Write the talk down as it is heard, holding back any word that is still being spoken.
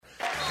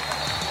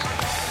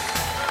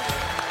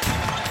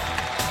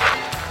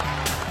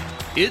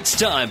It's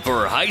time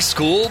for high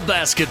school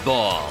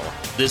basketball.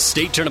 This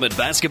state tournament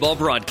basketball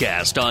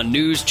broadcast on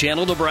News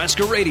Channel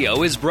Nebraska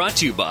Radio is brought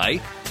to you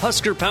by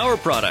Husker Power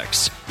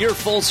Products, your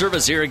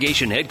full-service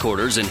irrigation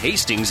headquarters in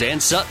Hastings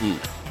and Sutton.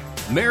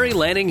 Mary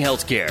Lanning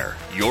Healthcare,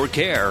 your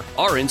care,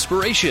 our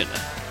inspiration.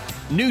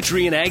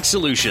 Nutrien Ag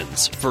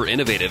Solutions, for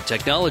innovative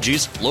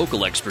technologies,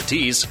 local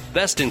expertise,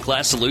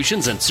 best-in-class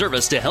solutions and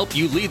service to help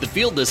you lead the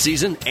field this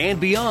season and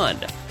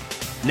beyond.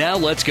 Now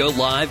let's go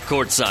live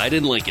courtside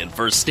in Lincoln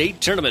for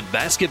state tournament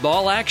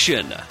basketball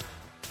action.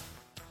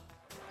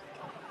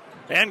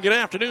 And good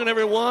afternoon,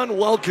 everyone.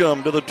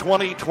 Welcome to the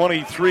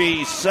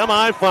 2023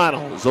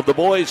 semifinals of the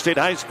Boys State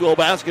High School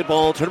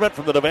Basketball Tournament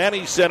from the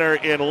Devaney Center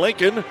in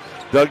Lincoln.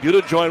 Doug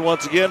Duda joined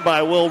once again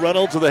by Will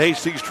Reynolds of the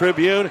Hastings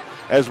Tribune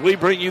as we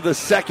bring you the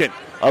second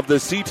of the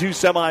C2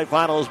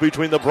 semifinals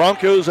between the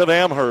Broncos of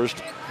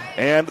Amherst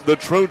and the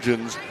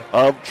Trojans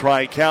of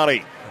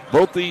Tri-County.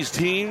 Both these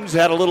teams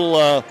had a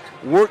little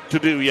work to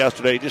do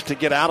yesterday just to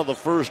get out of the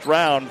first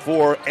round.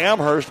 For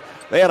Amherst,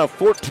 they had a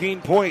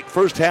 14-point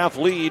first-half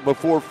lead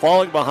before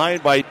falling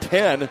behind by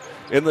 10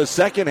 in the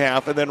second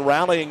half and then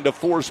rallying to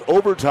force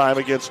overtime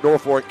against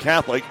Norfolk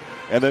Catholic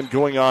and then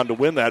going on to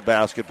win that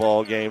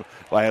basketball game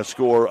by a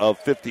score of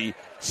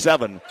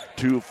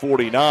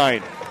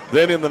 57-49.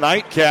 Then in the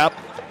nightcap,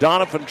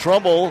 Donovan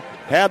Trumbull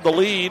had the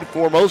lead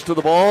for most of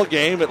the ball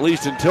game, at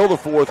least until the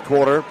fourth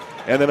quarter,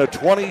 and then a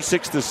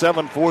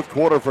 26-7 fourth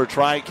quarter for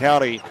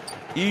Tri-County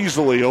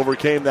easily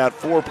overcame that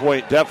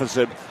 4-point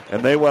deficit,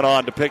 and they went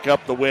on to pick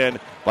up the win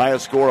by a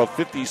score of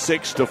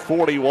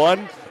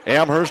 56-41.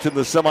 Amherst in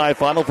the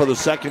semifinal for the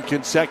second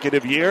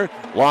consecutive year.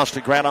 Lost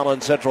to Grand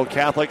Island Central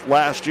Catholic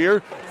last year.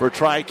 For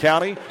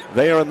Tri-County,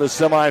 they are in the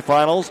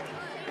semifinals.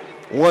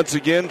 Once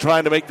again,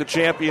 trying to make the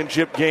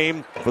championship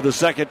game for the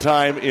second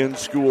time in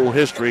school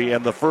history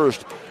and the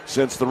first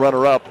since the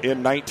runner-up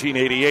in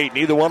 1988.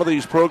 Neither one of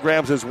these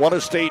programs has won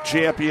a state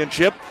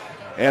championship,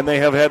 and they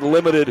have had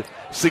limited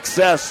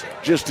success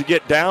just to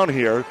get down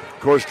here. Of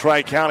course,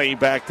 Tri-County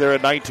back there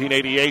in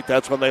 1988,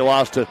 that's when they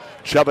lost to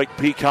Chubbuck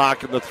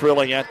Peacock and the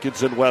thrilling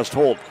Atkinson West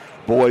Holt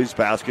boys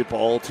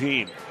basketball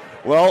team.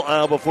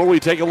 Well, before we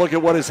take a look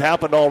at what has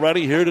happened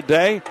already here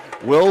today,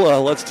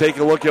 let's take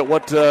a look at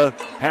what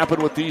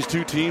happened with these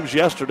two teams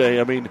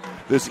yesterday. I mean,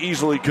 this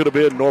easily could have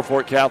been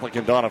Norfolk Catholic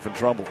and Donovan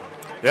Trumbull.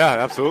 Yeah,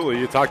 absolutely.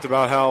 You talked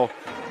about how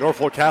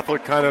Norfolk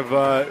Catholic kind of,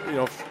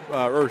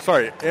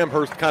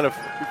 Amherst kind of,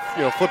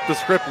 flipped the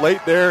script late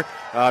there.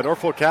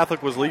 Norfolk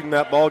Catholic was leading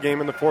that ball game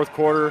in the fourth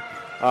quarter.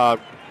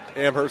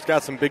 Amherst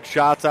got some big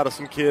shots out of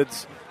some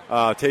kids.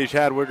 Tage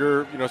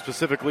Hadwiger,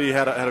 specifically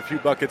had a few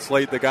buckets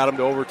late that got him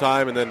to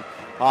overtime, and then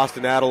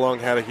Austin Adelung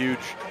had a huge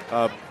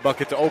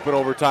bucket to open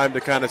overtime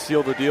to kind of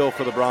seal the deal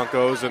for the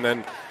Broncos. And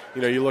then,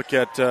 you look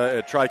at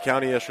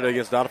Tri-County yesterday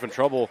against Donovan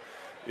Trumbull.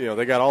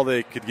 They got all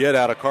they could get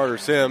out of Carter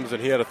Sims,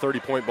 and he had a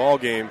 30-point ball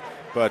game.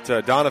 But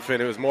Donovan,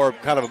 it was more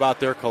kind of about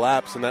their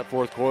collapse in that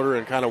fourth quarter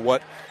and kind of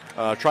what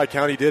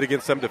Tri-County did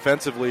against them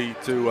defensively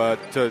to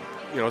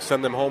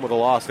send them home with a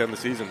loss to end the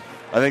season.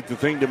 I think the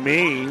thing to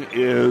me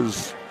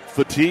is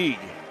fatigue,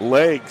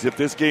 legs. If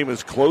this game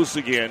is close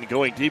again,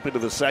 going deep into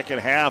the second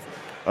half,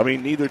 I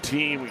mean, neither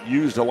team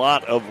used a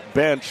lot of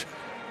bench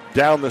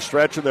down the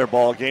stretch in their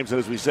ball games. And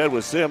as we said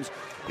with Sims,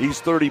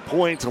 he's 30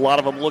 points. A lot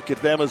of them look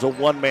at them as a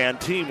one-man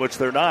team, which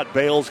they're not.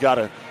 Bale's got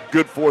a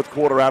good fourth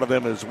quarter out of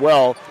them as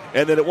well.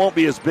 And then it won't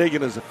be as big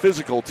and as a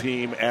physical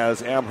team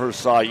as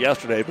Amherst saw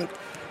yesterday. But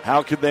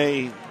how can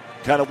they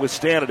kind of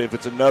withstand it if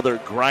it's another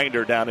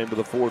grinder down into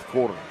the fourth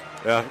quarter?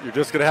 Yeah, you're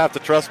just going to have to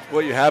trust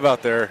what you have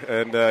out there.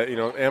 And,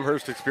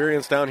 Amherst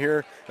experience down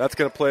here, that's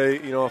going to play,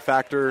 a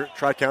factor.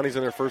 Tri-County's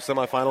in their first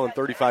semifinal in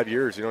 35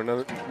 years.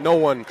 No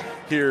one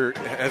here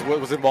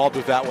was involved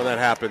with that when that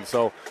happened.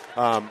 So,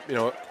 a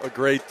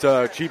great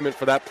achievement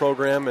for that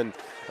program. And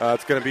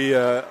it's going to be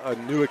a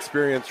new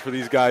experience for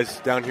these guys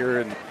down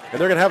here. And they're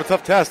going to have a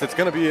tough test. It's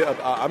going to be,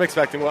 I'm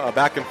expecting a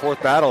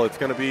back-and-forth battle. It's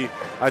going to be,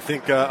 I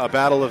think, a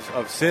battle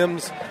of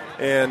Sims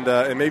and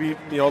maybe,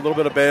 a little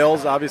bit of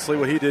Bales, obviously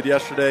what he did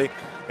yesterday.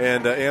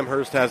 And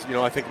Amherst has,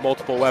 I think,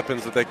 multiple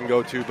weapons that they can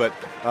go to. But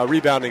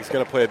rebounding is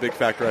going to play a big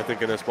factor, I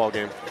think, in this ball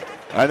game.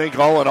 I think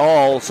all in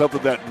all,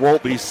 something that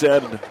won't be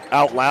said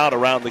out loud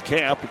around the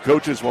camp, the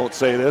coaches won't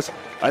say this,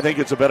 I think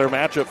it's a better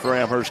matchup for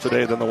Amherst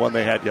today than the one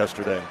they had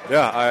yesterday.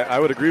 Yeah, I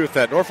would agree with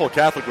that. Norfolk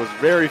Catholic was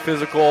very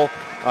physical,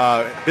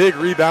 big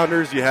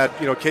rebounders. You had,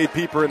 Cade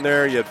Pieper in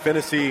there. You had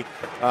Finnessy.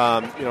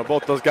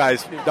 Both those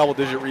guys,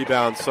 double-digit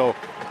rebounds. So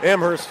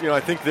Amherst,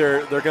 I think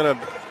they're going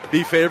to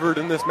be favored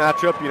in this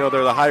matchup.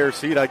 They're the higher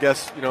seed, I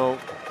guess,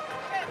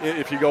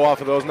 if you go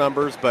off of those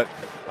numbers. But,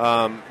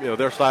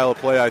 their style of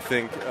play, I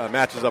think,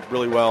 matches up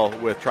really well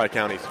with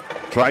Tri-County's.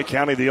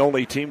 Tri-County, the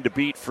only team to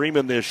beat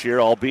Freeman this year,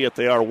 albeit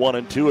they are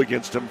 1-2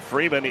 against them.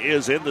 Freeman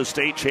is in the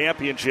state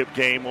championship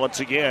game once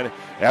again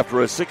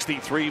after a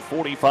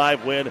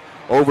 63-45 win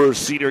over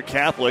Cedar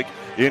Catholic.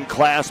 In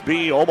Class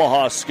B,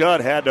 Omaha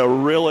Scud had to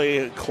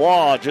really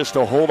claw just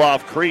to hold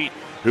off Crete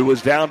who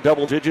was down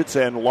double digits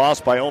and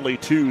lost by only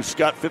 2.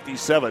 Scott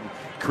 57,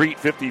 Crete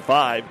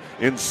 55.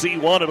 In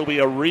C1, it'll be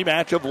a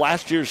rematch of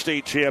last year's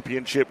state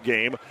championship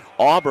game.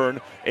 Auburn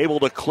able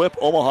to clip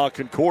Omaha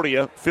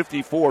Concordia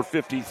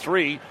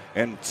 54-53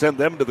 and send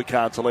them to the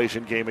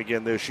consolation game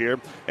again this year.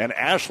 And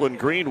Ashland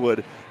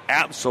Greenwood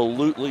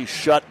absolutely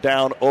shut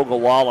down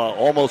Ogallala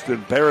almost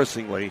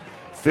embarrassingly,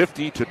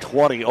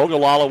 50-20.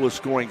 Ogallala was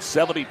scoring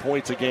 70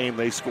 points a game.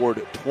 They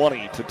scored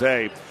 20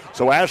 today.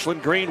 So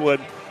Ashland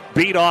Greenwood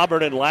beat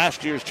Auburn in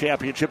last year's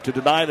championship to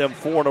deny them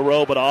 4 in a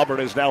row, but Auburn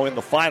is now in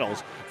the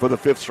finals for the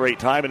 5th straight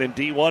time. And in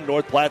D1,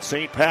 North Platte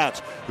St.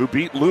 Pat's, who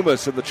beat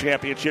Loomis in the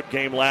championship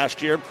game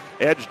last year,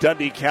 edged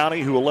Dundee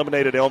County, who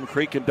eliminated Elm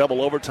Creek in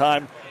double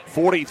overtime,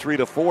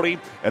 43-40.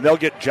 And they'll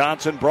get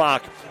Johnson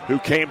Brock, who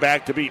came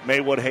back to beat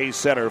Maywood Hayes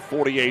Center,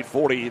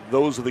 48-40.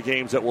 Those are the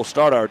games that will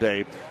start our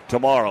day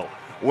tomorrow.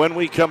 When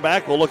we come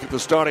back, we'll look at the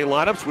starting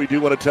lineups. We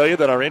do want to tell you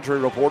that our injury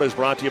report is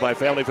brought to you by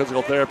Family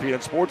Physical Therapy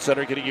and Sports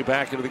Center, getting you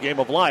back into the game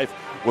of life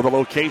with a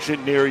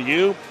location near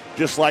you.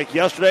 Just like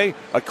yesterday,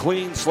 a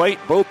clean slate.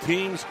 Both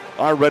teams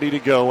are ready to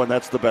go, and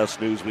that's the best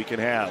news we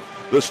can have.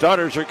 The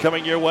starters are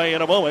coming your way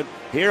in a moment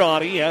here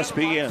on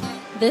ESPN.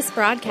 This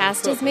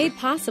broadcast is made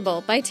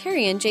possible by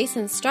Terry and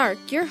Jason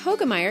Stark, your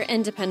Hoegemeyer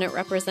Independent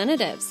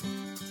Representatives.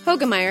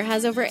 Hoegemeyer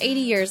has over 80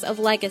 years of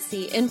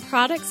legacy in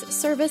products,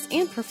 service,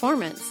 and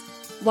performance.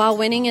 While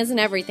winning isn't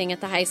everything at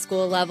the high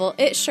school level,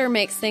 it sure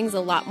makes things a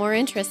lot more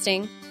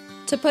interesting.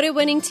 To put a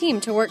winning team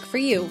to work for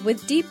you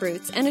with deep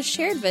roots and a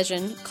shared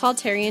vision, call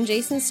Terry and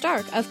Jason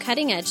Stark of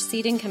Cutting Edge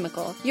Seed and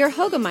Chemical, your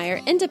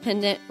Hoegemeyer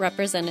Independent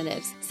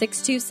Representatives,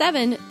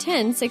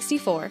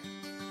 627-1064.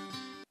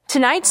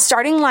 Tonight's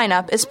starting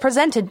lineup is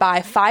presented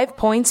by 5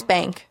 Points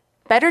Bank.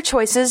 Better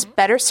choices,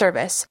 better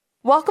service.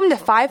 Welcome to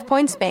 5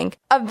 Points Bank,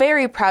 a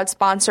very proud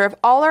sponsor of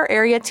all our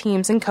area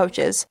teams and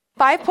coaches.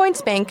 5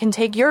 Points Bank can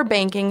take your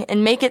banking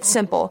and make it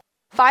simple.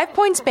 5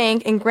 Points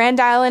Bank in Grand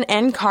Island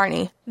and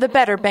Kearney, the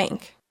better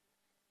bank.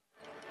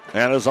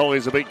 And as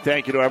always, a big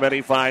thank you to our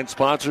many fine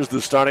sponsors. The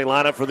starting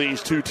lineup for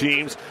these two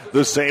teams,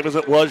 the same as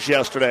it was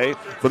yesterday.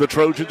 For the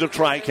Trojans of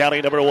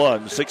Tri-County, number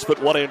 1,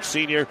 6'1"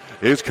 senior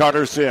is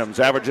Carter Sims.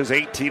 Averages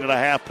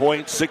 18.5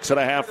 points,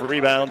 6.5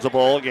 rebounds a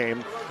ball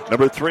game.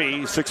 Number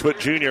 3, 6'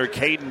 junior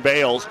Caden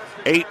Bales,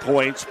 8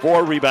 points,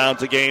 4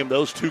 rebounds a game.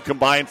 Those two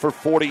combined for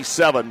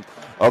 47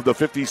 of the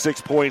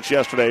 56 points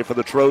yesterday for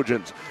the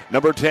Trojans.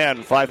 Number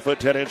 10,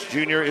 5'10"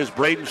 junior is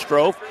Braden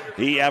Strofe.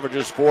 He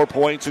averages 4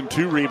 points and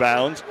 2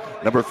 rebounds.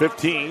 Number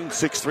 15,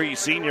 6'3"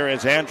 senior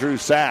is Andrew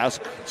Sass,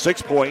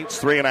 6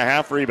 points,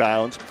 3.5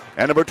 rebounds.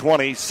 And number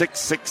 20,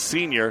 6'6"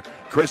 senior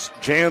Chris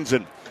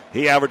Jansen.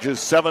 He averages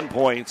 7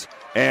 points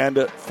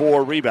and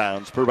 4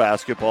 rebounds per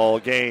basketball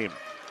game.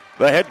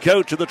 The head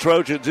coach of the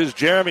Trojans is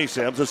Jeremy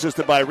Sims,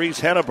 assisted by Reese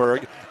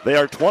Henneberg. They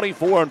are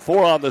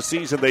 24-4 on the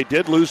season. They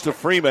did lose to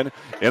Freeman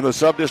in the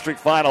sub-district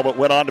final, but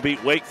went on to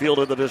beat Wakefield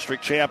in the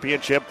district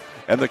championship.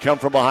 And the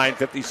come-from-behind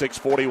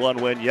 56-41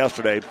 win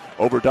yesterday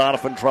over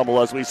Donovan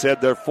Trumbull. As we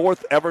said, their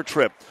 4th ever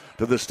trip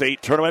to the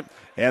state tournament,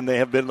 and they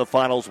have been in the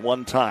finals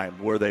one time,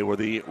 where they were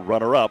the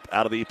runner-up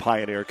out of the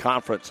Pioneer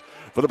Conference.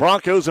 For the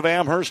Broncos of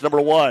Amherst,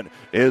 number 1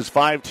 is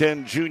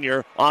 5'10"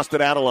 junior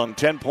Austin Adelung,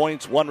 10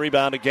 points, 1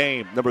 rebound a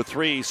game. Number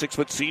 3,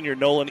 6' senior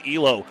Nolan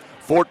Elo,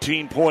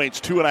 14 points,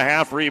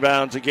 2.5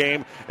 rebounds a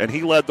game, and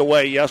he led the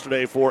way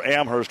yesterday for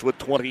Amherst with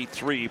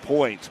 23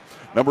 points.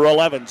 Number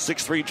 11,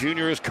 6'3"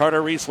 junior is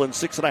Carter Riesland,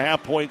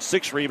 6.5 points,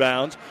 6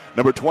 rebounds.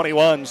 Number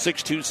 21,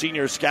 6'2"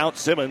 senior Scout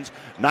Simmons,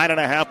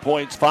 9.5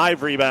 points,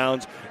 5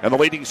 rebounds. And the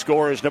leading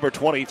scorer is number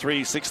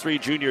 23, 6'3"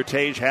 junior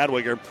Tage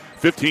Hadwiger,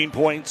 15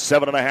 points,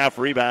 7.5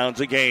 rebounds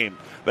a game.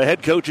 The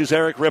head coach is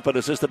Eric Rippon,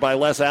 assisted by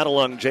Les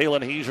Adelung,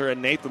 Jalen Heiser,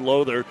 and Nathan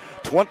Lothar.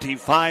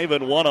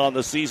 25-1 on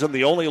the season.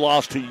 The only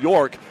loss to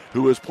York,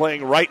 who is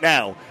playing right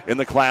now in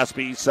the Class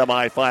B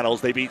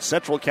semifinals. They beat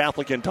Central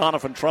Catholic and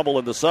Donovan Trumbull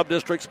in the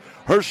sub-districts,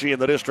 Hershey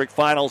in the district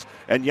finals,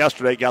 and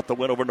yesterday got the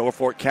win over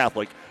Norfolk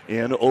Catholic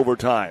in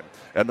overtime.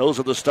 And those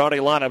are the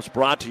starting lineups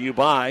brought to you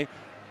by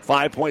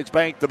 5 Points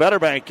Bank, the better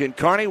bank in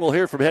Kearney. We'll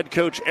hear from head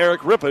coach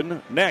Eric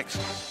Rippon next.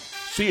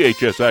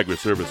 CHS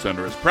Agri-Service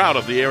Center is proud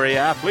of the area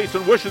athletes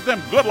and wishes them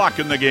good luck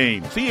in the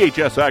game.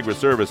 CHS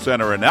Agri-Service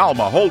Center in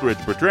Alma,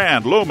 Holdridge,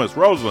 Bertrand, Loomis,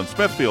 Roseland,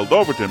 Smithfield,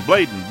 Overton,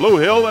 Bladen, Blue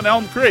Hill, and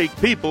Elm Creek.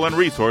 People and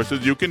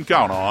resources you can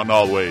count on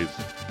always.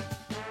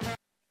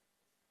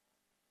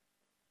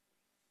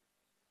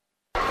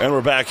 And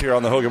we're back here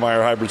on the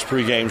Hoegemeyer Hybrids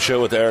pregame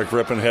show with Eric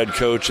Rippon, head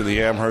coach of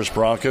the Amherst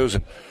Broncos.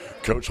 And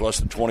Coach, less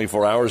than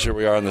 24 hours, here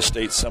we are in the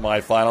state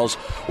semifinals.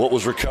 What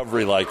was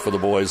recovery like for the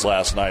boys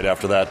last night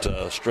after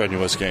that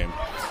strenuous game?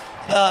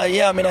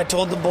 I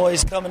told the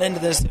boys coming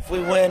into this, if we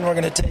win, we're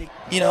going to take,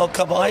 a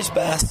couple ice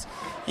baths,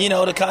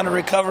 to kind of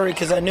recover,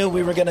 because I knew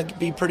we were going to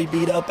be pretty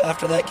beat up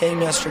after that game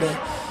yesterday.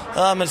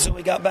 And so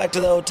we got back to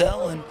the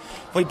hotel, and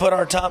we put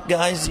our top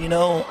guys,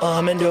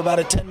 into about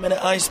a 10-minute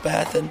ice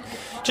bath and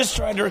just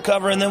tried to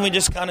recover, and then we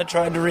just kind of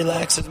tried to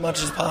relax as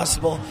much as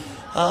possible.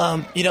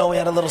 We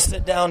had a little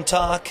sit-down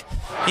talk,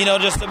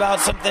 just about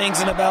some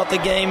things and about the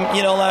game,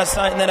 last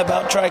night, and then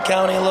about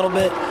Tri-County a little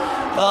bit.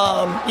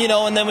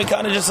 And then we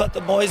kind of just let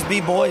the boys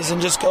be boys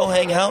and just go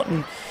hang out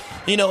and,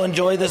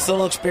 enjoy this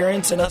little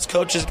experience. And us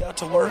coaches got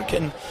to work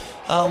and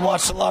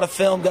watched a lot of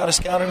film, got a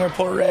scouting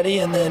report ready,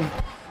 and then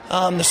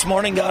this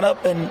morning got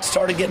up and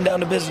started getting down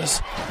to business.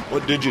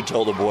 What did you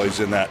tell the boys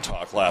in that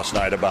talk last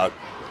night about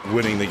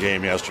winning the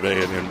game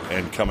yesterday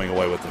and coming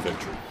away with the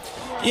victory?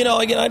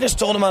 Again, I just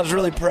told them I was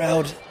really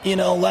proud.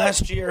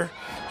 Last year,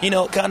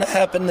 it kind of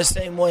happened the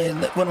same way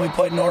when we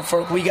played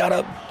Norfolk. We got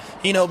up,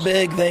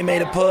 big. They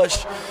made a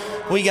push.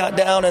 We got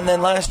down, and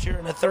then last year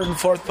in the third and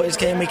fourth place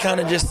game, we kind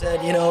of just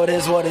said, it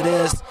is what it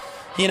is.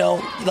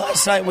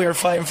 Last night we were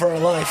fighting for our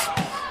life,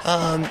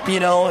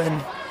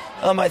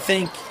 I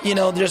think,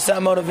 just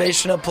that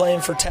motivation of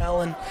playing for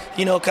Talon,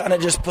 kind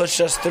of just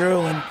pushed us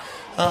through.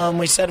 And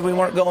we said we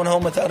weren't going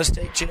home without a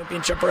state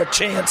championship or a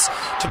chance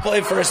to play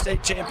for a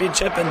state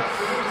championship. And,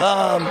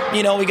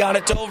 we got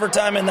it to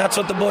overtime, and that's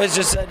what the boys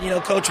just said,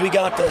 Coach, we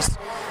got this.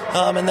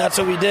 And that's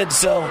what we did.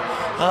 So,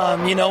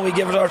 we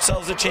give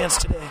ourselves a chance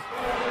today.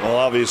 Well,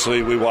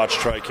 obviously, we watched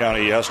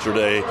Tri-County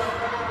yesterday.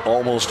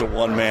 Almost a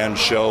one-man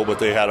show, but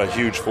they had a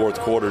huge fourth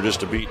quarter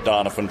just to beat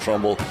Donovan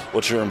Trumbull.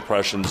 What's your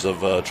impressions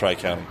of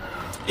Tri-County?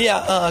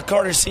 Yeah,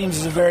 Carter Seams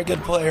is a very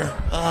good player.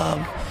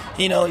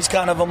 He's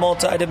kind of a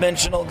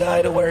multi-dimensional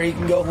guy to where he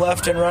can go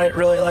left and right,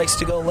 really likes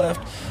to go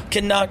left,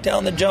 can knock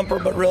down the jumper,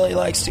 but really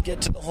likes to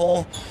get to the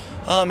hole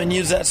and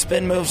use that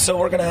spin move. So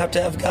we're going to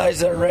have guys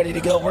that are ready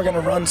to go. We're going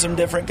to run some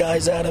different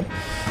guys at him,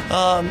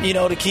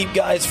 to keep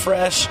guys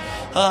fresh.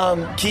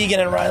 Keegan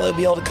and Riley will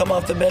be able to come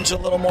off the bench a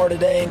little more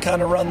today and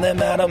kind of run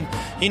them at him,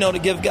 to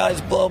give guys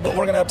blow. But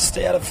we're going to have to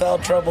stay out of foul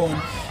trouble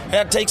and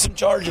have to take some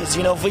charges.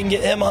 If we can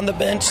get him on the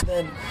bench,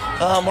 then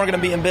we're going to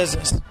be in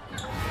business.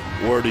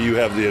 Where do you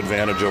have the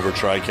advantage over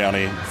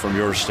Tri-County from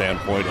your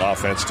standpoint,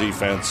 offense,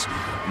 defense?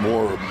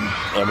 More,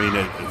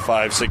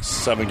 5, 6,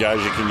 7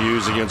 guys you can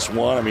use against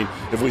one.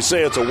 If we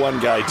say it's a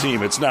one-guy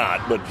team, it's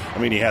not. But,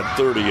 he had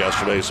 30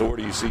 yesterday, so where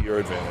do you see your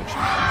advantage?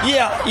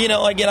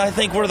 Yeah, again, I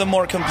think we're the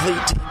more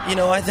complete team.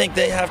 I think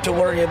they have to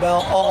worry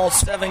about all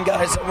 7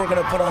 guys that we're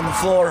going to put on the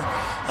floor.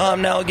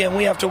 Now, again,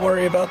 we have to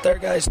worry about their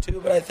guys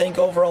too, but I think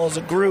overall as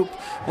a group,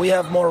 we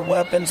have more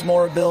weapons,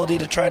 more ability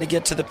to try to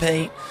get to the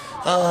paint.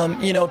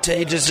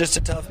 Tage is just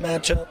a tough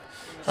matchup.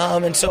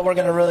 And so we're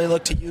going to really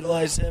look to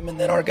utilize him, and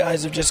then our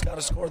guys have just got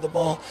to score the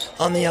ball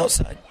on the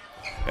outside.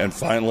 And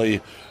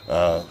finally,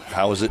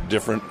 how is it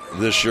different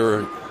this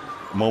year,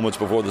 moments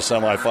before the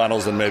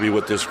semifinals, than maybe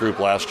with this group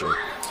last year?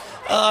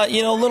 A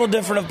little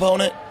different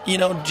opponent.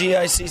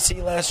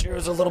 GICC last year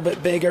was a little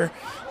bit bigger.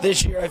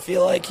 This year I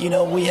feel like,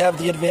 we have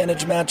the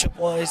advantage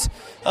matchup-wise.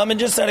 And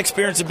just that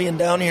experience of being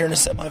down here in a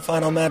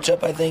semifinal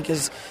matchup, I think,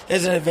 is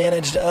an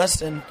advantage to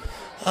us. And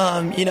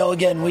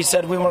again, we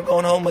said we weren't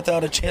going home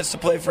without a chance to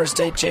play for a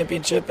state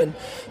championship, and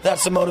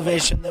that's the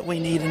motivation that we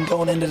need in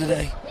going into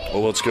today.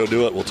 Well, let's go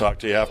do it. We'll talk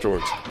to you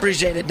afterwards.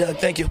 Appreciate it, Doug.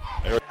 Thank you.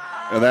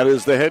 And that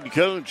is the head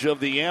coach of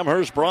the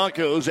Amherst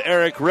Broncos,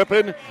 Eric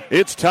Rippon.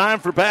 It's time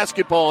for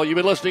basketball. You've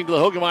been listening to the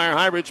Hoegemeyer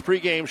Hybrids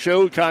pregame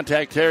show.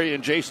 Contact Terry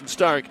and Jason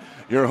Stark,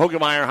 your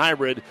Hoegemeyer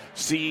Hybrid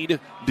seed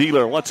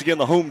dealer. Once again,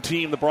 the home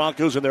team, the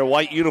Broncos, in their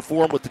white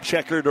uniform with the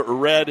checkered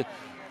red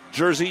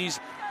jerseys.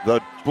 The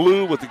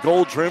blue with the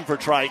gold trim for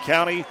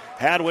Tri-County.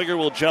 Hadwiger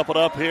will jump it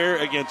up here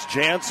against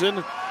Jansen,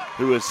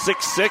 who is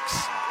 6'6".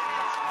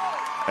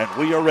 And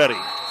we are ready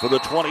for the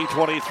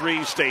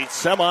 2023 state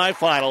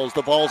semifinals.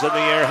 The ball's in the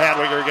air.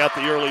 Hadwiger got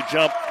the early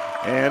jump,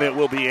 and it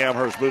will be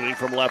Amherst moving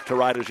from left to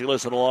right as you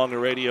listen along the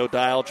radio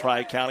dial.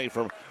 Tri-County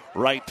from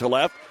right to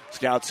left.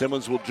 Scout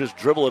Simmons will just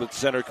dribble it at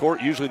center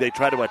court. Usually they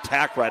try to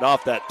attack right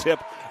off that tip,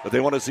 but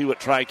they want to see what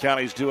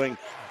Tri-County's doing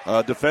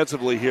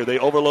defensively here. They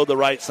overload the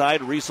right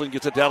side. Riesling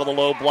gets it down to the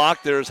low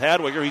block. There's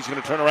Hadwiger. He's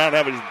going to turn around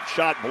and have his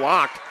shot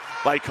blocked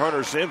by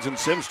Carter Sims, and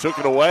Sims took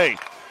it away.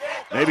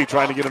 Maybe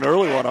trying to get an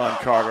early one on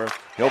Carter.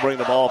 He'll bring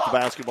the ball up the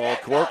basketball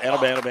court. And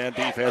a man-to-man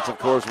defense, of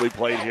course, we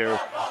played here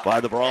by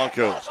the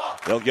Broncos.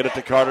 They'll get it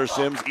to Carter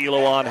Sims.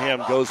 Elo on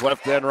him. Goes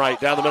left then right.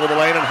 Down the middle of the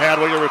lane, and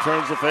Hadwiger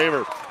returns the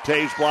favor.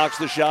 Tage blocks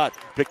the shot.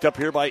 Picked up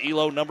here by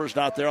Elo. Numbers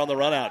not there on the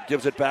run out.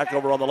 Gives it back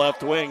over on the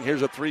left wing.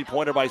 Here's a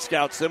three-pointer by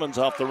Scout Simmons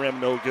off the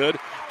rim. No good.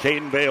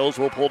 Caden Bales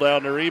will pull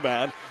down the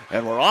rebound.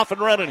 And we're off and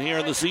running here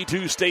in the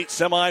C2 state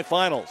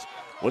semifinals.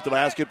 With the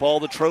basketball,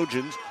 the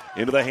Trojans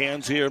into the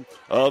hands here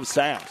of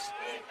Sass.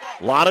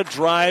 A lot of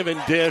drive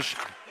and dish,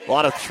 a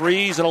lot of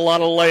threes and a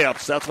lot of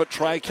layups. That's what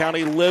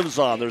Tri-County lives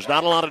on. There's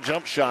not a lot of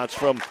jump shots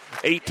from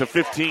 8 to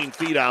 15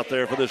 feet out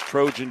there for this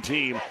Trojan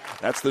team.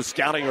 That's the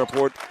scouting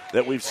report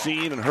that we've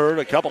seen and heard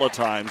a couple of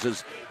times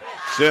as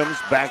Sims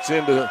backs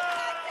into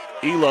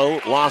Elo.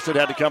 Lost it,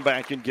 had to come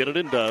back and get it,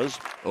 and does.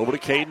 Over to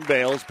Caden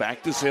Bales,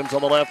 back to Sims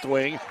on the left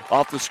wing.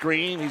 Off the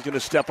screen, he's going to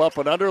step up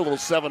and under. A little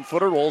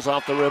 7-footer, rolls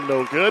off the rim,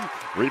 no good.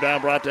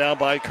 Rebound brought down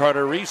by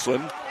Carter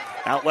Riesling.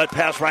 Outlet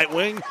pass right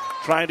wing,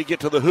 trying to get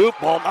to the hoop.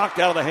 Ball knocked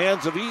out of the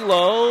hands of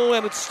Elo,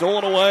 and it's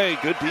stolen away.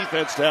 Good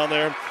defense down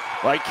there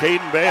by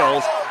Caden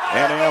Bales,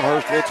 and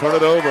Amherst will turn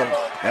it over.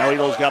 Now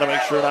Elo's got to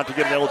make sure not to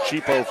get an El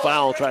Cheapo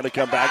foul, trying to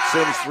come back.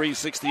 Sims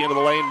 360 into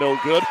the lane, no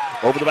good.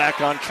 Over the back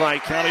on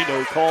Tri-County,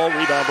 no call.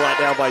 Rebound brought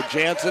down by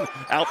Jansen.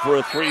 Out for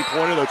a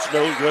three-pointer that's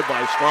no good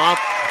by Stroff.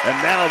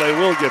 And now they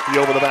will get the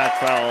over-the-back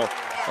foul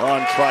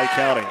on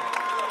Tri-County.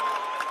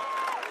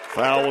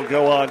 Foul will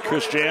go on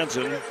Chris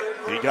Jansen.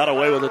 He got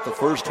away with it the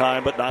first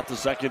time, but not the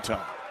second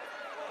time.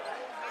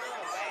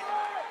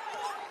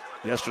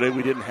 Yesterday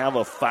we didn't have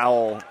a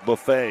foul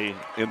buffet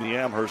in the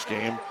Amherst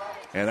game,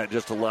 and that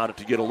just allowed it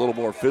to get a little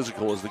more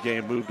physical as the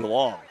game moved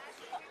along.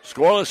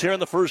 Scoreless here in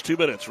the first 2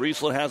 minutes.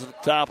 Riesland has it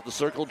at the top of the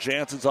circle.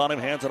 Jansen's on him,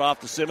 hands it off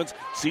to Simmons.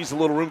 Sees a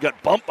little room,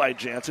 got bumped by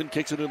Jansen.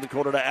 Kicks it in the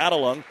corner to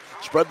Adelung.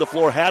 Spread the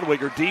floor,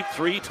 Hadwiger, deep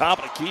three, top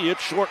of the key.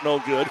 It's short, no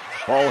good.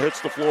 Ball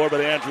hits the floor,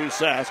 but Andrew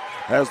Sass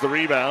has the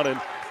rebound,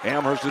 and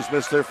Amherst has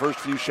missed their first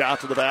few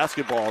shots of the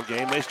basketball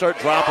game. They start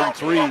dropping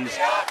threes.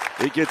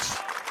 It gets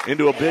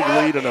into a big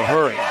lead in a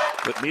hurry,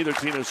 but neither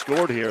team has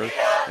scored here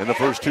in the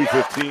first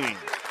 2:15.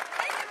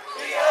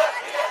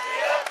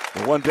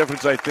 The one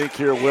difference I think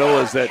here, Will,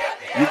 is that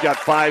you've got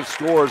 5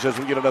 scores as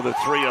we get another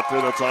three up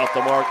there that's off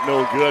the mark,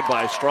 no good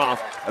by Stroff,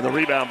 and the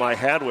rebound by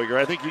Hadwiger.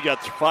 I think you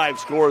got 5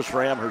 scores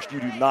for Amherst. You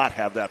do not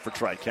have that for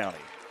Tri-County.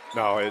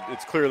 No,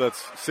 it's clear that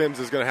Sims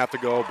is going to have to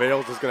go.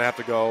 Bales is going to have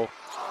to go.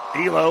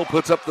 Elo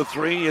puts up the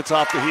three. It's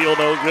off the heel,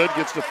 no good.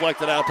 Gets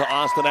deflected out to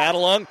Austin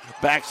Adelung.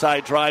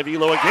 Backside drive,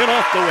 Elo again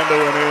off the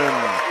window and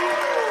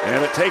in.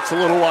 And it takes a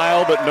little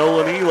while, but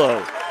Nolan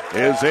Elo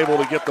is able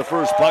to get the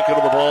first bucket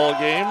of the ball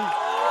game.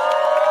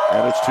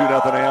 And it's 2-0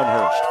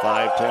 Amherst.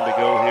 5:10 to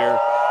go here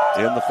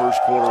in the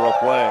first quarter of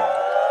play.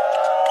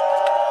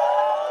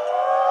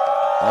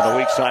 On the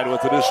weak side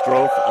with it is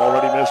Strofe.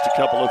 Already missed a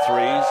couple of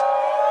threes.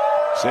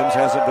 Sims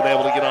hasn't been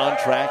able to get on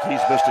track.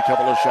 He's missed a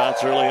couple of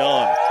shots early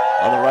on.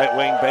 On the right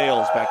wing,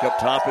 Bales. Back up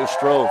top is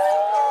Strofe.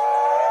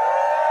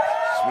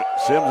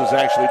 Sims is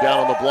actually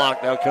down on the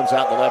block. Now comes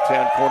out in the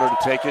left-hand corner to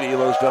take it.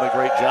 Elo's done a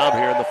great job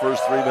here in the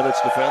first 3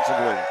 minutes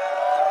defensively.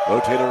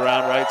 Rotated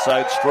around right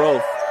side,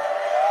 Strofe.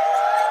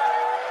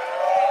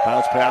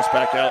 Bounce pass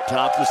back out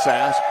top to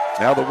Sass.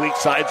 Now the weak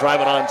side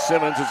driving on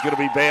Simmons is going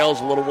to be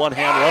Bales, a little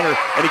one-hand runner.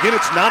 And again,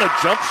 it's not a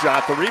jump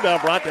shot. The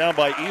rebound brought down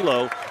by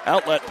Elo.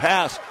 Outlet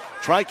pass.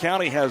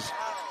 Tri-County has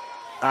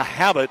a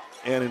habit,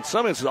 and in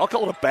some instances, I'll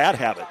call it a bad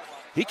habit.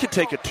 He could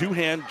take a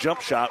two-hand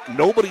jump shot.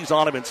 Nobody's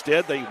on him.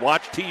 Instead, they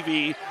watch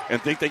TV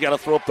and think they got to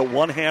throw up the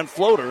one-hand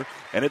floater,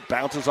 and it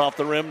bounces off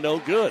the rim, no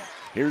good.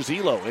 Here's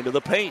Elo into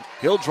the paint.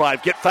 He'll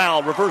drive, get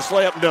fouled, reverse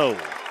layup, no.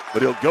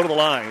 But he'll go to the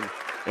line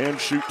and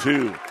shoot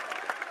 2.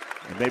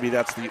 And maybe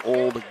that's the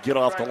old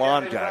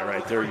get-off-the-lawn guy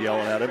right there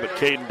yelling at him. But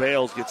Caden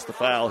Bales gets the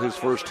foul, his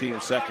first team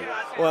second.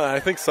 Well, I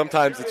think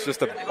sometimes it's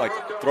just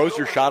throws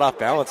your shot off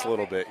balance a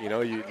little bit. You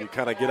know, you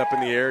kind of get up in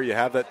the air, you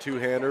have that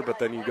two-hander, but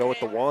then you go with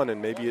the one,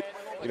 and maybe it,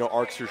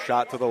 arcs your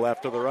shot to the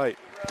left or the right.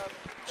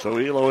 So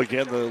Elo,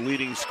 again, the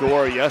leading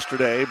scorer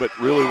yesterday, but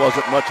really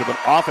wasn't much of an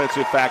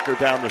offensive factor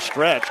down the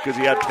stretch because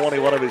he had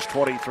 21 of his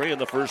 23 in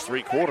the first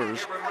 3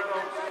 quarters.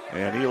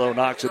 And Elo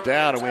knocks it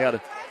down, and we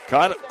had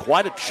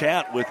quite a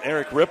chat with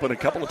Eric Rippon a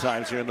couple of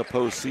times here in the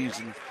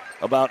postseason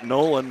about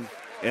Nolan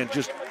and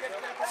just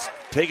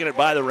taking it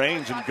by the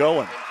reins and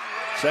going.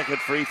 Second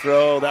free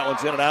throw, that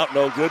one's in and out,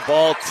 no good.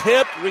 Ball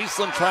tipped.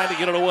 Riesland trying to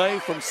get it away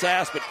from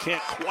Sass, but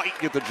can't quite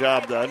get the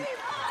job done.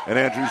 And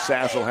Andrew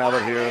Sass will have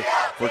it here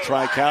for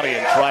Tri-County,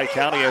 and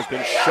Tri-County has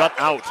been shut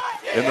out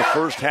in the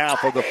first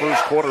half of the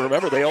first quarter.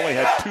 Remember, they only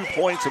had 2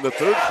 points in the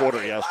third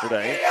quarter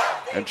yesterday.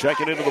 And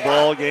checking into the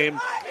ball game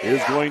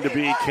is going to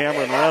be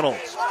Cameron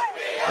Reynolds.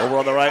 Over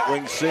on the right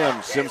wing,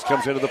 Sims. Sims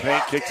comes into the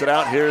paint, kicks it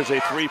out. Here's a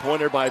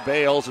three-pointer by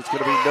Bales. It's going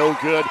to be no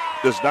good.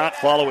 Does not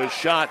follow his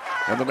shot.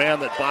 And the man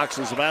that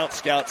boxes him out,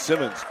 Scout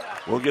Simmons,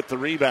 will get the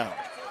rebound.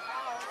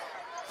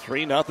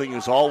 3-0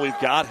 is all we've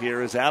got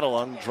here as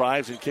Adelung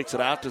drives and kicks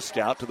it out to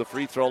Scout to the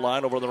free throw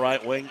line over the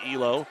right wing.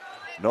 Elo.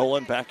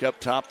 Nolan back up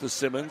top to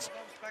Simmons.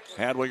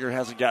 Hadwiger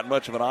hasn't got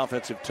much of an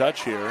offensive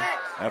touch here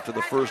after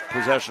the first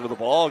possession of the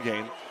ball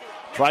game.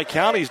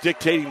 Tri-County's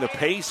dictating the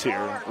pace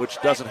here,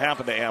 which doesn't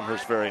happen to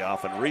Amherst very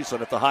often.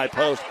 Riesland at the high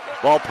post.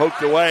 Ball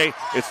poked away.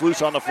 It's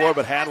loose on the floor,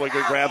 but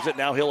Hadwiger grabs it.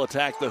 Now he'll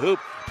attack the hoop.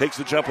 Takes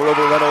the jumper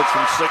over Reynolds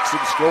from 6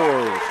 and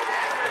scores.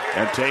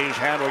 And Tage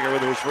Hadwiger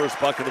with his first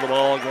bucket of the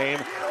ball game.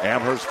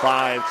 Amherst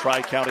 5,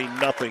 Tri-County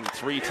nothing.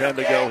 3:10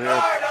 to go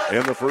here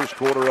in the first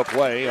quarter of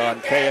play on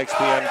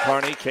KXPN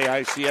Kearney,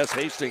 KICS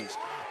Hastings.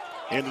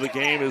 Into the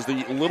game is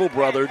the little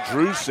brother,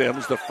 Drew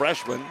Sims, the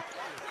freshman,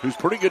 who's a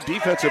pretty good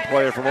defensive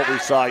player from what we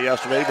saw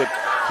yesterday, but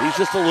he's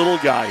just a little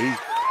guy.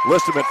 He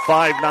lists him at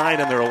 5'9",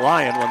 and they're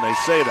lying when they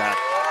say that.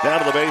 Down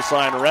to the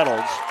baseline,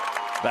 Reynolds.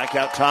 Back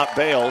out top,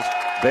 Bales.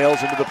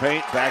 Bales into the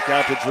paint, back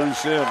out to Drew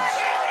Sims.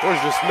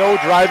 There's just no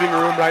driving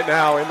room right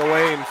now in the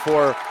lane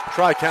for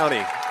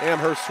Tri-County.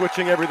 Amherst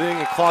switching everything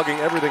and clogging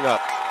everything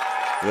up.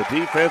 The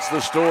defense, the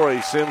story.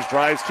 Sims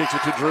drives, kicks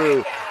it to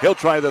Drew. He'll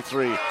try the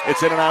three.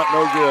 It's in and out,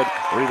 no good.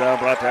 Rebound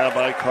brought down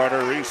by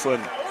Carter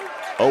Riesland.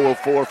 0 of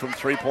 4 from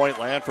three-point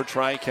land for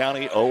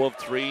Tri-County. 0 of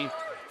 3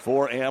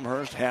 for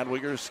Amherst.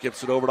 Hadwiger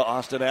skips it over to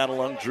Austin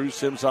Adelung. Drew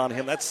Sims on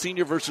him. That's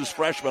senior versus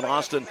freshman.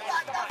 Austin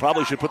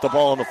probably should put the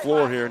ball on the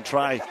floor here and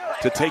try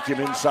to take him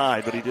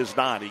inside, but he does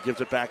not. He gives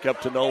it back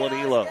up to Nolan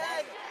Elo.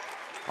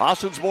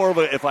 Austin's more of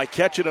a, if I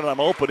catch it and I'm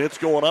open, it's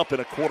going up in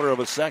a quarter of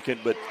a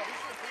second, but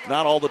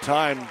not all the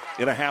time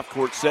in a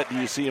half-court set do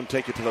you see him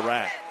take it to the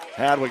rack.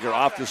 Hadwiger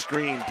off the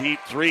screen, deep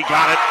three,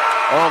 got it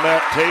on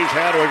that Tage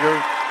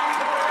Hadwiger.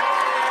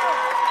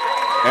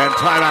 And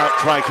timeout,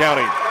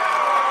 Tri-County.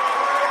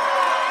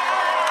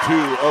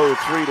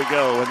 2:03 to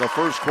go in the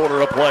first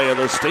quarter of play of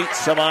the state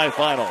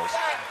semifinals.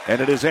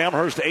 And it is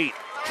Amherst 8,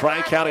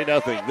 Tri-County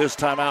nothing. This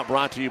timeout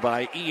brought to you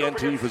by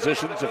ENT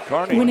Physicians of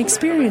Kearney. When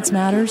experience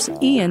matters,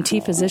 ENT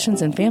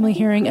Physicians and Family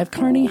Hearing of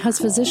Kearney has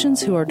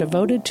physicians who are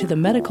devoted to the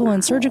medical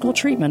and surgical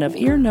treatment of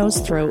ear, nose,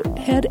 throat,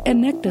 head,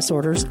 and neck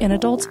disorders in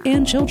adults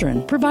and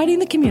children, providing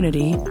the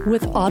community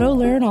with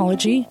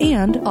otolaryngology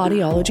and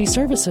audiology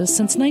services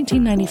since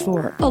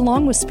 1994,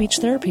 along with speech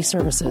therapy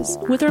services.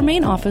 With our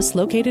main office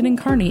located in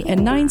Kearney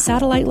and 9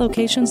 satellite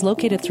locations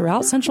located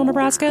throughout central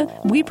Nebraska,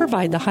 we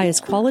provide the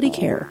highest quality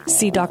care.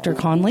 See Dr.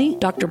 Conley,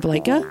 Dr.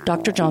 Blaka,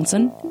 Dr.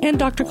 Johnson, and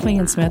Dr.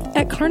 Klingensmith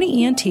at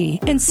Kearney ENT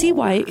and see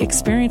why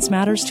experience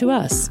matters to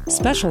us,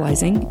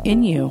 specializing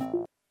in you.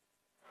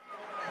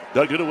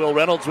 Doug Duda, Will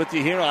Reynolds with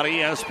you here on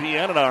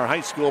ESPN and our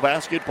high school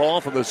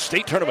basketball from the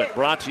state tournament,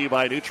 brought to you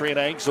by Nutrient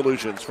Ag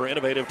Solutions for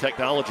innovative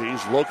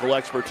technologies, local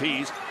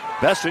expertise,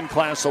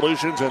 best-in-class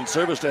solutions, and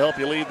service to help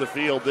you lead the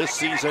field this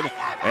season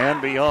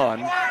and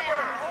beyond.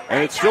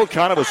 And it's still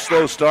kind of a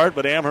slow start,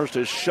 but Amherst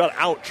has shut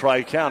out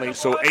Tri-County,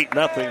 so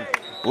 8-0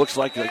 looks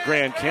like the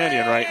Grand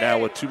Canyon right now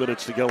with 2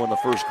 minutes to go in the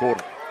first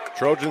quarter.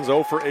 Trojans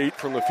 0 for 8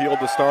 from the field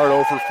to start,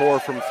 0 for 4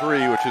 from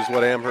 3, which is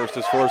what Amherst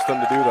has forced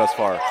them to do thus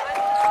far.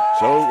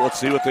 So let's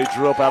see what they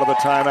drew up out of the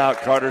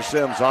timeout. Carter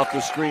Sims off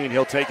the screen.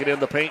 He'll take it in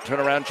the paint.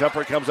 Turnaround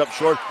jumper comes up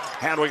short.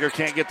 Hadwiger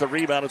can't get the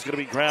rebound. It's going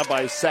to be grabbed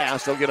by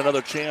Sass. They'll get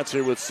another chance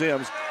here with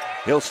Sims.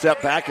 He'll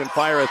step back and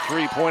fire a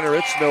three-pointer.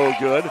 It's no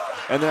good.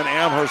 And then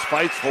Amherst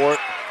fights for it.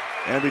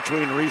 And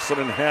between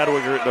Riesland and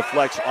Hadwiger, it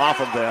deflects off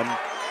of them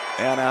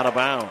and out of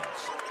bounds.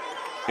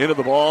 Into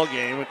the ball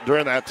game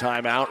during that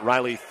timeout,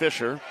 Riley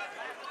Fisher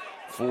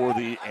for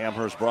the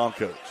Amherst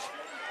Broncos.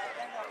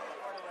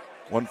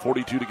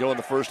 1:42 to go in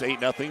the first,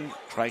 8-0.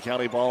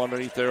 Tri-County ball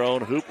underneath their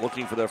own hoop,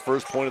 looking for their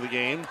first point of the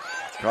game.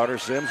 Carter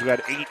Sims, who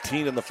had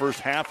 18 in the first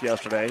half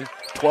yesterday,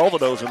 12 of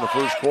those in the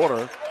first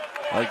quarter,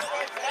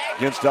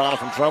 against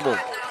Donovan Trumbull.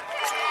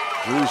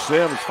 Drew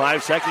Sims,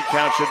 5-second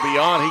count should be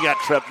on. He got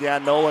tripped. Yeah,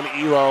 Nolan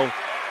Elo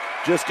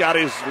just got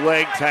his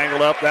leg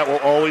tangled up. That will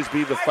always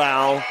be the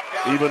foul,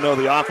 even though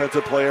the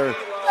offensive player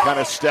kind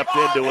of stepped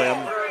into him.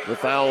 The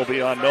foul will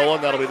be on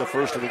Nolan. That'll be the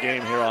first of the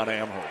game here on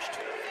Amherst.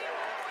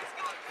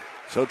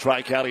 So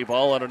Tri-County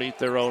ball underneath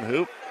their own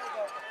hoop.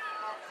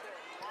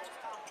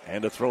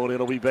 And to throw it in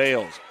will be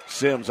Bales.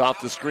 Sims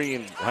off the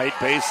screen, right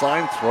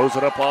baseline, throws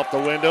it up off the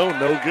window,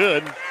 no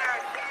good.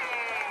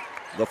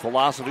 The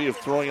philosophy of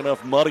throwing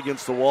enough mud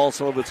against the wall,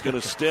 some of it's going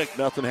to stick.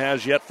 Nothing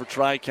has yet for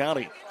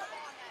Tri-County.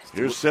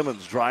 Here's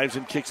Simmons, drives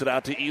and kicks it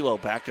out to Elo.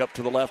 Back up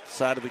to the left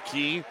side of the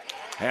key.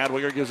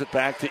 Hadwiger gives it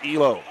back to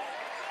Elo.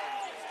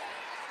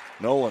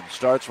 Nolan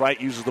starts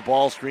right, uses the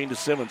ball screen to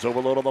Simmons.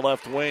 Overload on the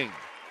left wing.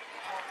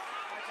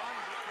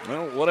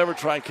 Well, whatever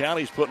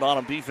Tri-County's putting on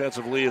him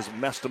defensively has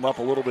messed him up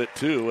a little bit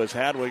too, as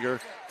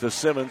Hadwiger to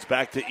Simmons,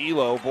 back to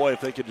Elo. Boy,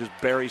 if they could just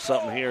bury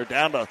something here.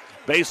 Down to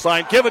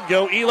baseline, give and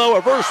go. Elo,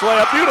 reverse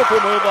layup. Beautiful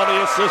move on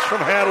the assist from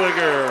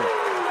Hadwiger.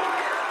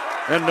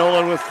 And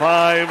Nolan with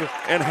 5,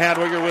 and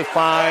Hadwiger with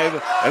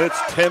 5, and it's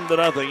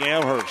 10-0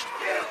 Amherst.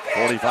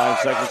 45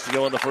 seconds to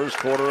go in the first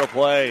quarter of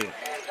play.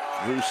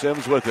 Drew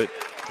Sims with it.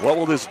 What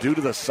will this do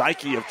to the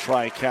psyche of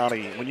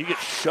Tri-County? When you get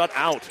shut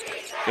out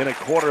in a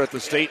quarter at the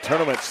state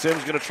tournament,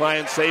 Sims going to try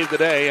and save the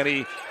day, and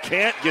he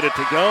can't get it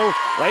to go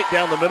right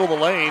down the middle of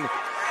the lane,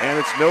 and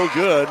it's no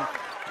good.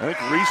 I think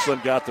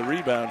Riesland got the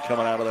rebound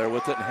coming out of there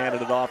with it and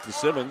handed it off to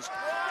Simmons.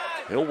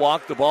 He'll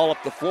walk the ball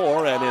up the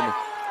floor, and in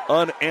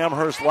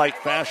un-Amherst-like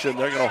fashion,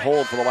 they're going to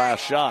hold for the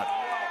last shot.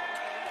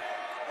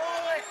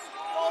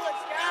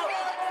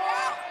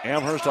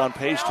 Amherst on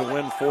pace to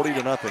win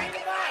 40-0.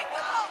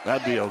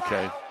 That'd be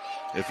okay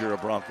if you're a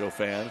Bronco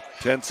fan.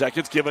 10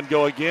 seconds, give and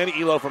go again.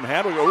 Elo from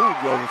Hadwiger.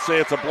 Ooh, go and say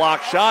it's a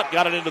block shot.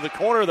 Got it into the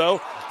corner,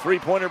 though.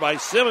 Three-pointer by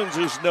Simmons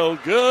is no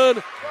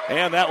good.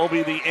 And that will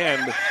be the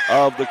end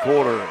of the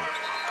quarter.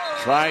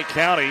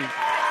 Tri-County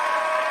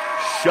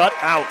shut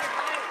out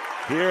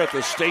here at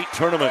the state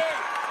tournament.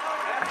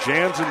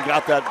 Jansen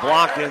got that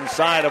block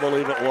inside, I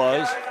believe it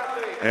was.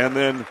 And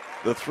then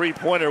the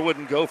three-pointer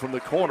wouldn't go from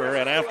the corner.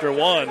 And after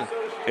one,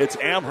 it's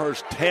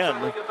Amherst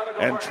 10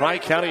 and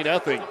Tri-County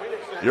nothing.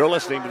 You're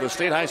listening to the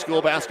State High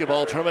School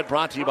Basketball Tournament,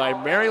 brought to you by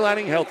Mary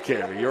Lanning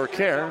Healthcare. Your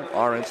care,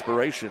 our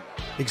inspiration.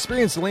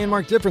 Experience the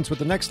Landmark difference with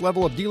the next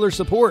level of dealer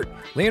support.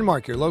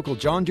 Landmark, your local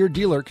John Deere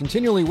dealer,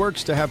 continually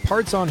works to have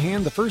parts on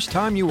hand the first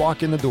time you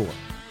walk in the door.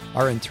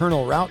 Our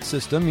internal route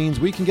system means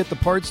we can get the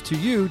parts to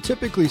you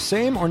typically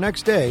same or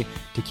next day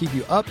to keep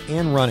you up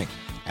and running.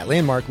 At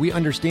Landmark, we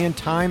understand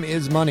time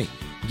is money.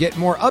 Get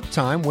more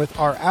uptime with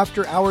our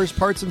after-hours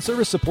parts and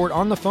service support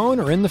on the phone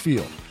or in the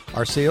field.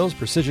 Our sales,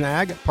 precision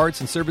ag,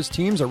 parts, and service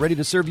teams are ready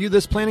to serve you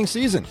this planting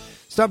season.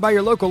 Stop by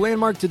your local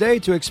Landmark today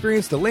to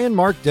experience the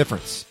Landmark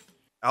difference.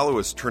 Allo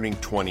is turning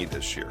 20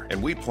 this year,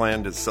 and we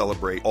plan to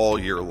celebrate all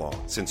year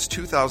long. Since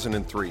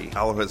 2003,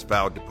 Allo has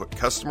vowed to put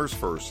customers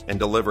first and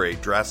deliver a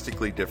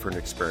drastically different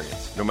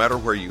experience. No matter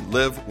where you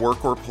live,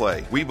 work, or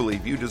play, we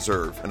believe you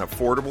deserve an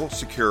affordable,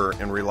 secure,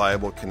 and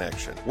reliable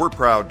connection. We're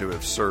proud to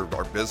have served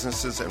our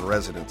businesses and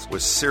residents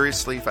with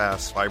seriously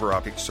fast fiber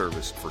optic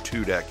service for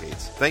 2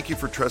 decades. Thank you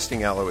for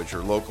trusting Allo as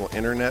your local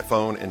internet,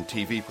 phone, and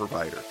TV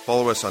provider.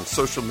 Follow us on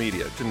social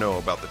media to know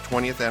about the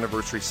 20th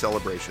anniversary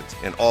celebrations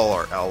in all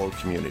our Allo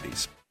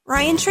communities.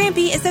 Ryan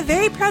Trampy is a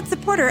very proud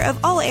supporter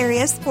of all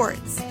area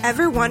sports.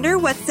 Ever wonder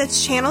what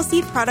sets Channel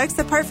Seed products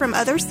apart from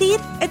other seed?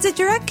 It's a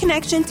direct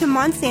connection to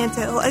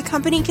Monsanto, a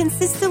company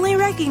consistently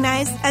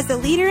recognized as a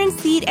leader in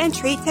seed and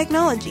trait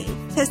technology.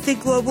 Tested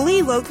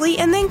globally, locally,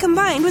 and then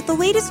combined with the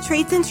latest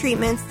traits and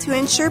treatments to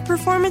ensure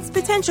performance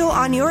potential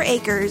on your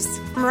acres.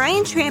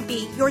 Ryan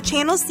Trampy, your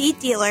Channel Seed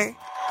dealer.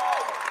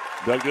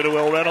 Doug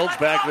Goodwill Reynolds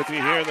back with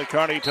you here in the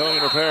Kearney Towing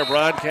and Repair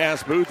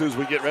broadcast booth as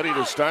we get ready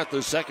to start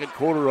the second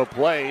quarter of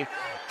play.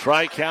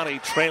 Tri-County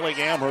trailing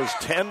Amherst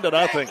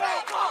 10-0.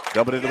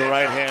 Coming into the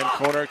right-hand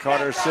corner,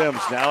 Carter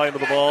Sims. Now into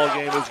the ball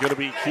game is going to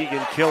be Keegan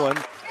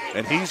Killen,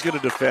 and he's going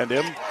to defend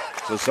him.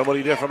 So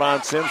somebody different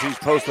on Sims. He's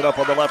posted up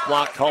on the left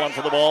block, calling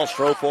for the ball.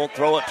 Strofe won't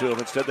throw it to him.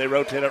 Instead, they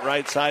rotate it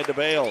right side to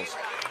Bales.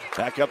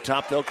 Back up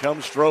top, they'll come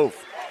Strofe.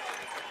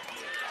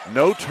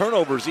 No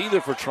turnovers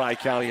either for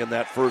Tri-County in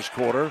that first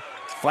quarter.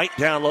 Fight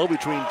down low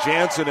between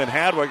Jansen and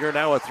Hadwiger.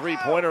 Now a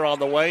three-pointer on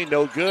the way.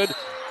 No good.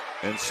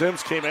 And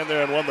Sims came in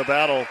there and won the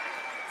battle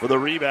for the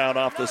rebound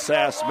off the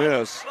Sass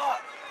miss.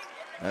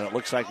 And it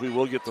looks like we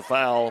will get the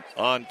foul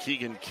on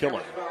Keegan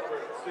Killen.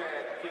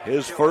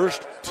 His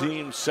first,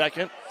 team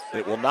second.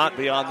 It will not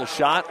be on the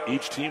shot.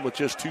 Each team with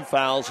just 2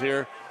 fouls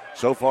here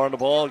so far in the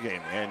ball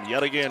game. And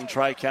yet again,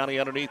 Tri-County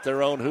underneath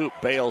their own hoop.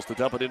 Bales to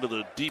dump it into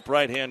the deep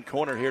right-hand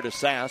corner here to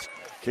Sass.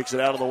 Kicks it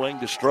out of the wing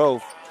to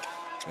Strofe.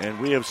 And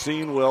we have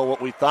seen, Will,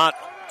 what we thought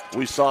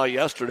we saw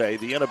yesterday,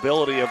 the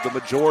inability of the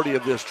majority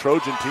of this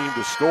Trojan team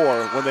to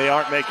score when they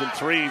aren't making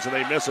threes, and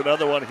they miss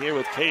another one here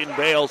with Caden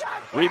Bales.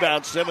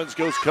 Rebound, Simmons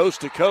goes coast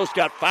to coast,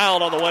 got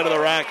fouled on the way to the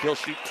rack. He'll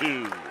shoot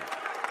 2.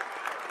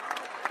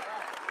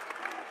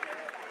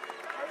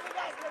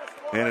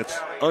 And it's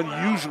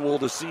unusual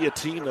to see a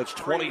team that's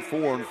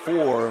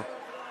 24-4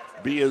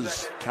 be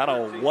as kind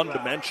of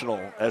one-dimensional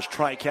as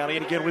Tri-County.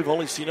 And again, we've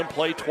only seen them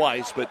play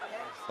twice, but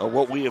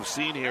what we have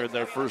seen here in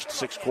their first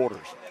 6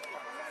 quarters.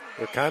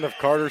 The kind of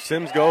Carter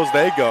Sims goes,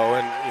 they go.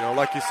 And,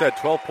 like you said,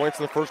 12 points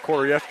in the first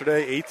quarter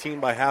yesterday, 18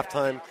 by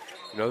halftime.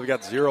 They've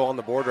got 0 on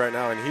the board right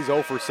now, and he's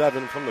 0 for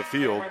 7 from the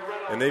field,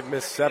 and they've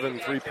missed 7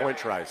 3-point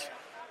tries.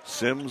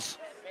 Sims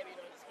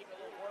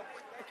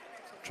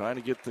trying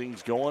to get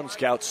things going.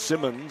 Scout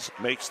Simmons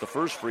makes the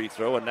first free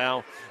throw, and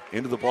now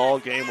into the ball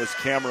game was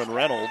Cameron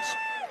Reynolds.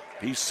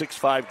 He's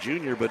 6'5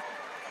 junior, but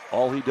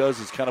all he does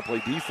is kind of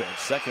play defense.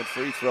 Second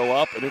free throw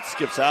up, and it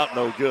skips out,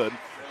 no good.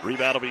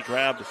 Rebound will be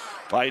grabbed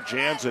by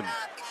Jansen.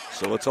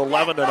 So it's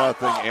 11-0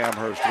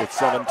 Amherst with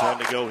 7:10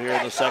 to go here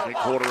in the second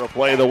quarter of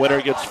play. The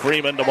winner gets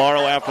Freeman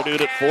tomorrow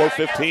afternoon at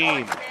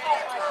 4:15.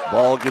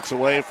 Ball gets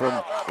away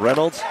from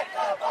Reynolds.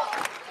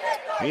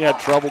 He had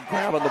trouble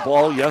grabbing the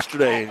ball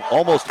yesterday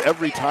almost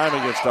every time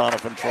against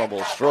Donovan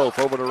Trumbull. Strofe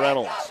over to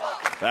Reynolds.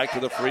 Back to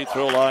the free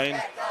throw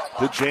line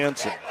to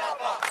Jansen.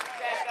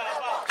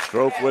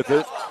 Strofe with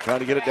it, trying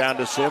to get it down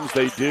to Sims.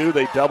 They do.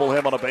 They double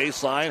him on a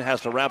baseline. Has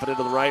to wrap it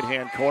into the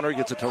right-hand corner.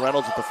 Gets it to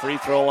Reynolds at the free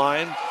throw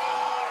line.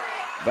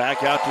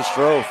 Back out to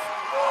Strofe.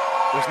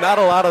 There's not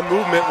a lot of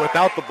movement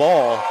without the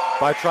ball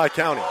by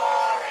Tri-County.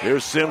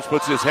 Here's Sims,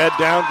 puts his head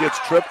down, gets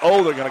tripped.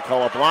 Oh, they're going to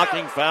call a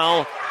blocking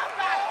foul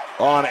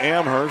on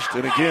Amherst.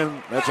 And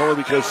again, that's only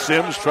because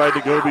Sims tried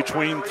to go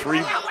between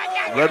 3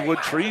 redwood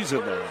trees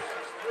in there.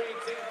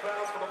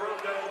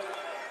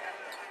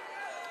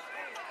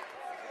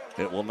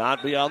 It will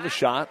not be on the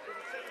shot.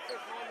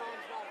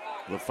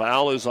 The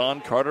foul is on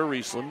Carter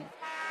Riesland.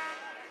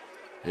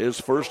 His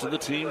first of the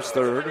team's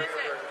third.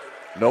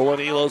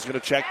 Nolan Elo's going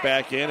to check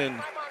back in,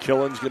 and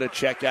Killen's going to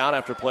check out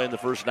after playing the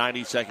first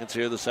 90 seconds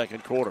here of the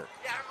second quarter.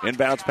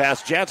 Inbounds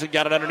pass. Jansen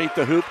got it underneath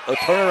the hoop. A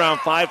turnaround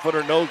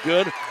 5-footer, no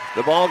good.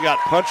 The ball got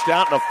punched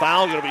out, and a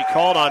foul going to be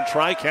called on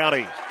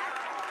Tri-County.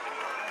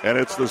 And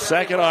it's the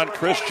second on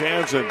Chris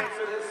Jansen.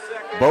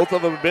 Both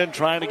of them have been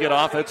trying to get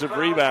offensive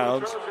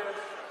rebounds.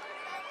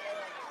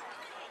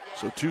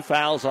 So 2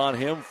 fouls on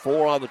him,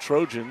 4 on the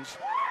Trojans.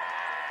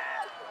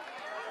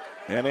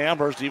 And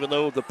Amherst, even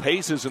though the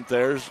pace isn't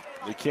theirs,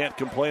 they can't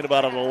complain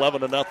about an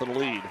 11-0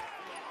 lead.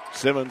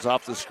 Simmons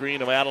off the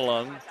screen of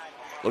Adelung.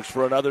 Looks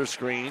for another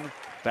screen.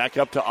 Back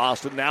up to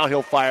Austin. Now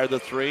he'll fire the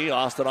 3.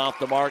 Austin off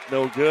the mark,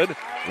 no good.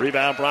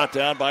 Rebound brought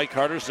down by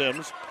Carter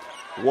Sims.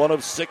 1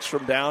 of 6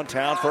 from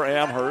downtown for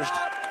Amherst.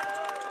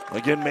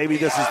 Again, maybe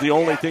this is the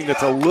only thing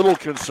that's a little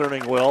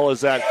concerning, Will, is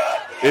that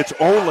it's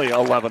only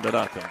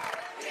 11-0.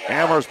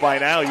 Amherst by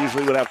now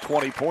usually would have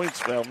 20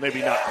 points. Well,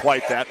 maybe not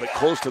quite that, but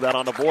close to that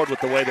on the board with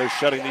the way they're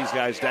shutting these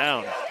guys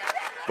down.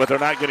 But they're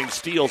not getting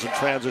steals and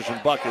transition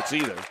buckets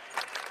either.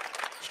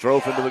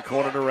 Strofe into the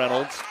corner to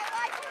Reynolds.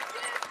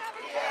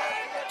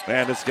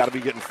 Man, this has got to be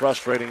getting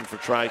frustrating for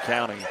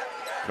Tri-County.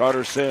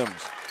 Carter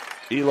Sims.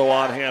 Elo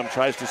on him,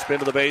 tries to spin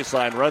to the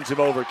baseline, runs him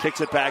over,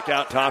 kicks it back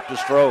out top to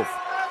Strofe.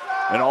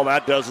 And all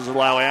that does is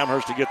allow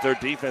Amherst to get their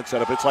defense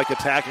set up. It's like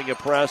attacking a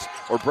press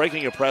or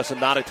breaking a press and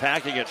not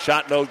attacking it.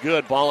 Shot no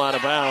good, ball out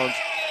of bounds.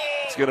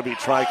 It's going to be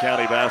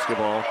Tri-County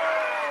basketball.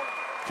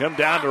 Come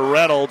down to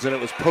Reynolds, and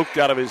it was poked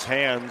out of his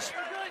hands.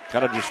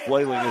 Kind of just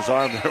flailing his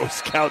arm there with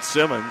Scout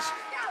Simmons.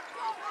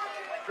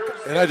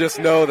 And I just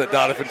know that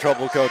Donovan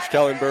Trumbull coach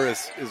Kellen Burr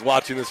is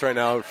watching this right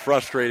now,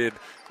 frustrated,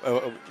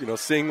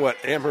 seeing what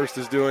Amherst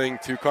is doing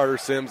to Carter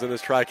Sims and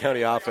this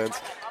Tri-County offense,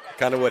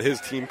 kind of what his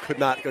team could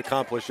not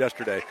accomplish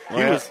yesterday.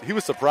 He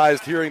was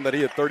surprised hearing that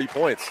he had 30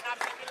 points.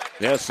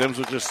 Yeah, Sims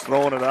was just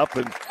throwing it up,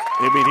 and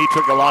he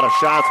took a lot of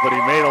shots, but he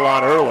made a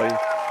lot early,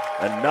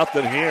 and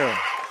nothing here.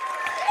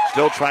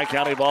 Still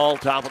Tri-County ball,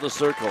 top of the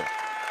circle.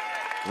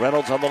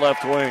 Reynolds on the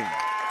left wing.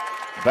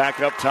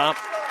 Back up top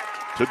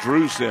to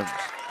Drew Sims.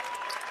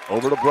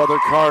 Over to brother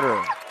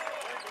Carter.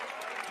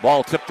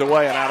 Ball tipped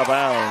away and out of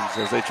bounds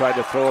as they tried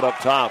to throw it up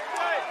top.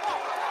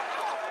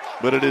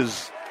 But it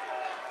is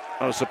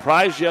a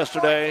surprise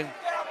yesterday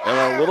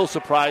and a little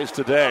surprise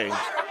today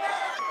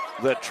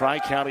that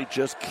Tri-County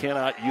just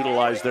cannot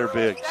utilize their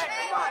bigs.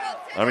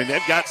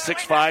 They've got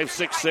 6'5",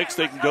 6'6".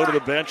 They can go to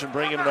the bench and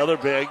bring in another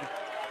big,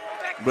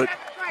 but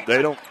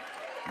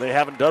they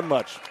haven't done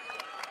much.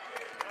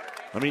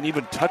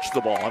 Even touch the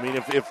ball.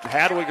 If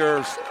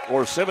Hadwiger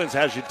or Simmons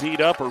has you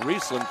teed up or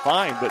Riesland,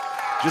 fine, but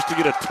just to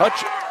get a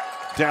touch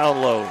down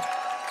low.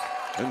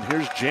 And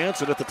here's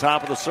Jansen at the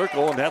top of the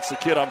circle, and that's the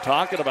kid I'm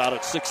talking about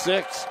at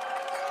 6'6".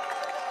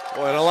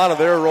 Well, and a lot of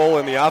their role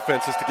in the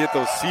offense is to get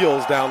those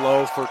seals down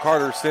low for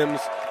Carter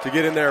Sims to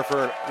get in there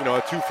for, a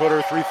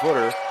 2-footer,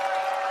 3-footer,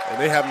 and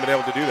they haven't been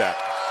able to do that.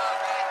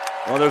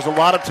 Well, there's a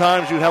lot of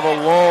times you have a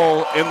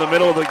lull in the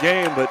middle of the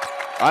game, but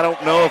I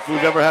don't know if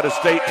we've ever had a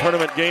state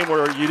tournament game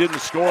where you didn't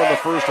score in the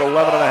first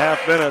 11 and a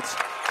half minutes.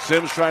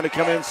 Sims trying to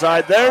come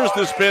inside. There's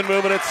the spin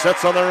move, and it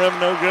sets on the rim,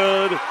 no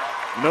good.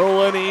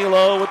 Nolan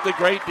Elo with the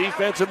great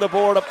defense in the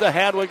board up to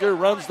Hadwiger,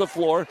 runs the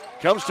floor,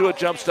 comes to a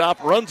jump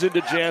stop, runs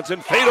into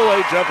Jansen.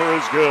 Fadeaway jumper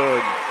is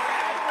good.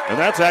 And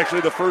that's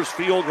actually the first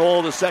field goal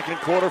of the second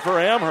quarter for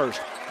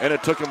Amherst, and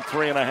it took him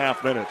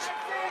 3.5 minutes.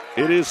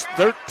 It is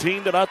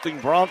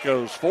 13-0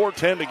 Broncos,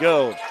 4:10 to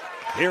go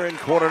here in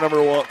quarter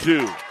number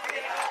 2.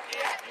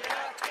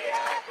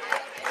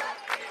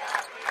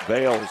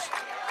 Bales.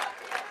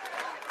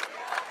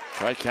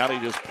 Tri-County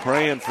just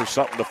praying for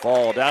something to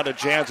fall. Down to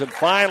Jansen,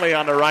 finally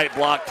on the right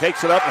block.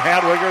 Takes it up, and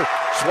Hadwiger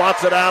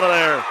swats it out of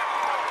there.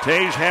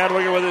 Tage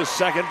Hadwiger with his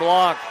second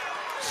block.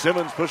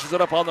 Simmons pushes it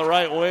up on the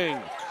right wing.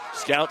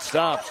 Scout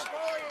stops.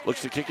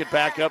 Looks to kick it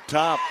back up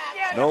top.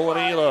 Nolan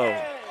Elo.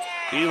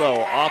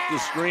 Elo off the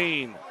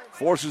screen.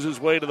 Forces his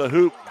way to the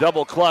hoop.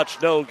 Double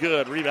clutch, no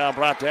good. Rebound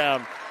brought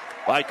down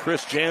by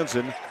Chris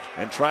Jansen.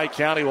 And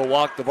Tri-County will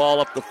walk the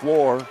ball up the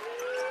floor.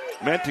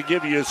 Meant to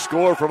give you a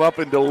score from up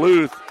in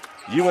Duluth.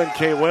 UNK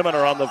women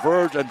are on the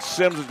verge, and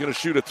Sims is going to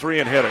shoot a 3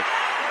 and hit it.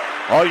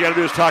 All you got to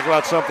do is talk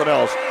about something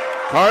else.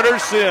 Carter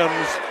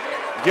Sims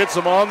gets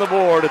them on the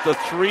board at the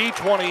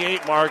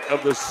 3:28 mark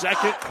of the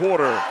second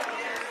quarter.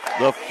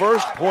 The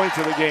first points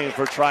of the game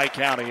for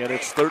Tri-County, and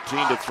it's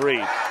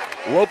 13-3.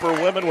 Loper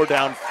women were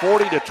down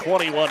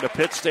 40-21 to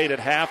Pitt State at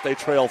half. They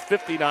trail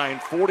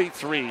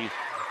 59-43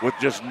 with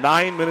just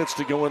 9 minutes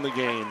to go in the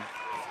game.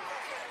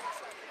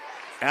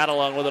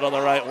 Adelung with it on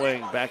the right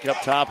wing. Back up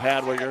top,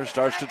 Hadwiger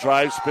starts to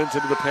drive, spins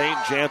into the paint.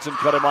 Jansen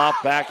cut him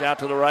off, back out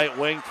to the right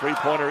wing.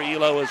 Three-pointer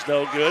Elo is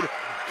no good.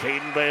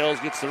 Caden Bales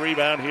gets the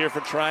rebound here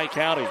for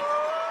Tri-County.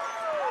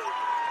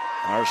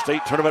 Our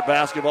state tournament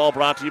basketball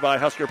brought to you by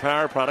Husker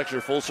Power Products,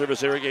 your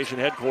full-service irrigation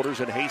headquarters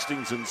in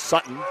Hastings and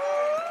Sutton.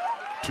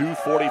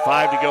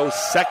 2:45 to go,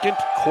 second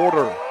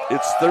quarter.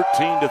 It's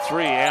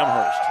 13-3,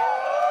 Amherst.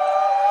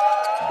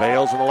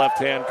 Bales in the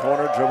left-hand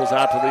corner, dribbles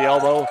out to the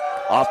elbow.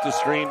 Off the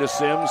screen to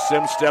Sims.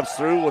 Sims steps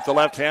through with the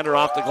left-hander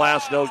off the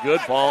glass. No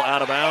good. Ball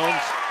out of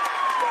bounds.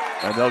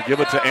 And they'll give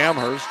it to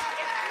Amherst.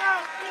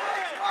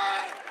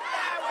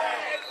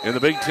 In the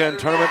Big Ten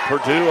tournament,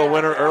 Purdue a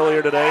winner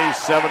earlier today,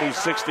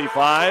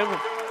 70-65.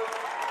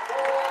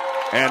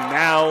 And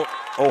now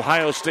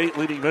Ohio State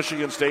leading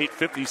Michigan State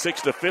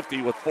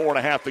 56-50 with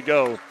 4.5 to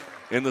go.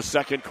 In the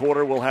second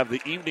quarter, we'll have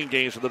the evening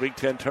games of the Big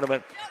Ten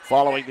tournament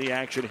following the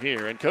action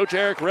here. And Coach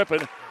Eric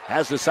Rippon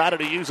has decided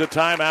to use a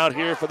timeout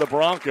here for the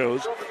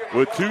Broncos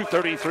with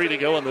 2:33 to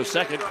go in the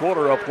second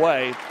quarter of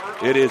play.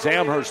 It is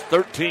Amherst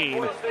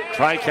 13,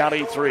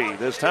 Tri-County 3.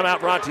 This timeout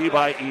brought to you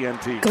by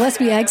ENT.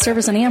 Gillespie Ag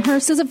Service in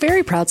Amherst is a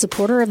very proud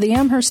supporter of the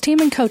Amherst team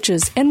and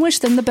coaches and wish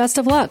them the best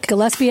of luck.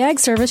 Gillespie Ag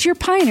Service, your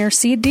Pioneer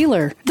seed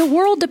dealer. The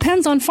world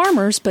depends on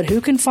farmers, but who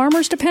can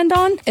farmers depend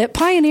on? At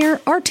Pioneer,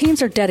 our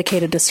teams are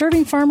dedicated to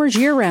serving farmers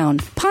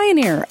year-round.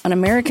 Pioneer, an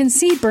American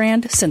seed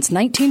brand since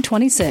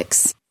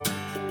 1926.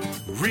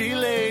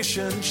 Relay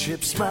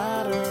Relationships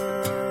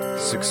matter.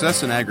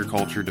 Success in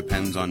agriculture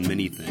depends on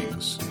many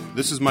things.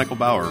 This is Michael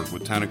Bauer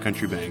with Town &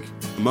 Country Bank.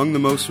 Among the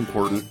most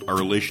important are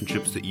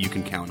relationships that you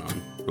can count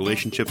on.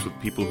 Relationships with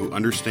people who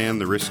understand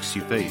the risks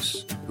you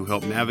face, who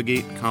help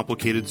navigate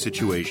complicated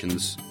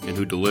situations, and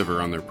who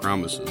deliver on their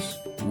promises.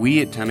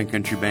 We at Town &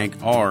 Country Bank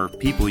are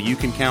people you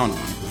can count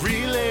on.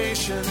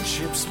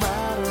 Relationships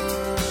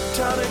matter.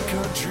 Town &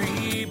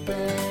 Country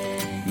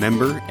Bank.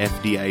 Member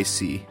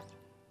FDIC.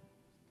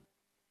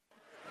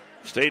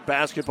 State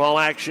basketball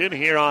action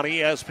here on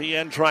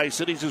ESPN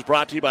Tri-Cities is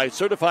brought to you by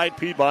Certified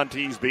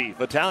Piedmontese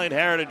Beef, Italian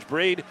heritage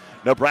breed,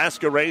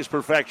 Nebraska-raised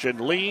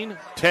perfection, lean,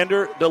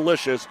 tender,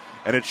 delicious,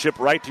 and it's shipped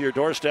right to your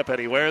doorstep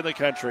anywhere in the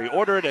country.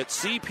 Order it at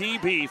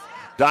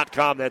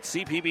cpbeef.com. That's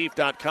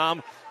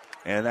cpbeef.com,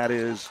 and that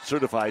is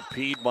Certified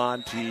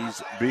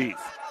Piedmontese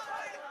Beef.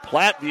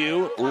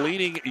 Platteview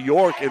leading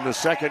York in the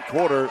second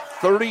quarter,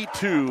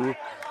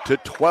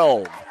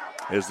 32-12.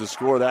 Is the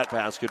score of that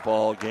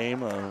basketball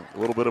game. A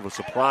little bit of a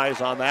surprise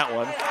on that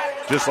one.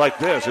 Just like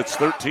this, it's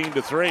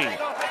 13-3.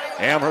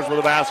 Amherst with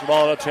the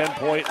basketball at a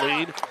 10-point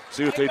lead.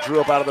 See what they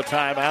drew up out of the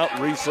timeout.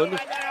 Riesland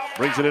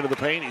brings it into the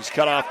paint. He's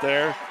cut off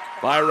there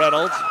by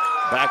Reynolds.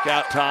 Back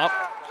out top.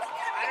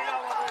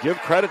 Give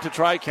credit to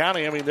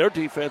Tri-County. I mean, their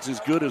defense is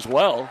good as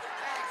well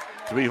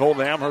to be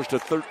holding Amherst to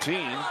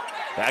 13.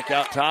 Back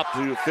out top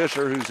to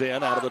Fisher, who's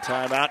in out of the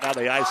timeout. Now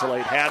they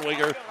isolate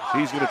Hadwiger.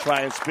 He's going to try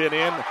and spin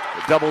in.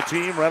 Double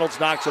team. Reynolds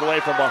knocks it away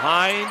from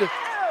behind.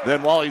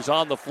 Then while he's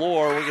on the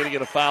floor, we're going to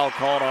get a foul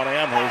called on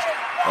Amherst.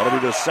 That'll be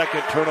the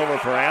second turnover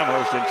for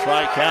Amherst, and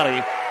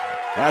Tri-County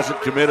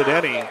hasn't committed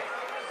any.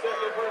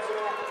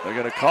 They're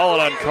going to call it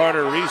on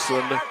Carter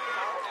Riesland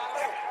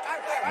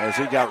as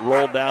he got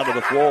rolled down to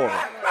the floor.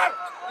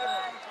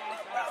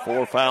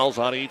 4 fouls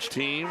on each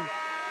team.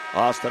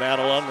 Austin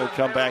Adelung will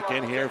come back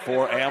in here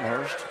for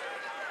Amherst.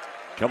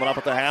 Coming up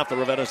at the half, the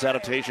Ravenna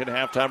Sanitation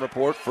halftime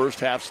report, first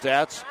half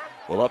stats.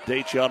 We'll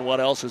update you on what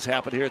else has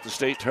happened here at the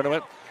state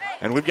tournament.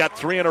 And we've got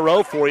 3 in a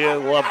row for you.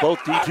 We'll have both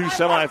D2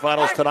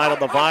 semifinals tonight on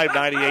the Vibe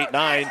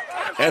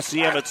 98.9.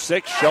 SEM at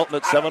 6, Shelton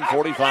at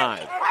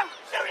 7:45.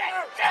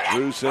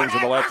 Drew Sims in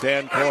the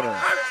left-hand corner.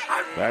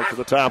 Back to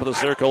the top of the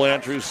circle,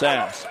 Andrew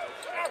Sass.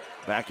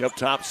 Back up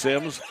top,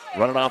 Sims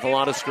running off a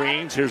lot of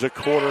screens. Here's a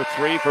corner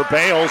 3 for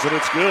Bales, and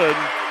it's good.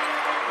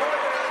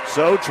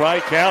 So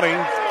Tri-County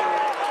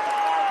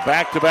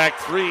back-to-back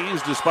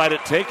threes despite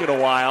it taking a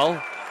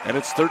while, and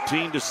it's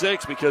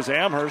 13-6 because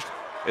Amherst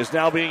is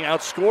now being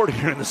outscored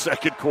here in the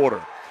second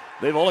quarter.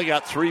 They've only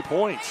got 3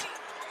 points.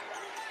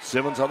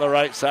 Simmons on the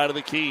right side of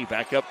the key.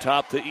 Back up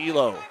top to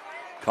Elo.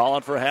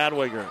 Calling for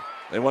Hadwiger.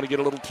 They want to get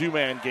a little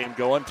two-man game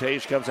going.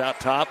 Tage comes out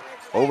top.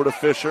 Over to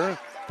Fisher.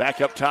 Back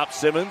up top,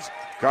 Simmons.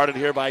 Guarded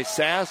here by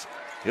Sass.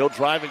 He'll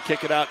drive and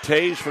kick it out.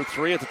 Tage for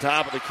 3 at the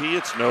top of the key.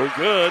 It's no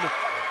good.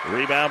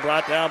 Rebound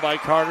brought down by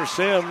Carter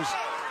Sims.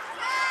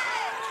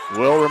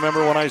 Will,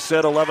 remember when I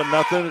said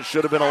 11-0? It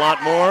should have been a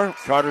lot more.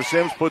 Carter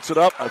Sims puts it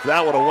up. If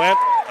that would have went,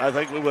 I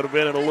think we would have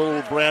been in a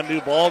little brand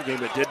new ball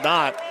game. It did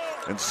not.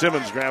 And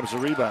Simmons grabs the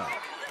rebound.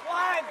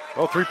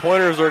 Well,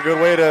 3-pointers are a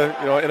good way to,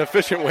 an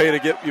efficient way to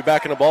get you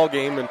back in a ball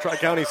game. And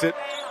Tri-County's hit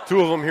 2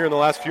 of them here in the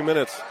last few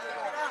minutes.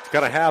 It's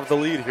got to have the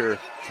lead here.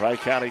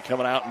 Tri-County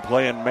coming out and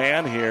playing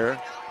man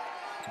here.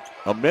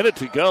 A minute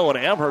to go, and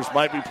Amherst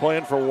might be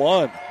playing for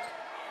 1.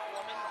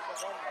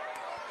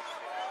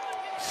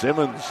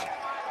 Simmons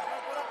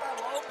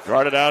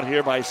guarded out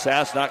here by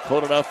Sass, not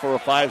close enough for a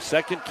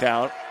 5-second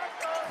count.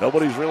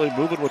 Nobody's really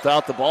moving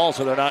without the ball,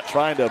 so they're not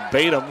trying to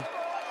bait him.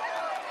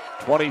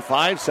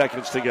 25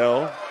 seconds to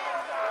go.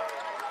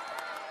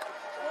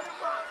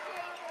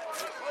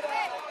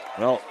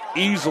 Well,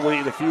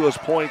 easily the fewest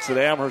points that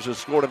Amherst has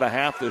scored in a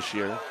half this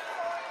year.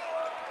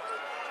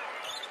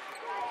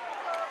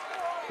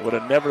 Would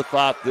have never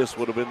thought this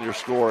would have been your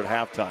score at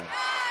halftime.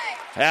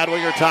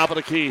 Hadwiger, top of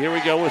the key. Here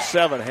we go with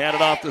 7.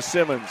 Handed off to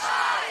Simmons.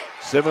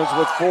 Simmons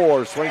with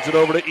 4. Swings it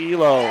over to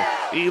Elo.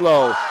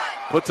 Elo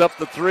puts up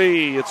the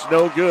 3. It's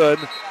no good.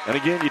 And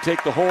again, you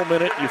take the whole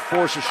minute, you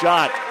force a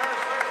shot.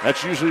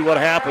 That's usually what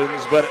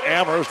happens. But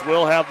Amherst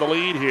will have the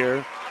lead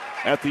here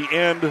at the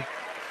end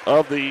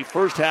of the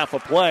first half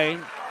of play.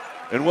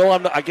 And, Will,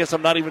 I guess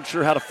I'm not even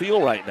sure how to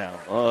feel right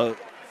now.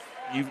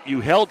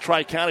 You held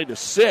Tri-County to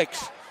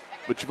 6,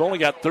 but you've only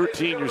got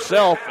 13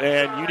 yourself,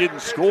 and you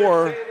didn't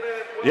score.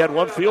 You had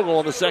 1 field goal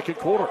in the second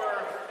quarter.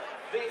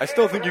 I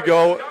still think you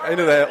go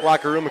into that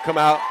locker room and come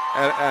out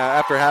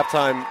after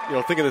halftime,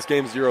 thinking this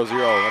game's 0-0.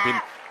 I mean,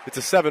 it's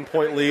a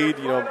 7-point lead,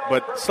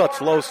 but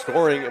such low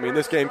scoring. I mean,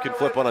 this game can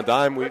flip on a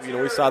dime.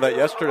 We saw that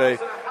yesterday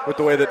with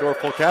the way that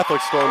Norfolk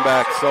Catholic stormed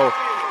back. So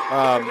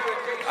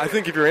I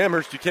think if you're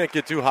Amherst, you can't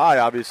get too high,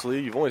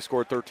 obviously. You've only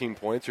scored 13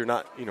 points. You're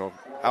not,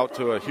 out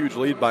to a huge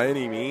lead by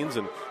any means.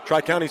 And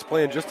Tri-County's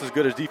playing just as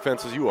good as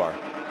defense as you are.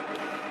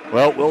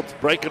 Well, we'll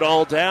break it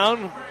all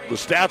down. The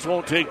stats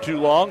won't take too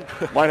long.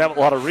 Might have a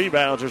lot of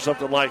rebounds or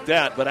something like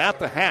that. But at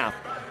the half,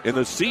 in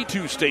the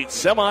C2 state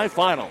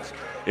semifinals,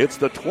 It's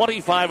the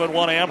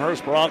 25-1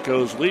 Amherst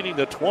Broncos leading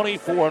the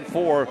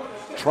 24-4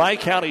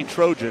 Tri-County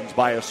Trojans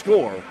by a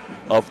score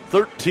of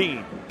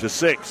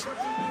 13-6.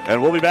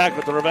 And we'll be back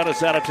with the Ravenna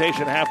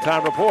Sanitation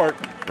halftime report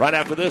right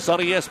after this on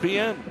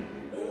ESPN.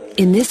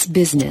 In this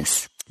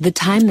business, the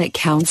time that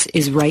counts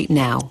is right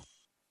now.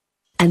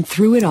 And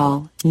through it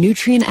all,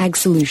 Nutrien Ag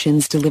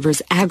Solutions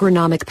delivers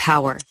agronomic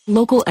power,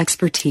 local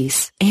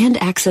expertise, and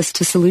access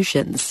to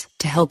solutions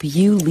to help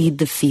you lead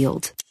the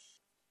field.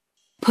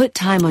 Put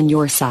time on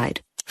your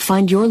side.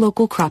 Find your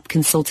local crop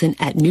consultant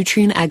at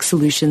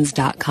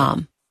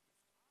nutrienagsolutions.com.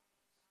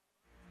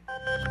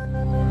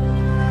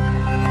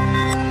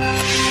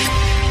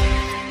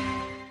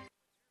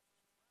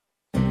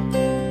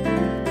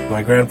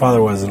 My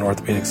grandfather was an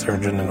orthopedic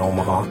surgeon in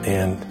Omaha,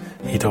 and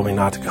he told me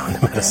not to go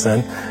into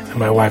medicine. And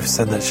my wife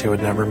said that she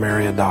would never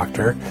marry a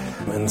doctor.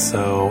 And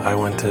so I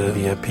went to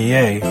be a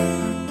PA.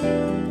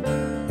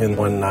 And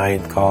one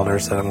night called her,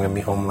 said I'm going to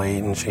be home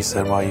late. And she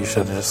said, well, you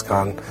should have just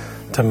gone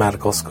to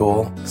medical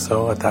school.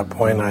 So at that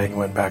point, I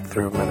went back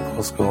through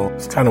medical school.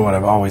 It's kind of what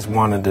I've always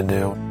wanted to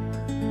do.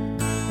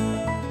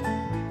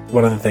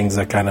 One of the things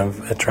that kind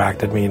of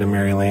attracted me to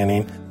Mary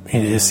Lanning,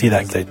 you see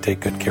that they take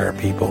good care of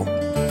people.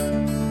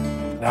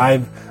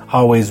 I've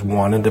always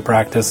wanted to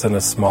practice in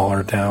a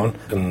smaller town,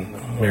 and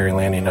Mary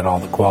Lanning had all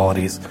the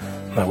qualities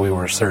that we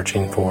were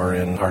searching for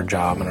in our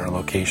job and our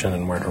location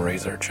and where to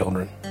raise our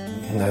children.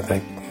 And I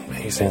think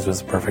Hastings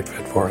was the perfect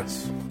fit for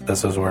us.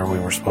 This is where we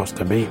were supposed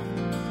to be.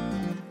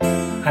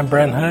 I'm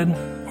Brent Hood,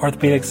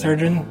 orthopedic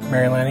surgeon,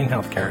 Mary Lanning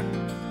Healthcare.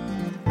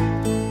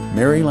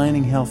 Mary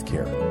Lanning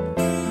Healthcare.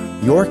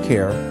 Your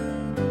care,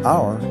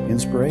 our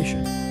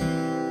inspiration.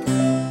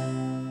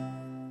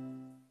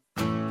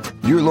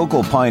 Your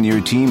local Pioneer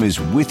team is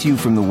with you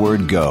from the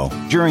word go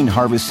during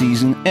harvest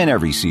season and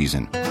every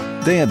season.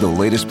 They have the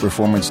latest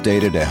performance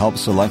data to help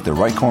select the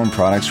right corn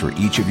products for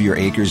each of your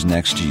acres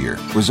next year.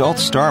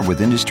 Results start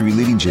with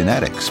industry-leading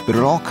genetics, but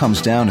it all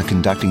comes down to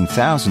conducting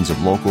thousands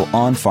of local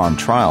on-farm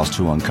trials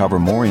to uncover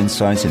more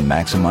insights and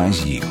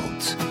maximize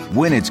yields.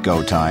 When it's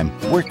go time,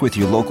 work with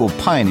your local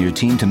Pioneer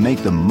team to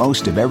make the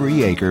most of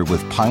every acre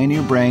with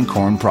Pioneer brand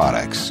corn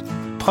products.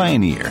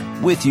 Pioneer,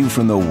 with you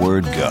from the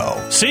word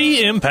go.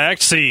 See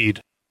Impact Seed.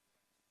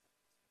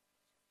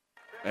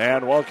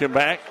 And welcome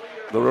back.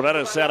 The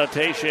Ravenna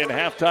Sanitation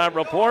halftime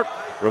report.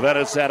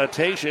 Ravenna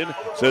Sanitation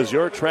says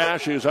your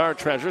trash is our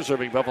treasure,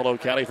 serving Buffalo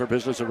County for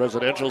business and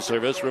residential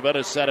service.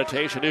 Ravenna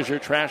Sanitation is your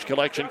trash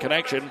collection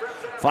connection.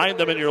 Find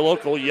them in your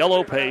local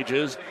yellow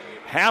pages.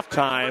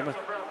 Halftime,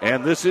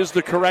 and this is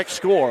the correct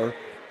score.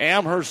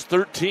 Amherst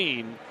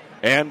 13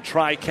 and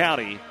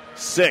Tri-County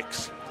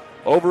 6.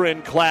 Over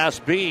in Class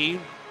B,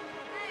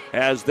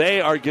 as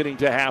they are getting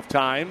to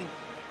halftime,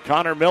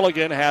 Connor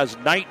Milligan has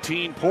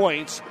 19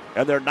 points,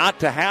 and they're not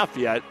to half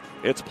yet.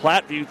 It's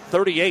Platteview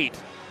 38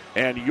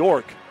 and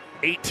York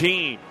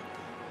 18.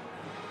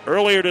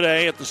 Earlier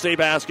today at the state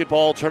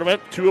basketball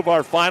tournament, two of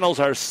our finals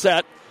are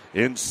set.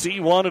 In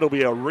C1, it'll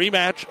be a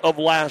rematch of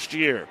last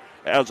year,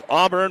 as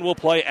Auburn will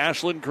play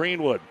Ashland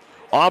Greenwood.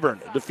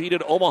 Auburn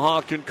defeated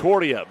Omaha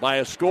Concordia by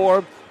a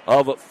score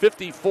of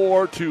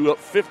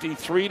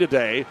 54-53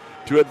 today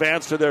to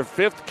advance to their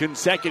fifth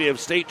consecutive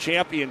state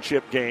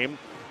championship game.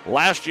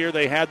 Last year,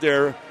 they had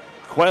their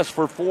quest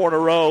for four in a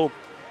row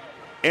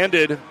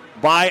ended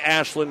by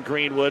Ashland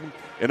Greenwood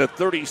in a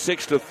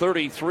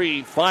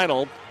 36-33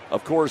 final.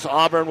 Of course,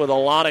 Auburn with a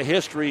lot of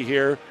history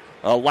here.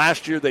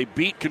 Last year, they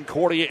beat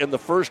Concordia in the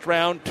first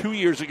round. 2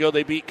 years ago,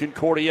 they beat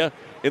Concordia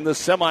in the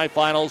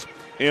semifinals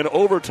in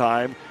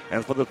overtime.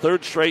 And for the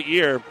third straight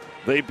year,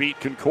 they beat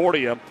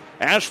Concordia.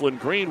 Ashland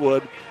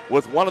Greenwood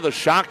with one of the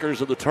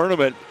shockers of the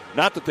tournament.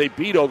 Not that they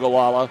beat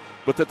Ogallala,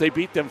 but that they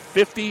beat them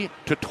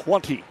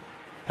 50-20.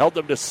 Held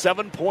them to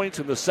 7 points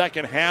in the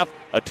second half,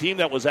 a team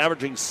that was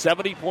averaging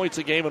 70 points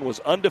a game and was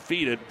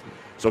undefeated.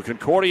 So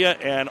Concordia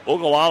and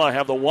Ogallala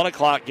have the 1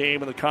 o'clock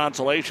game in the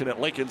consolation at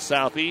Lincoln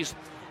Southeast.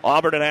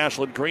 Auburn and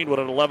Ashland Greenwood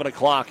at 11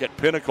 o'clock at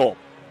Pinnacle.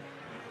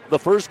 The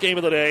first game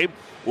of the day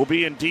will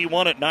be in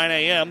D1 at 9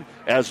 a.m.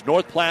 as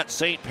North Platte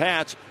St.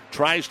 Pat's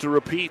tries to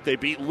repeat. They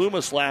beat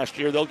Loomis last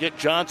year. They'll get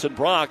Johnson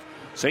Brock.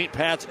 St.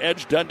 Pat's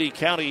edged Dundee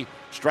County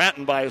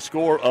Stratton by a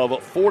score of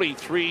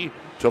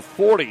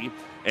 43-40.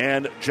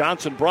 And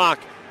Johnson Brock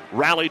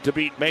rallied to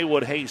beat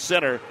Maywood Hayes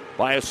Center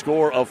by a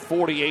score of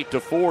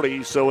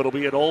 48-40. So it'll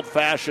be an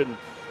old-fashioned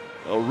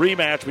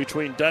rematch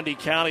between Dundee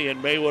County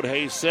and Maywood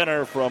Hayes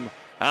Center from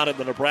out in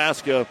the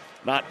Nebraska,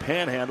 not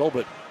Panhandle,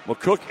 but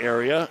McCook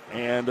area.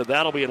 And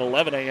that'll be at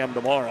 11 a.m.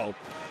 tomorrow.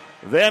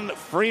 Then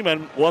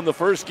Freeman won the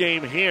first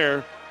game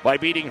here by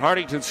beating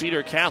Hartington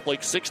Cedar Catholic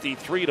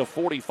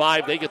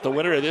 63-45. They get the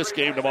winner of this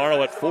game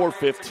tomorrow at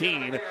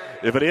 4:15.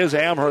 If it is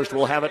Amherst,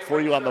 we'll have it for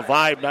you on the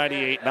Vibe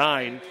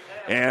 98.9.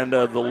 And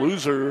the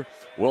loser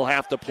will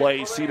have to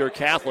play Cedar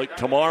Catholic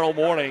tomorrow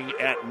morning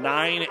at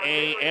 9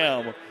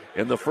 a.m.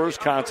 in the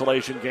first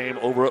consolation game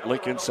over at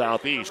Lincoln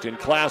Southeast. In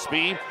Class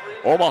B,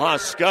 Omaha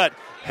Scott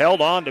held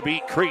on to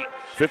beat Crete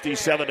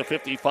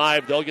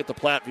 57-55. They'll get the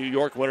Platteview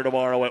York winner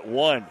tomorrow at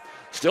 1.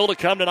 Still to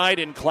come tonight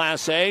in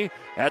Class A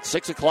at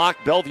 6 o'clock,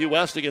 Bellevue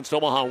West against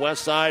Omaha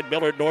West Side,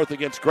 Millard North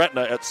against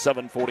Gretna at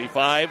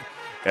 7:45.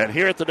 And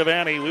here at the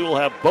Devaney, we will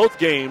have both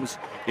games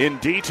in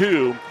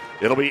D2.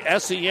 It'll be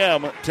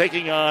SEM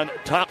taking on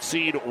top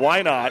seed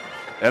Wynot,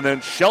 and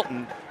then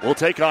Shelton will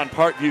take on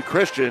Parkview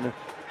Christian.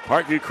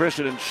 Parkview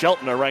Christian and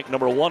Shelton are ranked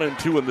number 1 and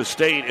 2 in the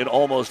state in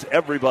almost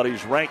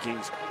everybody's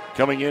rankings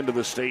coming into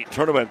the state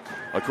tournament.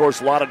 Of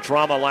course, a lot of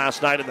drama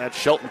last night in that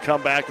Shelton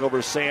comeback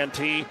over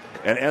Santee,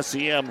 and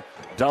SEM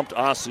dumped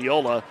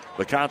Osceola.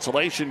 The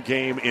consolation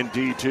game in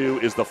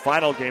D2 is the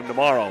final game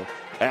tomorrow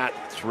at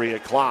 3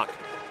 o'clock.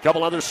 A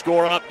couple other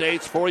score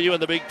updates for you in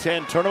the Big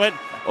Ten tournament.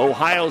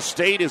 Ohio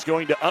State is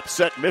going to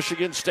upset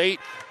Michigan State.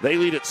 They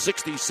lead at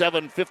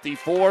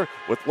 67-54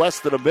 with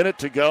less than a minute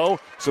to go.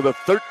 So the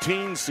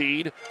 13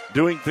 seed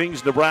doing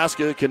things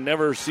Nebraska can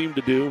never seem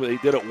to do. They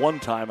did it one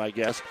time, I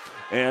guess,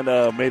 and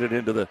made it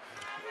into the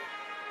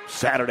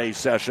Saturday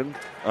session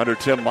under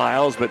Tim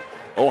Miles. But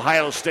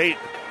Ohio State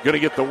going to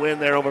get the win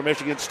there over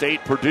Michigan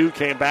State. Purdue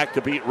came back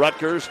to beat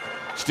Rutgers.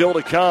 Still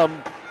to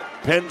come,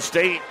 Penn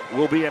State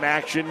will be in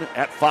action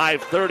at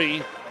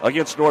 5:30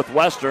 against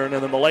Northwestern,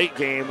 and then the late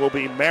game will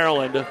be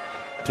Maryland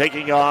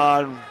taking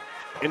on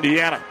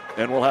Indiana,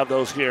 and we'll have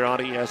those here on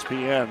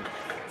ESPN.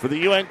 For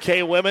the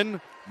UNK women,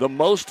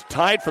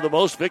 tied for the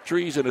most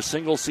victories in a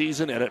single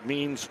season, and it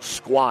means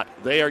squat.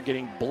 They are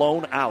getting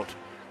blown out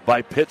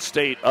by Pitt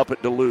State up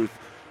at Duluth,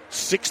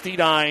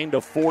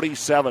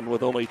 69-47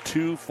 with only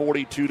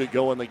 2:42 to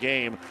go in the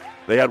game.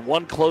 They had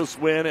one close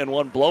win and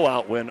one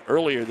blowout win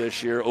earlier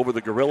this year over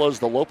the Gorillas.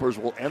 The Lopers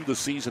will end the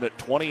season at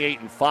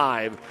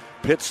 28-5.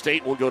 Pitt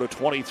State will go to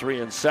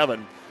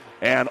 23-7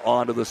 and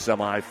on to the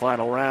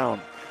semifinal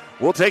round.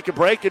 We'll take a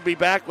break and be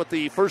back with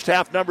the first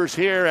half numbers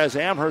here as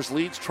Amherst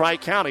leads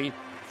Tri-County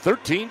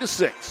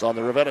 13-6 on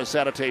the Ravenna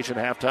Sanitation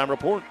Halftime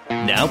Report.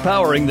 Now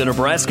powering the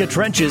Nebraska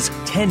trenches,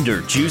 tender,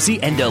 juicy,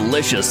 and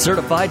delicious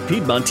certified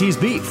Piedmontese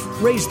beef.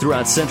 Raised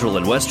throughout central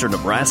and western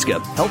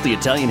Nebraska, healthy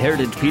Italian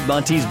heritage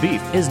Piedmontese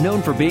beef is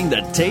known for being the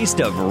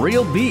taste of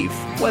real beef.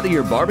 Whether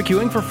you're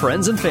barbecuing for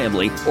friends and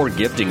family or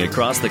gifting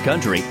across the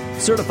country,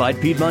 certified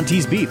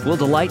Piedmontese beef will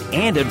delight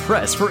and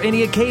impress for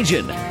any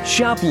occasion.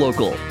 Shop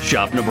local,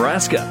 shop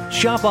Nebraska,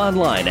 shop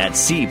online at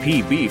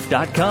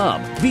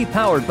cpbeef.com. Be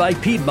powered by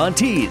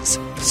Piedmontese.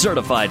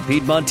 Certified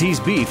Piedmontese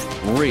beef,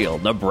 real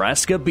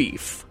Nebraska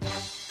beef.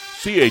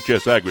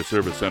 CHS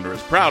Agri-Service Center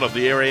is proud of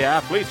the area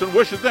athletes and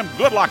wishes them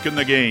good luck in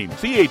the game.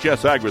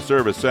 CHS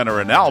Agri-Service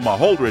Center in Alma,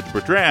 Holdridge,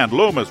 Bertrand,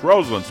 Loomis,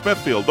 Roseland,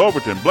 Smithfield,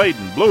 Overton,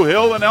 Bladen, Blue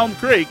Hill, and Elm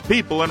Creek.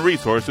 People and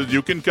resources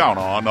you can count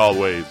on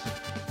always.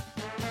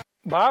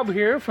 Bob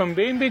here from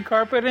B&B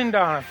Carpet in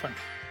Doniphan.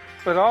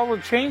 With all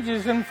the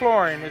changes in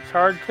flooring, it's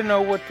hard to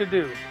know what to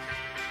do.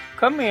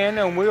 Come in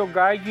and we'll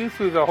guide you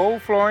through the whole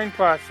flooring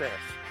process.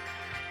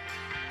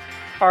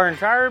 Our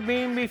entire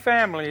B&B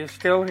family is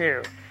still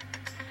here.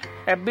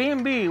 At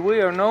B&B,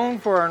 we are known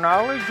for our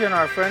knowledge and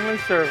our friendly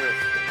service.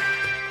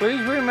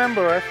 Please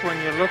remember us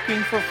when you're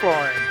looking for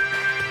flooring.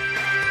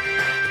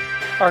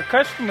 Our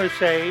customers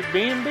say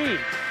B&B.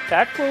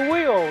 That's where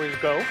we always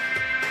go.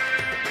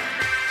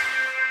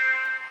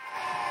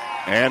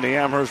 And the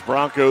Amherst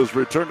Broncos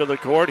return to the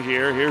court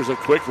here. Here's a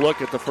quick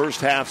look at the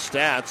first half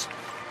stats.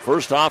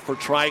 First off for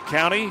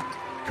Tri-County,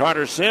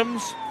 Carter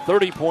Sims,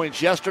 30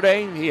 points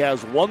yesterday. He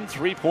has 1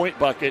 3-point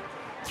bucket,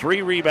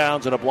 3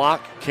 rebounds and a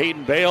block.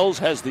 Caden Bales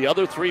has the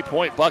other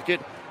 3-point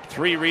bucket,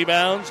 3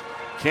 rebounds.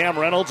 Cam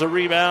Reynolds a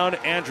rebound.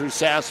 Andrew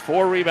Sass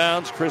 4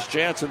 rebounds. Chris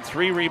Jansen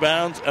 3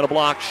 rebounds and a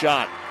block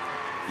shot.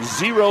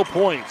 0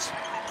 points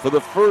for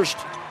the first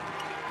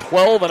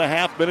 12 and a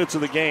half minutes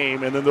of the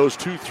game, and then those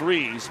 2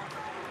 threes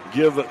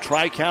give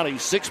Tri-County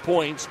 6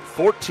 points,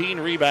 14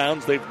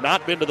 rebounds. They've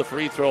not been to the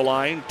free throw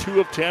line.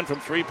 2 of 10 from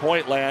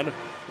three-point land.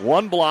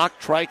 1 block.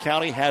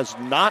 Tri-County has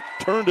not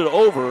turned it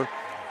over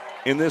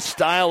in this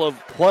style of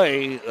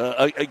play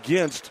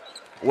against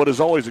what is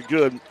always a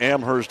good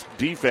Amherst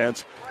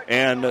defense.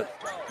 And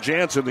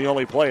Jansen, the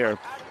only player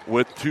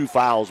with 2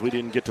 fouls. We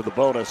didn't get to the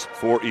bonus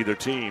for either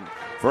team.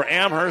 For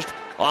Amherst,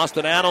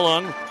 Austin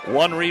Adelung,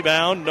 1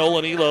 rebound.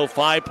 Nolan Elo,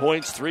 5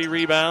 points, 3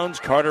 rebounds.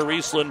 Carter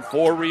Riesland,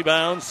 4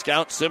 rebounds.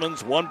 Scout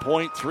Simmons, 1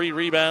 point, 3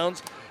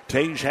 rebounds.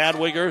 Tage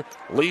Hadwiger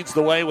leads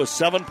the way with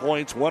 7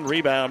 points, 1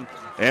 rebound,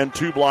 and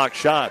 2 block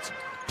shots.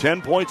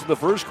 10 points in the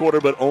first quarter,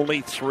 but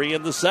only 3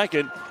 in the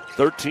second.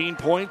 13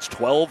 points,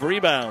 12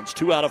 rebounds.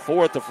 2 out of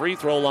 4 at the free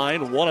throw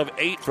line. 1 of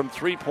 8 from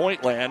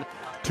three-point land.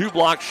 2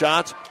 block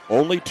shots,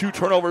 only 2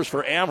 turnovers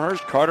for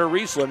Amherst. Carter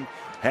Riesland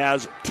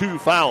has 2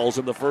 fouls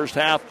in the first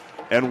half.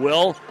 And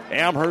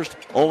Amherst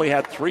only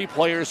had 3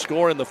 players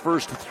score in the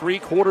first 3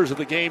 quarters of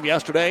the game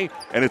yesterday,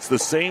 and it's the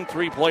same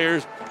 3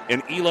 players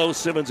in Elo,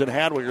 Simmons, and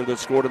Hadwiger that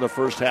scored in the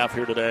first half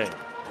here today.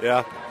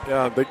 Yeah.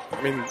 And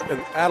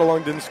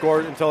Adelung didn't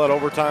score until that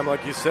overtime,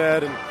 like you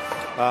said, and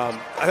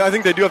I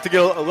think they do have to get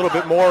a little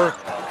bit more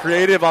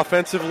creative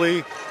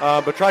offensively.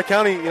 But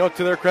Tri-County,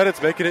 to their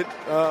credit's making it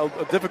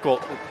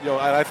difficult.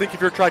 I think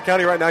if you're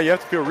Tri-County right now, you have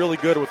to feel really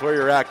good with where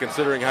you're at,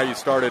 considering how you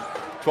started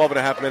 12 and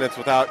a half minutes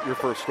without your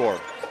first score.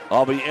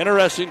 I'll be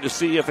interested to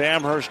see if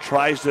Amherst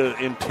tries to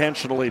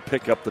intentionally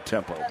pick up the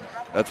tempo.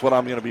 That's what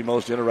I'm going to be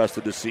most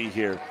interested to see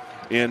here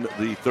in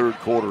the third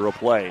quarter of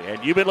play.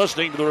 And you've been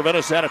listening to the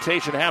Ravenna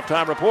Sanitation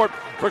Halftime Report.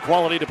 For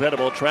quality,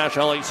 dependable trash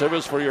hauling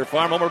service for your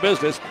farm, home, or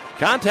business,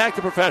 contact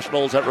the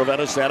professionals at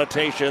Ravenna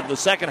Sanitation. The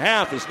second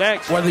half is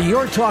next. Whether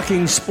you're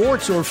talking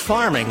sports or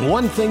farming,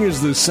 one thing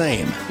is the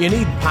same. You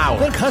need power.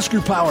 Think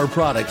Husker Power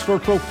products for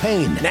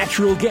propane,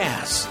 natural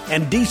gas,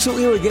 and diesel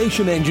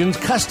irrigation engines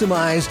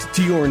customized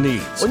to your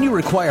needs. When you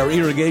require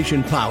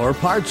irrigation power,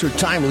 parts, or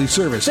timely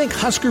service, think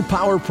Husker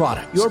Power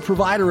products, your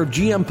provider of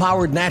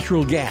GM-powered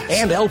natural gas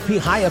and LP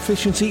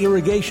high-efficiency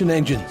irrigation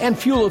engines and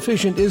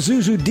fuel-efficient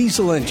Isuzu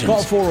diesel engines.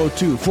 Call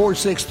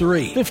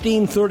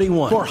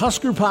 402-463-1531 for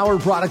Husker Power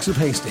Products of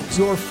Hastings,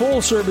 your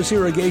full-service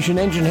irrigation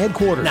engine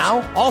headquarters,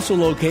 now also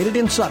located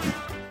in Sutton.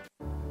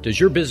 Does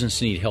your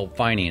business need help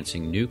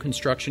financing new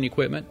construction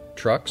equipment,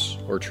 trucks,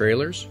 or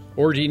trailers?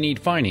 Or do you need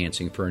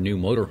financing for a new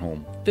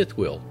motorhome, fifth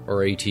wheel,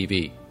 or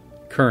ATV?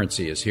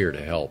 Currency is here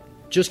to help.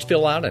 Just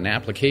fill out an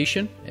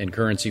application, and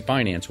Currency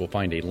Finance will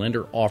find a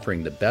lender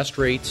offering the best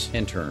rates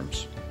and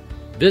terms.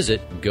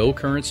 Visit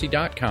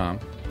gocurrency.com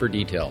for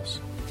details.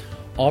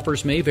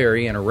 Offers may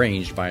vary and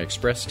arranged by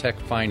Express Tech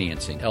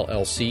Financing,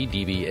 LLC,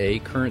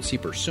 DBA, currency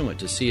pursuant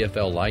to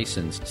CFL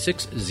license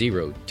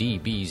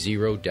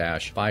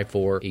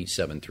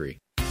 60DB0-54873.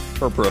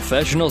 For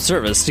professional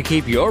service to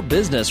keep your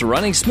business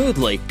running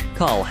smoothly,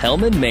 call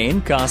Hellman,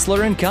 Maine,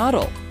 Kostler &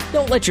 Cottle.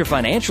 Don't let your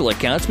financial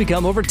accounts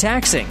become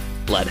overtaxing.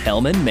 Let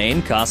Hellman,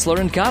 Maine,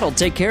 Kostler & Cottle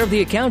take care of the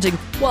accounting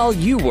while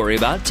you worry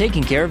about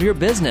taking care of your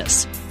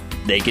business.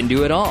 They can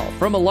do it all,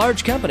 from a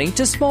large company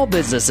to small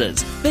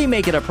businesses. They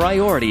make it a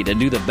priority to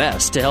do the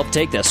best to help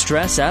take the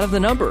stress out of the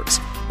numbers.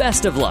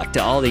 Best of luck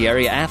to all the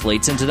area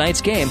athletes in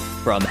tonight's game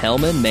from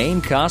Hellman,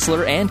 Maine,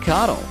 Kostler &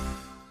 Cottle.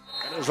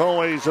 And as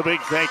always, a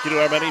big thank you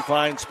to our many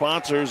fine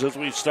sponsors as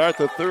we start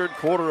the third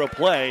quarter of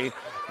play.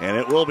 And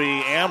it will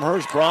be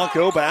Amherst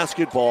Bronco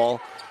basketball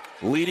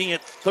leading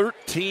it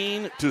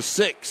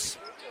 13-6.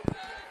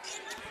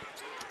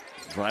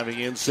 Driving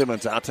in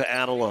Simmons out to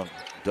Adelung.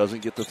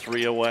 Doesn't get the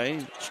three away.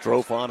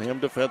 Strofe on him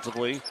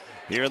defensively.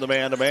 Here in the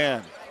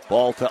man-to-man.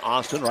 Ball to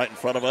Austin right in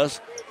front of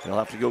us. He'll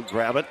have to go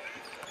grab it.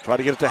 Try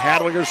to get it to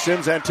Hadwiger.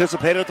 Sims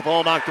anticipated. The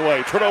ball knocked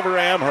away. Turnover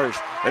Amherst.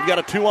 They've got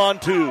a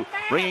 2-on-2.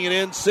 Bringing it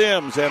in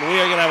Sims. And we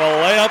are going to have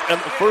a layup and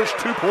the first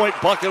 2-point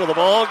bucket of the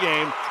ball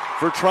game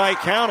for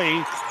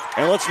Tri-County.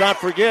 And let's not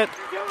forget,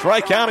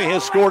 Tri-County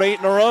has scored 8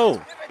 in a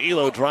row.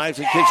 Elo drives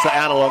and kicks to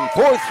Adelung.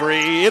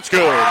 4-3. It's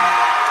good.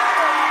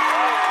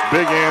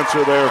 Big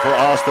answer there for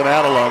Austin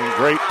Adelung.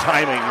 Great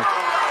timing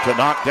to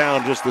knock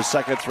down just the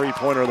second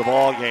three-pointer of the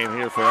ball game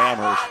here for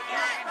Amherst.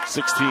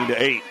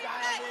 16-8.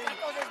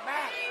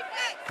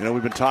 You know,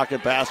 we've been talking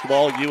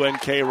basketball,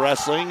 UNK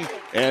wrestling,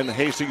 and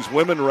Hastings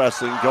women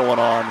wrestling going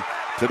on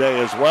today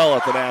as well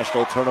at the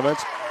national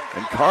tournaments.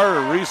 And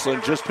Carter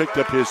Riesland just picked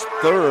up his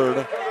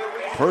third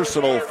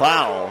personal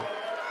foul.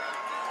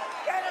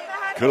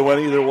 Could have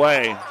went either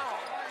way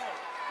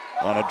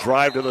on a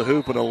drive to the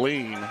hoop and a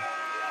lean.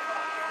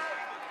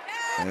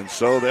 And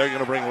so they're going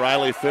to bring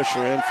Riley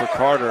Fisher in for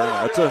Carter.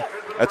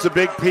 That's a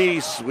big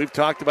piece. We've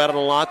talked about it a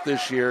lot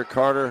this year.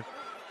 Carter,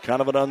 kind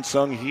of an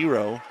unsung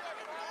hero.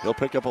 He'll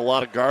pick up a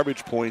lot of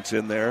garbage points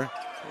in there,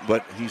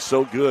 but he's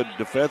so good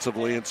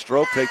defensively. And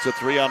Strope takes a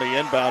three on the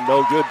inbound.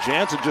 No good.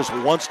 Jansen just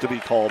wants to be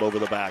called over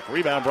the back.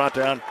 Rebound brought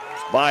down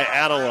by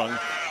Adelung.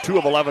 2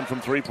 of 11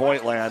 from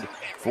three-point land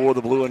for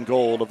the blue and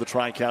gold of the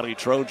Tri-County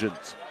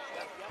Trojans.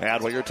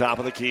 Hadwiger, top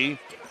of the key.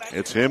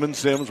 It's him and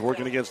Sims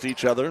working against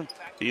each other.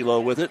 Elo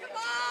with it.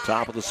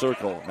 Top of the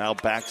circle. Now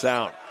backs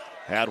out.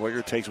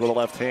 Hadwiger takes with a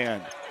left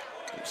hand.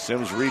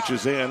 Sims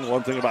reaches in.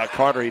 One thing about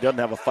Carter, he doesn't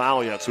have a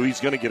foul yet, so he's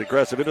going to get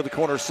aggressive. Into the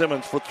corner,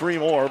 Simmons for 3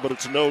 more, but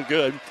it's no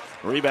good.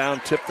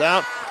 Rebound tipped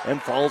out and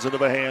falls into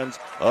the hands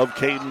of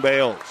Caden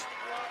Bales.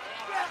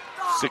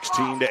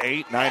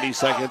 16-8, 90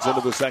 seconds into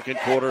the second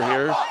quarter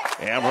here.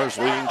 Amherst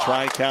leading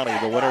Tri-County.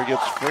 The winner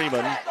gets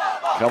Freeman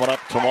coming up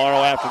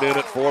tomorrow afternoon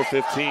at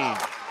 4:15.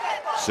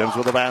 Sims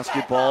with the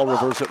basketball,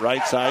 reverse it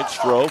right side.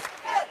 Strofe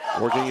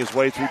working his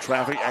way through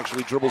traffic,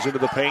 actually dribbles into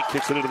the paint,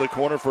 kicks it into the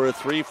corner for a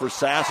three for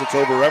Sass. It's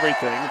over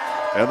everything.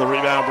 And the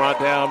rebound brought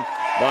down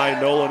by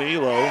Nolan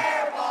Elo.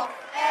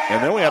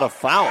 And then we had a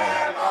foul.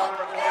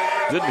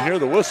 Didn't hear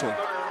the whistle.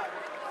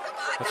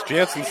 That's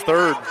Jansen's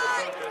third.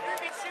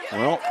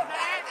 Well,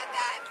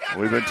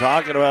 we've been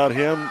talking about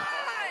him.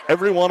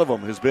 Every one of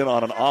them has been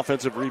on an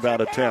offensive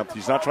rebound attempt.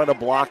 He's not trying to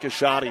block a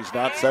shot. He's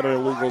not setting an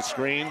illegal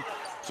screen.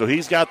 So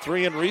he's got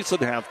 3 and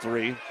Riesland have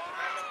 3.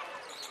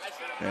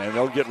 And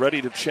they'll get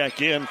ready to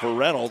check in for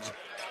Reynolds.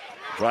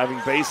 Driving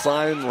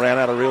baseline, ran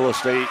out of real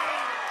estate,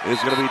 is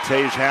going to be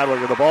Tage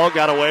Hadwiger. The ball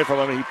got away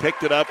from him. He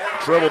picked it up,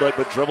 dribbled it,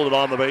 but dribbled it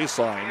on the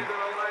baseline.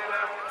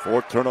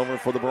 4th turnover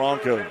for the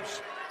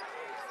Broncos.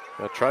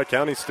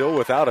 Tri-County still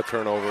without a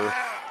turnover.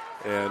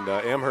 And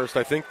Amherst,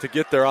 I think, to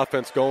get their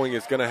offense going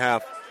is going to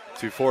have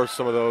to force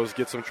some of those,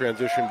 get some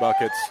transition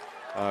buckets,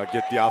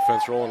 get the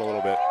offense rolling a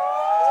little bit.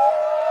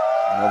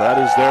 Well, that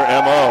is their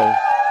M.O.,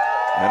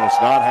 and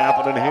it's not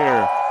happening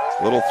here.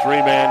 Little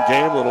three-man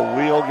game, little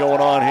wheel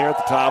going on here at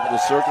the top of the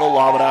circle.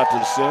 Lob it out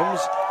to Sims.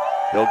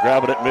 He'll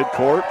grab it at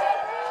midcourt.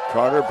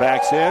 Carter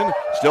backs in,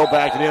 still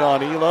backing in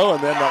on Elo,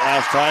 and then the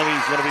last time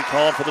he's going to be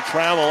called for the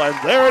travel, and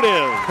there it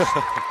is.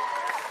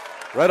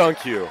 Right on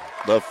cue.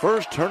 The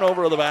first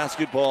turnover of the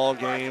basketball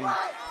game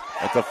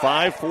at the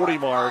 5:40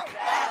 mark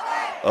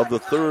of the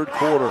third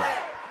quarter.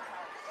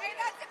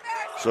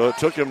 So it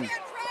took him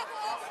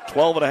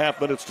 12 and a half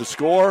minutes to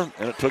score,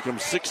 and it took him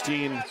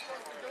 18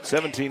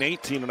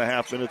 and a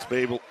half minutes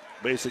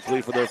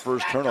basically for their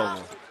first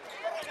turnover.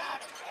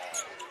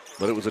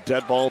 But it was a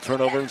dead ball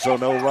turnover, and so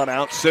no run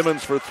out.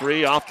 Simmons for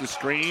three, off the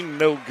screen,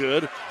 no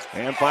good.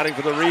 And fighting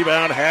for the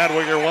rebound.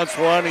 Hadwiger wants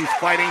one. He's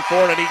fighting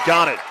for it, and he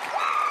got it.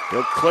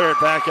 He'll clear it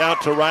back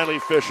out to Riley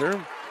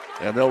Fisher,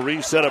 and they'll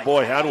reset it.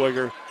 Boy,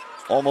 Hadwiger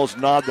almost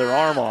gnawed their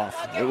arm off.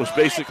 It was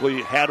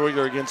basically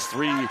Hadwiger against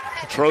three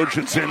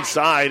Trojans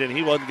inside, and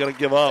he wasn't going to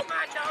give up.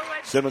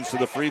 Simmons to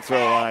the free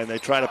throw line. They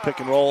try to pick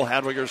and roll.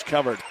 Hadwiger's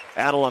covered.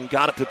 Adelon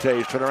got it to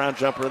Tage. Turnaround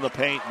jumper in the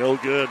paint. No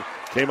good.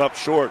 Came up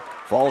short.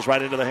 Falls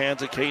right into the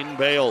hands of Caden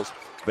Bales.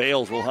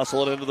 Bales will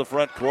hustle it into the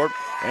front court,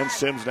 and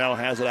Sims now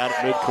has it out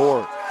at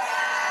midcourt.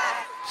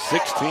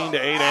 16-8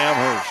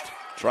 Amherst.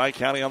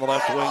 Tri-County on the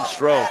left wing.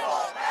 Stroh.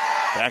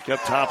 Back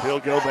up top. He'll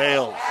go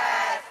Bales.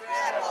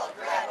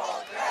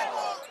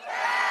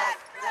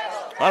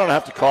 I don't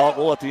have to call it.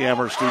 We'll let the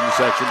Amherst student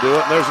section do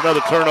it. And there's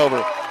another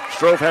turnover.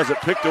 Stroh has it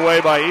picked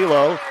away by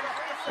Elo.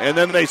 And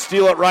then they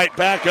steal it right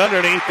back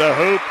underneath the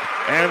hoop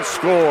and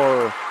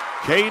score.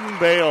 Caden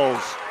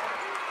Bales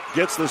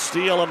gets the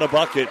steal and the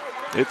bucket.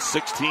 It's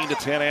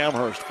 16-10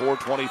 Amherst.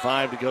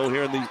 4:25 to go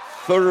here in the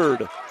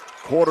third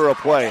quarter of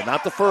play.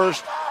 Not the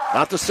first,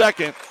 not the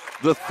second,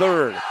 the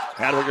third.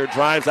 Hadwiger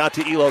drives out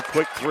to Elo.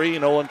 Quick three.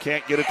 No one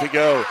can't get it to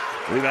go.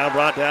 Rebound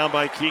brought down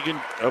by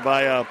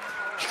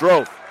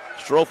Stroh.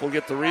 Stroh will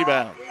get the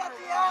rebound.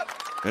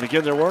 And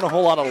again, there weren't a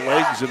whole lot of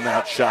legs in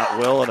that shot,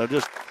 Will, and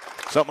just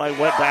something I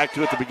went back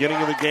to at the beginning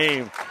of the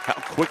game, how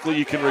quickly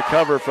you can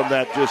recover from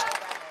that just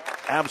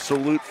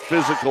absolute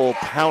physical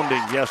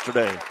pounding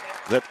yesterday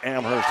that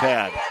Amherst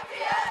had.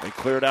 They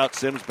cleared out.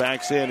 Sims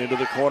backs in into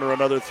the corner.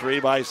 Another three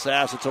by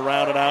Sass. It's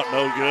around and out.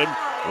 No good.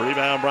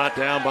 Rebound brought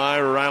down by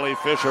Riley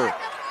Fisher.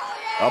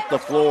 Up the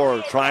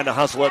floor, trying to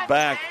hustle it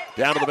back.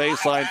 Down to the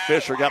baseline.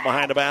 Fisher got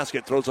behind the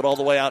basket. Throws it all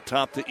the way out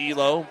top to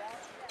Elo.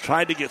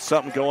 Tried to get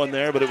something going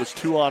there, but it was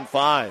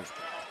 2-on-5.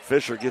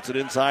 Fisher gets it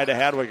inside to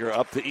Hadwiger.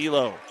 Up to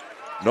Elo.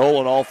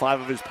 Nolan, all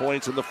 5 of his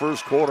points in the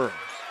first quarter.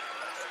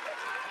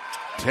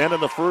 10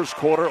 in the first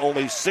quarter,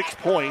 only 6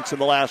 points in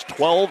the last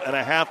 12 and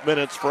a half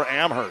minutes for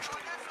Amherst.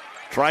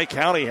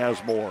 Tri-County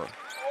has more.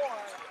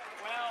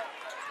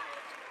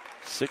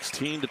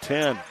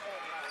 16-10.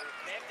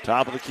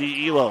 Top of the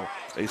key, Elo.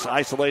 They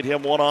isolate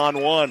him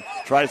one-on-one.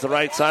 Tries the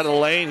right side of the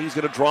lane. He's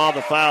going to draw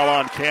the foul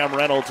on Cam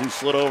Reynolds, who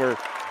slid over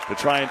to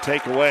try and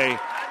take away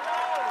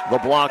the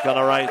block on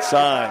the right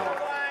side.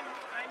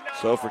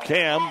 So for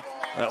Cam,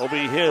 that will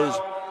be his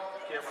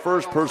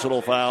first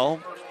personal foul.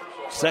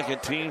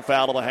 Second team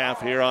foul of the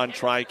half here on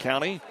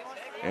Tri-County.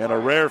 And a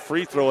rare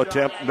free throw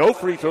attempt. No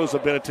free throws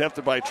have been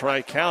attempted by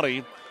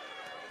Tri-County.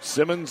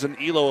 Simmons and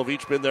Elo have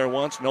each been there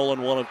once.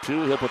 Nolan 1 of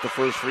 2. He'll put the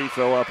first free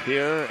throw up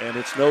here, and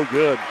it's no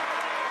good.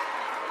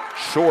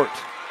 Short.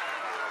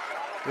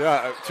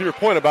 Yeah, to your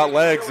point about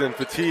legs and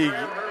fatigue,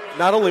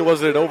 not only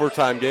was it an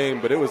overtime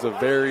game, but it was a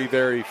very,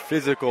 very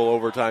physical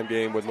overtime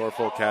game with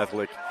Norfolk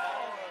Catholic.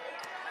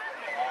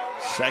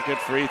 Second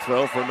free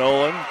throw for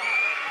Nolan.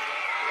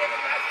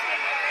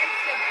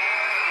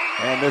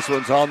 And this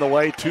one's on the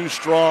way. Too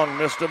strong.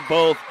 Missed them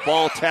both.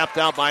 Ball tapped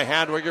out by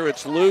Hadwiger.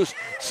 It's loose.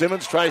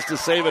 Simmons tries to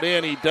save it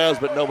in. He does,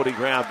 but nobody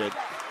grabbed it.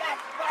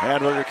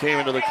 Hadwiger came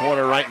into the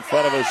corner right in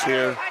front of us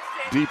here.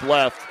 Deep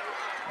left.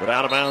 But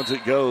out of bounds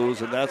it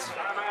goes. And that's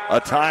a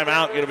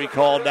timeout going to be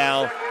called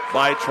now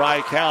by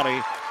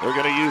Tri-County. They're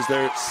going to use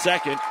their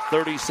second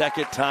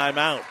 30-second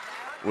timeout.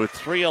 With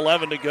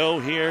 3:11 to go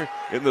here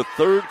in the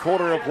third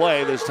quarter of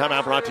play. This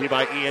timeout brought to you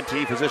by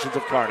ENT Physicians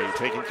of Kearney.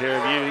 Taking care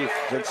of you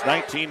since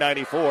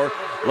 1994.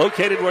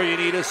 Located where you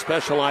need us,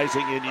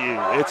 specializing in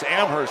you. It's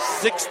Amherst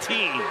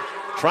 16.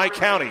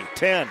 Tri-County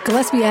 10.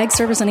 Gillespie Ag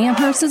Service in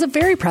Amherst is a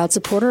very proud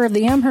supporter of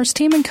the Amherst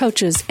team and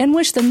coaches and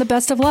wish them the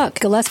best of luck.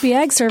 Gillespie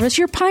Ag Service,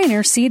 your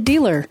Pioneer seed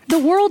dealer. The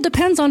world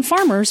depends on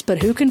farmers,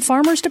 but who can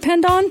farmers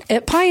depend on?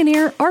 At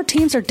Pioneer, our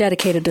teams are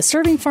dedicated to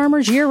serving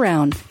farmers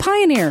year-round.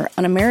 Pioneer,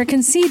 an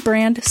American seed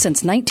brand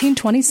since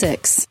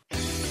 1926.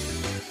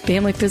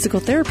 Family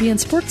Physical Therapy and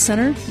Sports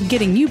Center,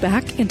 getting you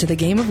back into the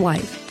game of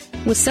life.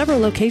 With several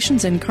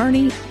locations in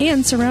Kearney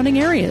and surrounding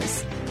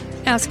areas.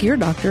 Ask your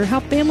doctor how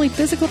Family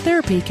Physical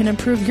Therapy can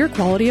improve your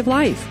quality of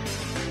life.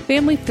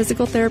 Family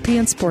Physical Therapy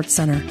and Sports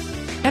Center.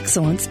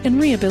 Excellence in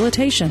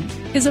Rehabilitation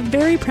is a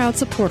very proud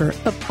supporter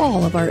of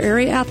all of our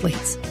area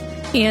athletes,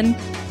 in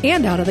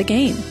and out of the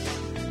game.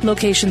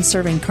 Locations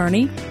serving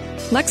Kearney,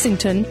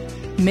 Lexington,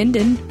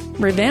 Minden,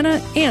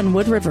 Ravenna, and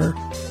Wood River.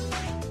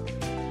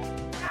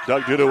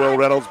 Doug Duda, Will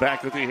Reynolds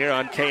back with you here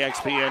on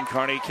KXPN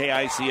Kearney,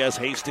 KICS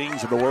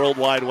Hastings, and the World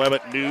Wide Web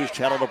at News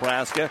Channel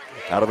Nebraska.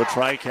 Out of a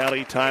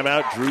Tri-County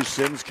timeout, Drew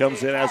Sims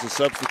comes in as a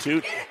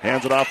substitute,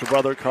 hands it off to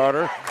brother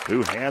Carter,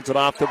 who hands it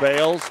off to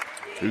Bales,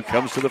 who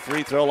comes to the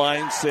free throw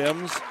line.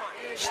 Sims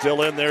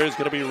still in there is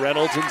going to be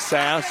Reynolds and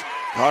Sass.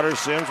 Carter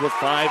Sims with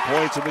 5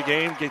 points in the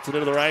game, gets it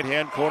into the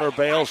right-hand corner.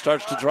 Bales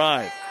starts to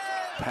drive.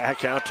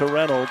 Back out to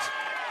Reynolds.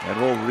 And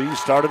we'll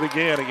restart it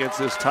again against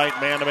this tight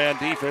man-to-man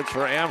defense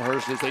for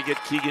Amherst as they get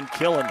Keegan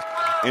Killen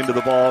into the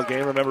ball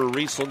game. Remember,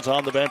 Riesland's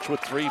on the bench with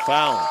 3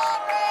 fouls.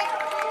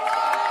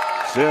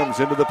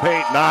 Sims into the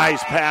paint.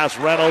 Nice pass,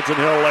 Reynolds, and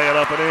he'll lay it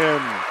up and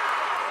in.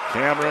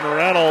 Cameron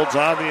Reynolds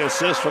on the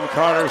assist from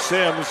Carter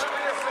Sims.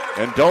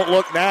 And don't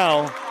look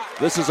now.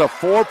 This is a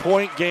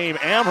 4-point game.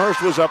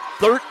 Amherst was up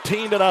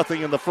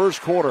 13-0 in the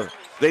first quarter.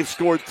 They've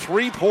scored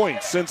 3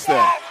 points since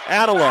then.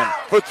 Adelon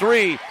for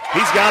 3.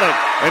 He's got it.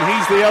 And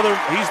he's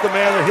the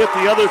man that hit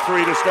the other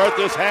 3 to start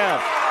this half.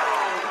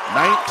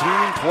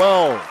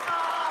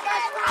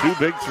 19-12.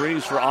 2 big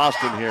threes for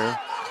Austin here.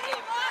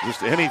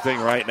 Just anything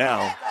right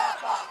now.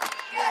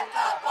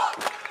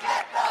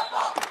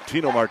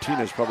 Tino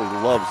Martinez probably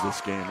loves this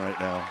game right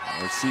now.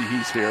 Let's see,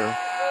 he's here.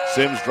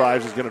 Sims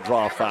drives, is going to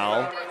draw a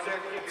foul.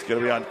 It's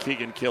going to be on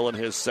Keegan Killen,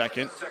 his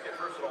second.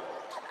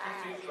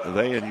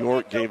 They and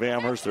York gave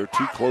Amherst their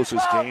 2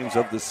 closest games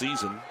of the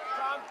season.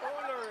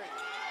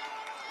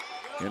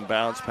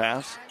 Inbounds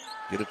pass.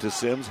 Get it to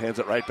Sims. Hands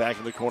it right back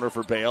in the corner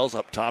for Bales.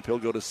 Up top, he'll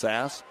go to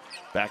Sass.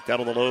 Back down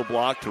on the low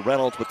block to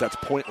Reynolds, but that's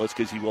pointless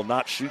because he will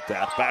not shoot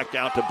that. Back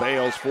out to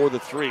Bales for the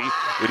 3.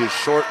 It is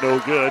short, no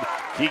good.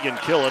 Keegan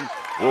Killen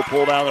will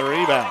pull down the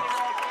rebound.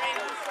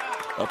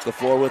 Up the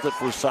floor with it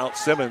for South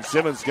Simmons.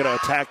 Simmons going to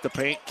attack the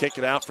paint, kick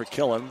it out for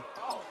Killen.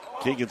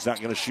 Keegan's not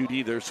going to shoot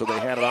either, so they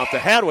hand it off to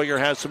Hadwiger.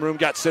 Has some room,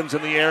 got Sims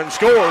in the air and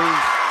scores.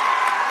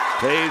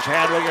 Tage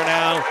Hadwiger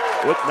now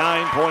with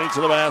 9 points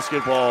in the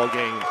basketball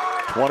game.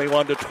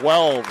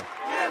 21-12.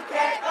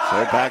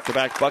 So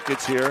back-to-back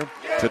buckets here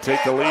to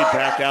take the lead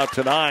back out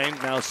to 9.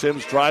 Now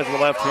Sims drives with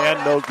the left hand,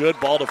 no good.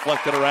 Ball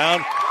deflected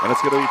around, and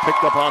it's going to be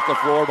picked up off the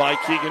floor by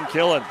Keegan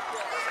Killen.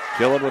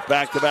 Killen with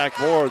back-to-back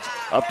boards.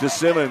 Up to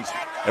Simmons.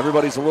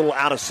 Everybody's a little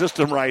out of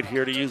system right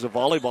here, to use a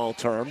volleyball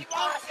term.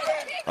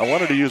 I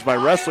wanted to use my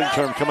wrestling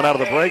term coming out of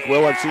the break.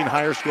 Well, I've seen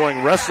higher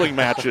scoring wrestling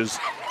matches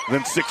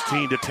than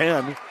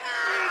 16-10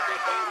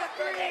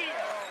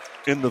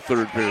 in the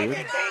third period.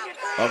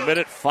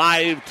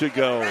 1:05 to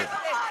go.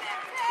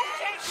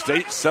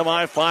 State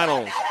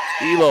semifinals.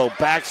 Elo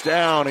backs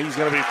down. He's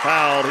going to be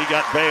fouled. He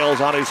got Bales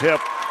on his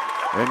hip.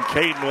 And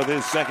Caden with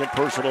his second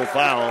personal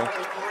foul.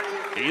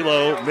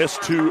 Elo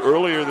missed 2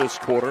 earlier this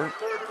quarter.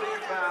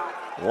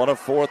 1 of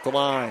 4 at the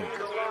line.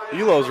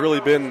 Elo's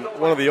really been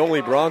one of the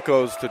only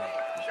Broncos to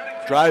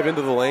drive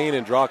into the lane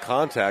and draw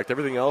contact.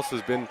 Everything else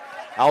has been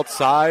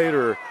outside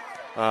or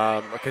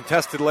a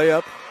contested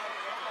layup.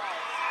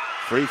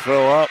 Free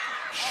throw up,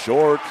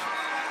 short.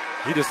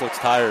 He just looks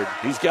tired.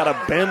 He's got to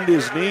bend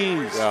his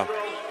knees. Yeah.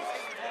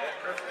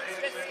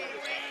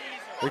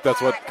 I think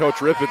that's what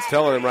Coach Rippon's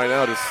telling him right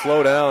now, to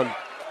slow down,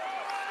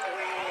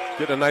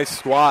 get a nice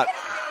squat.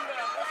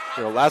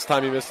 You know, last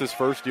time he missed his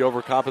first, he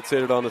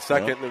overcompensated on the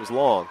second, and it was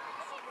long.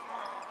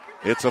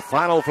 It's a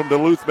final from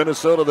Duluth,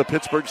 Minnesota. The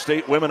Pittsburgh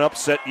State women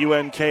upset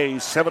UNK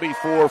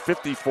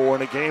 74-54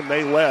 in a game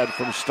they led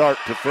from start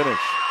to finish.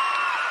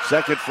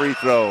 Second free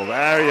throw.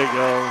 There you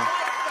go.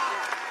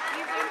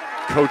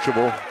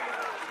 Coachable.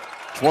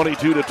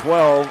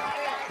 22-12.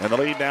 And the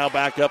lead now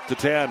back up to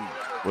 10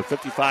 with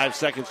 55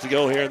 seconds to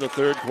go here in the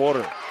third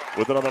quarter.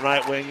 With it on the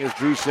right wing is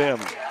Drew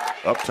Sims.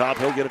 Up top,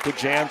 he'll get it to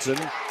Jansen,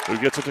 who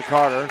gets it to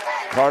Carter.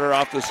 Carter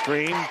off the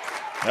screen.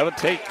 Haven't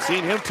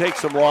seen him take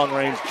some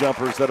long-range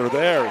jumpers that are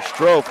there.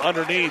 Strofe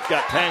underneath,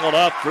 got tangled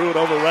up, threw it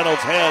over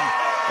Reynolds' head,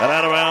 and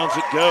out of bounds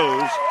it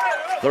goes.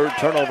 Third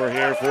turnover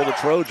here for the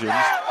Trojans.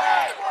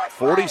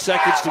 40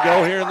 seconds to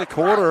go here in the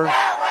quarter.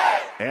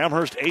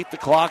 Amherst ate the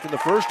clock in the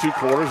first 2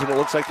 quarters, and it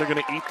looks like they're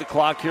going to eat the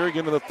clock here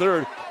again in the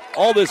third.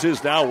 All this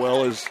is now,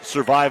 Will, is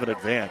survive and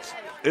advance.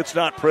 It's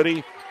not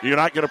pretty. You're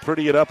not going to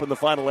pretty it up in the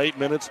final 8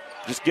 minutes.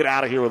 Just get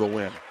out of here with a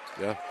win.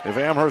 Yeah. If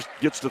Amherst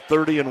gets to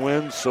 30 and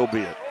wins, so be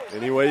it.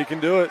 Any way you can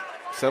do it.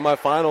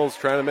 Semifinals,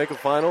 trying to make a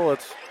final.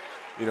 It's,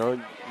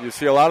 you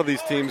see a lot of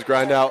these teams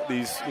grind out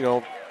these,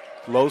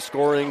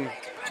 low-scoring,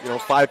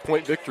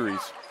 5-point victories.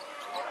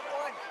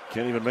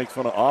 Can't even make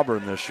fun of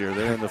Auburn this year.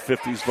 They're in the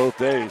 50s both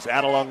days.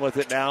 Adelon with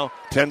it now.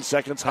 10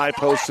 seconds, high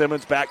post,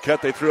 Simmons, back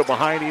cut. They threw it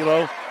behind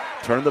Elo.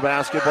 Turned the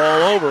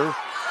basketball over.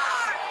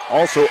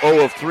 Also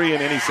 0 of 3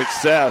 in any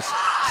success.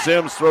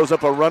 Sims throws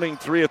up a running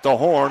 3 at the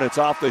horn. It's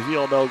off the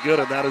heel, no good,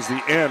 and that is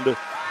the end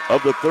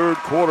of the third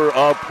quarter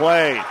of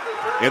play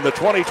in the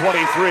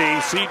 2023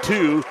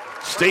 C2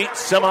 State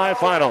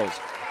Semifinals.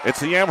 It's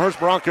the Amherst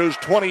Broncos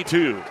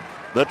 22,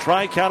 the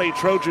Tri-County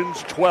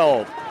Trojans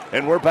 12,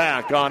 and we're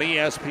back on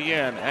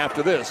ESPN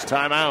after this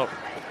timeout.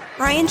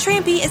 Ryan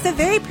Trampy is a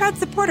very proud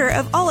supporter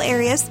of all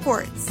area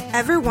sports.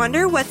 Ever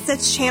wonder what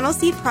sets Channel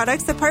Seed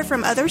products apart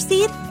from other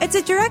seed? It's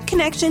a direct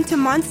connection to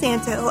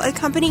Monsanto, a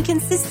company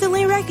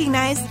consistently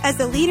recognized as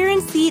a leader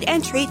in seed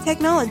and trait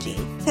technology.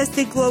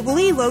 Tested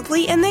globally,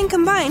 locally, and then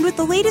combined with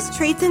the latest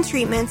traits and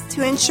treatments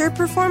to ensure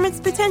performance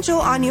potential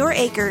on your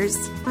acres.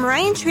 I'm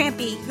Ryan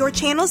Trampy, your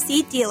Channel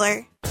Seed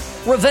dealer.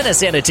 Ravenna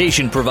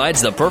Sanitation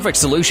provides the perfect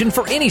solution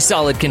for any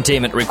solid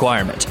containment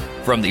requirement.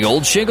 From the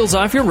old shingles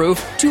off your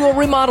roof to a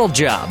remodel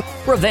job,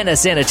 Ravenna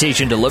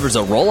Sanitation delivers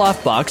a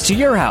roll-off box to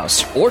your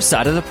house or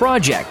side of the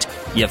project.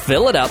 You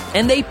fill it up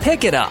and they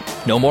pick it up.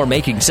 No more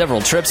making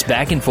several trips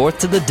back and forth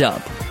to the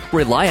dump.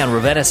 Rely on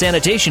Ravenna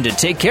Sanitation to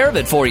take care of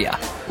it for you.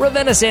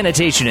 Ravenna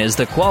Sanitation is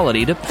the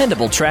quality,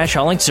 dependable trash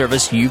hauling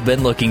service you've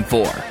been looking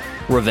for.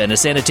 Ravenna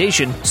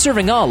Sanitation,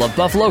 serving all of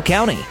Buffalo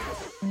County.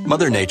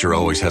 Mother Nature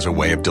always has a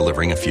way of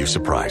delivering a few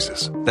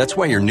surprises. That's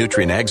why your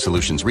Nutrien Ag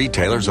Solutions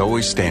retailer's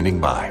always standing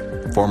by.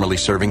 Formerly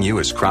serving you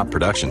as Crop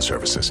Production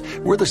Services,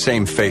 we're the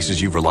same faces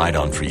you've relied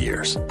on for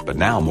years, but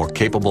now more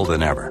capable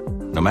than ever,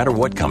 no matter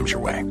what comes your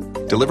way.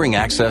 Delivering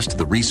access to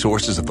the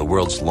resources of the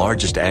world's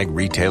largest ag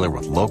retailer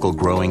with local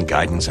growing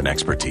guidance and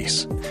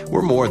expertise.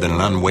 We're more than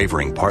an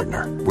unwavering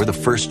partner. We're the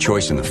first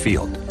choice in the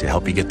field to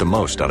help you get the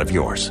most out of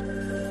yours.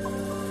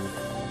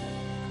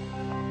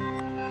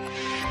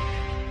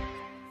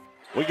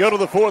 We go to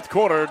the fourth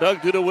quarter. Doug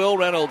Duda, Will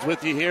Reynolds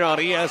with you here on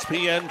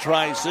ESPN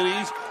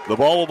Tri-Cities. The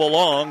ball will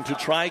belong to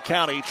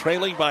Tri-County,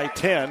 trailing by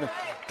 10,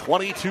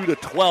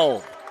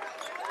 22-12.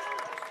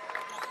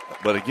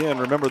 But again,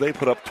 remember, they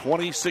put up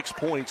 26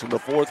 points in the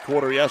fourth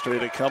quarter yesterday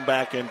to come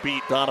back and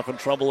beat Donovan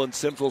Trumbull, and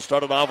Simsville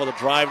started off with a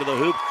drive to the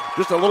hoop.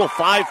 Just a little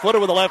 5-footer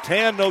with the left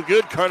hand, no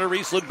good. Carter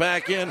Riesland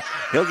back in.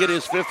 He'll get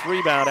his fifth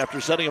rebound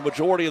after setting a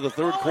majority of the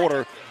third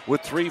quarter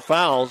with 3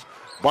 fouls.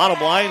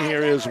 Bottom line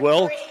here is,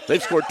 Will,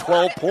 they've scored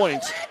 12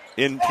 points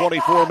in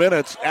 24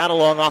 minutes.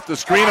 Adelung off the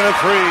screen and a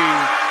three.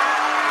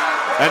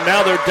 And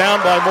now they're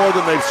down by more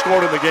than they've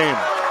scored in the game.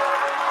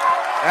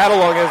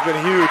 Adelung has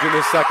been huge in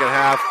this second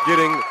half,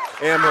 getting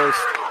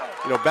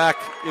Amherst, back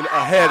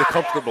ahead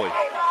comfortably.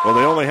 Well,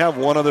 they only have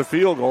one other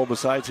field goal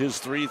besides his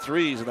 3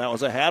 threes, and that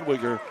was a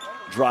Hadwiger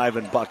drive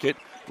and bucket.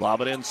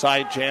 Lob it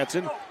inside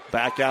Jansen.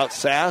 Back out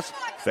Sass.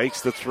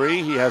 Fakes the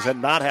three. He has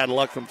not had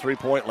luck from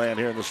three-point land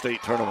here in the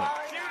state tournament.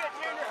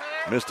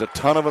 Missed a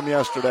ton of them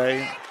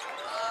yesterday,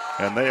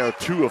 and they are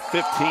 2 of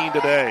 15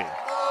 today,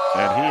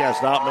 and he has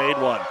not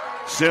made one.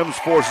 Sims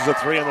forces a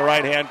three in the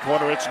right-hand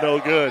corner. It's no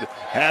good.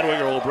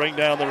 Hadwiger will bring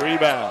down the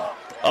rebound.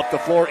 Up the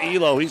floor,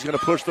 Elo. He's going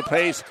to push the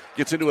pace.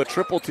 Gets into a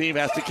triple team.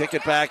 Has to kick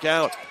it back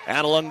out.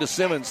 Adelung to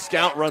Simmons.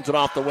 Scout runs it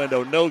off the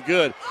window. No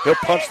good. He'll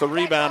punch the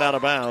rebound out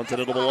of bounds, and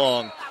it'll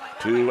belong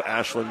to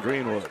Ashland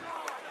Greenwood.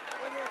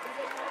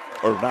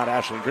 Or not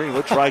Ashland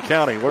Greenwood,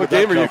 Tri-County. What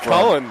game are you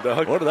calling,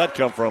 Doug? Where did that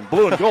come from?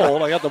 Blue and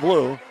gold. I got the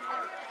blue.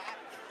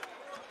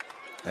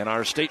 And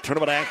our state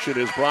tournament action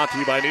is brought to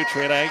you by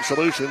Nutrien Ag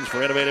Solutions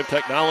for innovative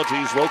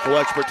technologies, local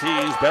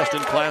expertise,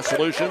 best-in-class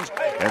solutions,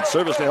 and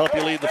service to help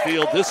you lead the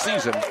field this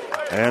season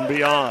and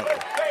beyond.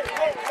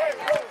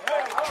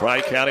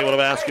 Tri-County with a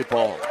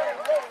basketball.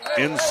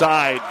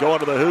 Inside, going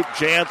to the hoop,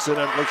 Jansen,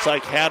 and it looks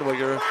like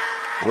Hadwiger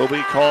will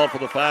be called for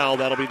the foul.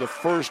 That'll be the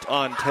first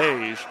on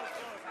Tage.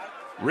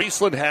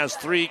 Riesland has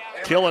 3,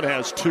 Killen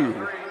has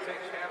 2.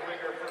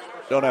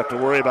 Don't have to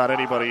worry about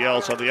anybody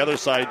else. On the other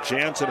side,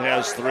 Jansen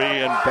has 3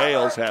 and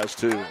Bales has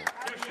 2.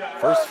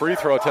 First free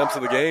throw attempts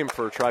of the game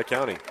for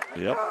Tri-County.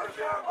 Yep.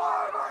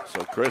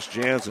 So Chris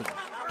Jansen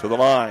to the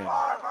line.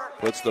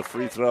 Puts the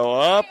free throw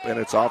up, and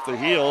it's off the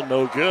heel.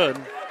 No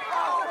good.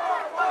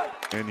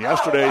 In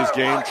yesterday's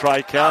game,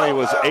 Tri-County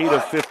was 8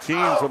 of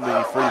 15 from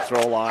the free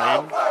throw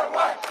line,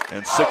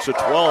 and 6 of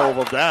 12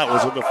 of that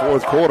was in the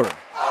fourth quarter.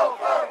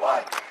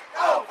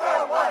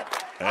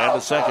 And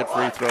the second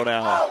free throw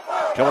now.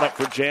 Coming up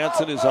for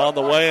Jansen is on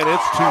the way, and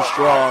it's too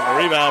strong.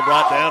 A rebound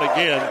brought down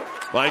again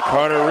by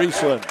Carter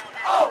Riesland.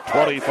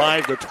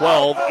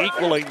 25-12,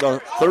 equaling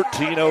the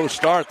 13-0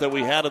 start that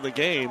we had in the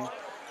game.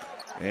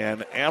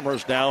 And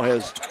Amherst now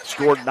has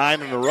scored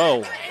 9 in a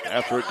row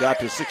after it got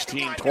to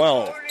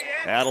 16-12.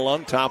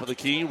 Adelung, top of the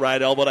key,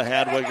 right elbow to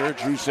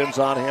Hadwiger. Drew Sims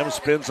on him,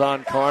 spins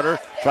on Carter,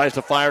 tries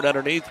to fire it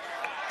underneath.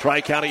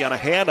 Tri-County got a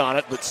hand on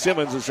it, but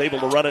Simmons is able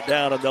to run it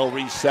down, and they'll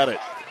reset it.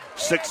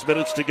 6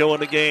 minutes to go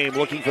in the game,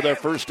 looking for their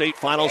first state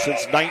final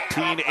since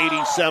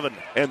 1987,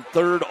 and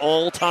third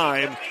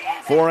all-time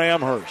for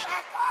Amherst.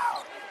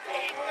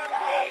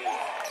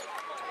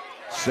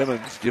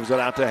 Simmons gives it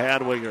out to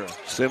Hadwiger.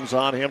 Sims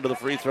on him to the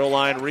free throw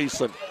line.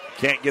 Riesland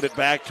can't get it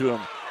back to him.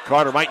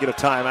 Carter might get a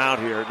timeout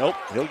here. Nope,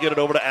 he'll get it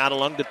over to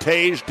Adelung. To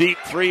Tage, deep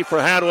three for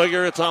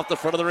Hadwiger. It's off the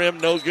front of the rim,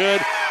 no good.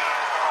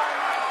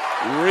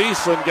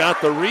 Riesland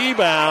got the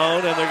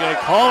rebound, and they're going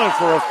to call him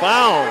for a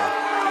foul.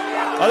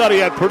 I thought he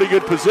had pretty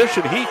good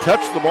position. He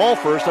touched the ball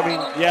first. I mean,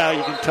 yeah,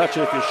 you can touch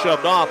it if you're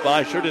shoved off, but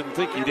I sure didn't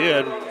think he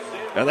did.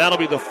 And that'll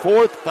be the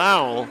fourth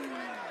foul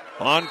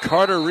on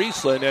Carter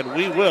Riesland, and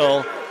we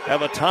will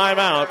have a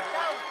timeout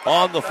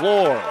on the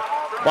floor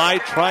by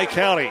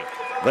Tri-County.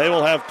 They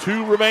will have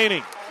 2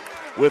 remaining.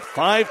 with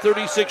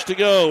 5:36 to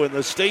go in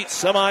the state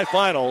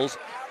semifinals.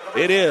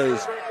 It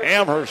is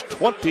Amherst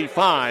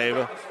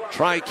 25,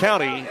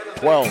 Tri-County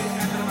 12.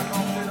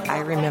 I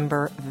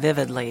remember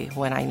vividly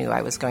when I knew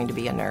I was going to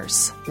be a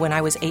nurse. When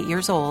I was 8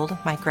 years old,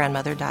 my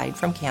grandmother died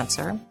from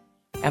cancer.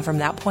 And from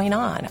that point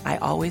on, I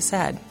always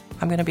said,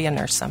 I'm going to be a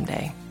nurse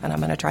someday, and I'm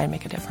going to try and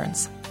make a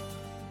difference.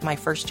 My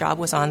first job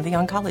was on the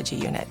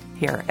oncology unit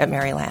here at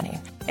Mary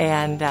Lanning.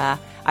 And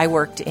I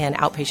worked in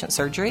outpatient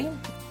surgery,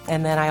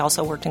 and then I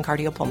also worked in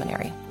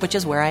cardiopulmonary, which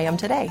is where I am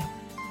today.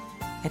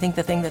 I think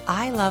the thing that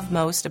I love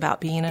most about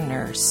being a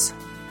nurse,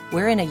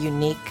 we're in a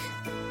unique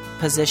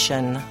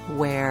position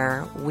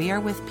where we are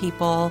with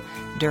people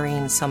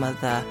during some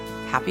of the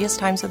happiest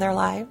times of their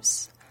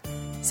lives,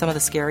 some of the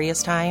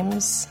scariest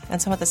times,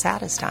 and some of the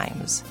saddest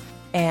times.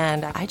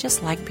 And I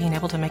just like being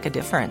able to make a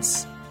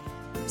difference.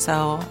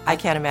 So I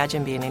can't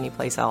imagine being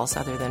anyplace else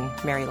other than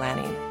Mary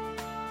Lanning.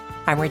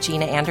 I'm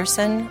Regina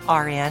Anderson,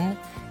 RN,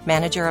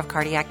 Manager of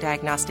Cardiac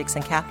Diagnostics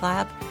and Cath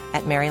Lab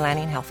at Mary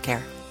Lanning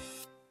Healthcare.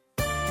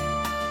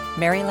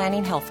 Mary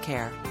Lanning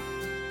Healthcare.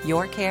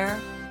 Your care,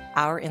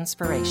 our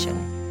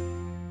inspiration.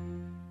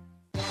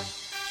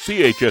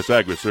 CHS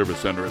Agri-Service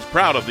Center is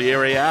proud of the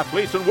area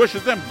athletes and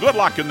wishes them good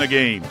luck in the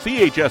game.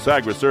 CHS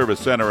Agri-Service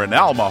Center in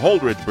Alma,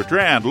 Holdridge,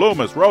 Bertrand,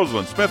 Loomis,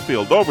 Roseland,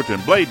 Smithfield,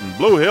 Overton, Bladen,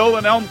 Blue Hill,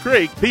 and Elm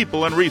Creek.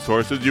 People and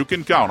resources you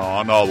can count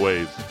on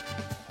always.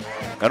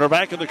 And we're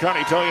back in the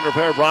Kearney Towing and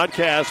Repair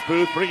broadcast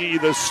booth, bringing you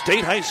the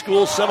State High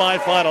School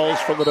semifinals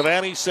from the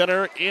Devaney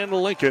Center in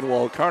Lincoln,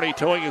 while Kearney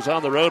Towing is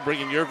on the road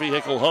bringing your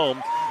vehicle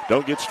home.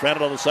 Don't get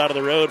stranded on the side of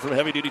the road. From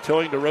heavy-duty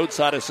towing to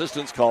roadside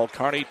assistance, call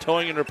Kearney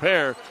Towing and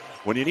Repair.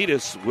 When you need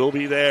us, we'll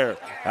be there.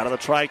 Out of the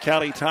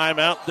Tri-County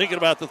timeout, thinking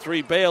about the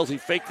three. Bales, he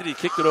faked it. He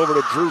kicked it over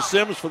to Drew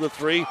Sims for the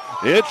three.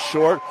 It's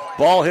short.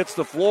 Ball hits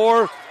the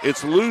floor.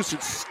 It's loose.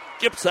 It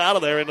skips out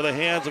of there into the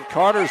hands of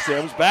Carter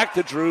Sims. Back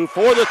to Drew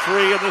for the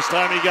three, and this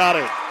time he got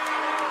it.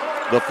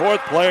 The fourth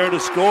player to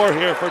score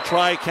here for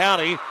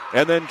Tri-County,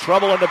 and then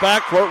trouble in the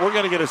backcourt. We're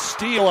going to get a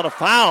steal and a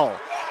foul.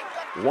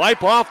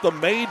 Wipe off the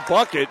made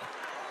bucket.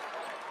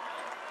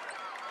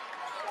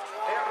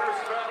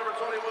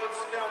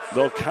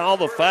 They'll call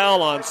the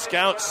foul on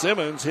Scout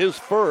Simmons, his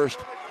first,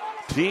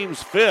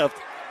 team's fifth.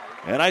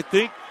 And I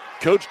think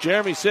Coach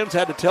Jeremy Sims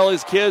had to tell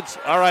his kids,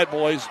 all right,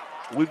 boys,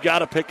 we've got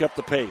to pick up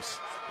the pace.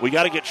 We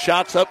got to get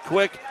shots up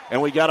quick,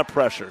 and we got to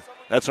pressure.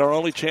 That's our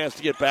only chance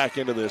to get back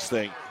into this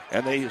thing.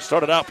 And they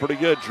started out pretty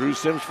good. Drew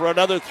Sims for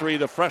another three.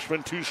 The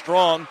freshman too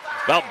strong.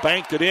 About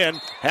banked it in.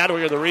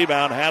 Hadwiger the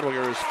rebound.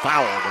 Hadwiger is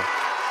fouled.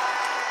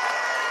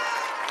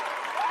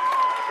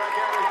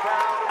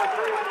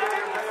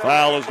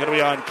 Foul is going to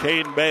be on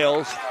Caden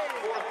Bales.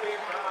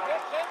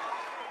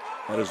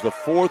 That is the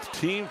fourth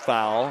team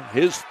foul,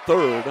 his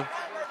third.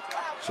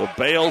 So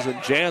Bales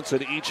and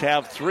Jansen each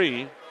have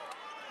three.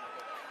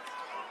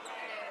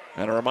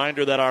 And a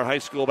reminder that our high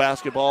school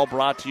basketball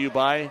brought to you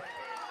by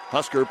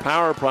Husker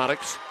Power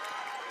Products,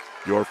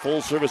 your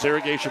full-service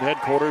irrigation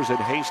headquarters in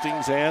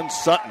Hastings and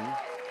Sutton.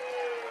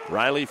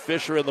 Riley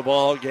Fisher in the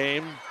ball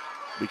game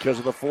because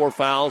of the four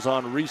fouls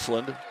on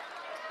Riesland.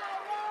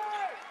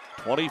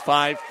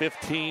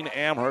 25-15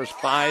 Amherst,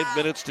 5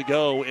 minutes to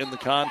go in the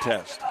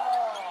contest.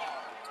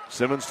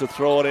 Simmons to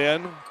throw it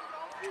in,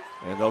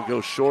 and they'll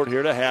go short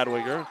here to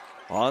Hadwiger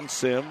on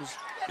Sims.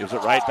 Gives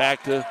it right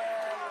back to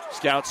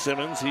Scout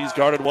Simmons. He's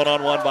guarded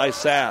one-on-one by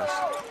Sass.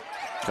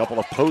 A couple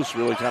of posts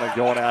really kind of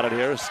going at it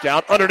here.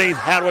 Scout underneath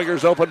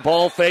Hadwiger's open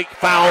ball fake.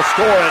 Foul,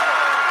 score it.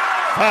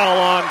 Foul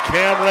on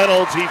Cam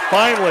Reynolds. He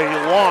finally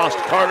lost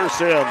Carter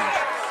Sims.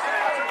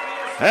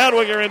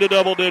 Hadwiger into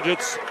double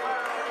digits.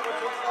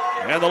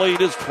 And the lead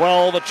is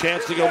 12, a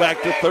chance to go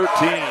back to 13.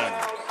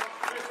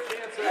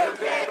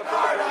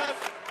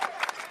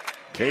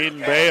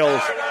 Caden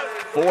Bales,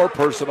 4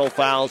 personal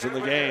fouls in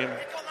the game.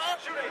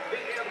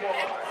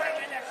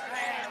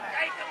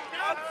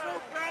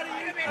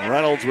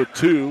 Reynolds with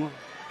 2.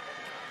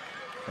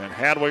 And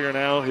Hadwiger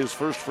now his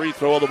first free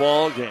throw of the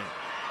ball game.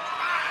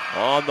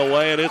 On the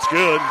way, and it's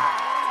good.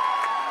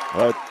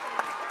 A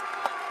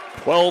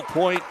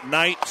 12-point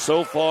night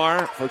so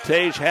far for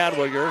Tage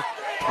Hadwiger.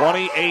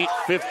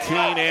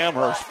 28-15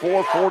 Amherst.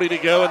 4:40 to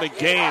go in the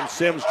game.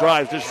 Sims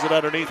drives, dishes it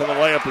underneath, and the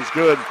layup is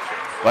good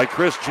by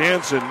Chris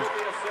Jansen.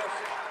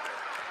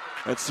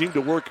 That seemed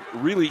to work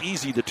really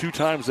easy the 2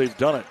 times they've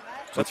done it.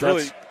 But that's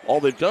really all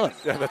they've done.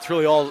 Yeah, that's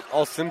really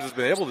all Sims has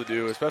been able to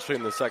do, especially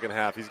in the second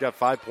half. He's got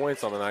 5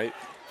 points on the night.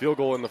 Field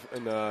goal in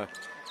the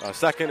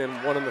second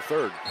and 1 in the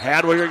third.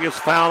 Hadwiger gets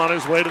fouled on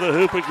his way to the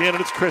hoop again,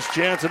 and it's Chris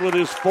Jansen with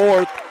his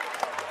 4th.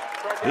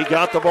 He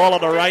got the ball on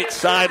the right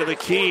side of the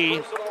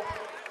key.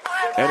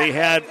 And he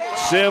had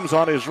Sims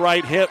on his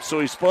right hip, so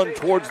he spun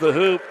towards the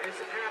hoop.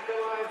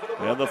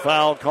 And the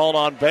foul called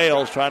on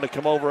Bales, trying to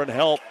come over and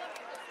help.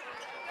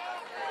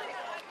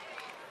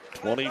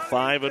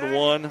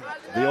 25-1.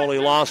 The only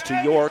loss to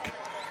York.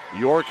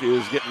 York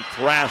is getting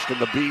thrashed in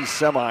the B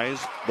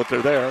semis, but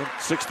they're there.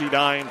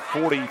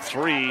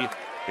 69-43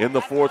 in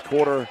the fourth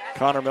quarter.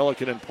 Connor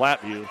Milliken and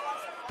Platteview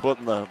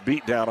putting the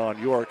beat down on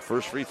York.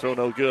 First free throw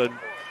no good.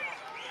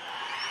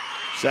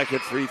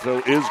 Second free throw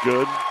is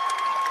good.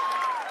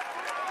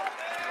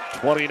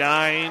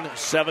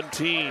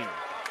 29-17.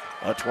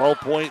 A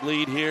 12-point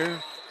lead here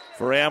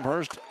for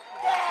Amherst.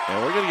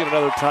 And we're going to get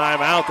another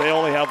timeout. They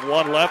only have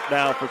one left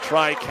now for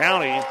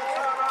Tri-County.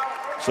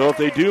 So if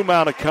they do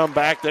mount a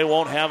comeback, they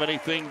won't have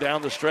anything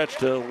down the stretch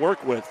to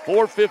work with.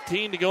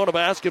 4:15 to go in a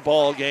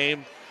basketball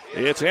game.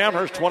 It's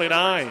Amherst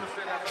 29,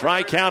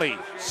 Tri-County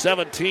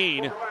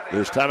 17.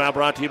 This timeout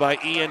brought to you by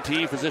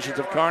ENT Physicians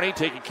of Kearney,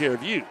 taking care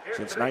of you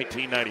since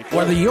 1994.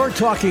 Whether you're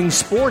talking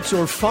sports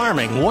or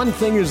farming, one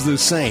thing is the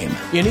same.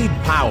 You need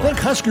power. Think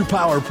Husker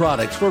Power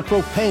products for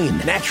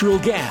propane, natural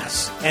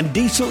gas, and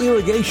diesel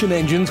irrigation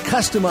engines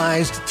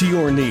customized to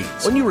your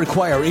needs. When you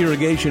require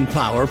irrigation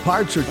power,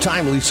 parts, or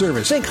timely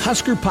service, think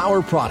Husker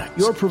Power product,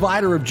 your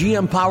provider of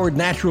GM-powered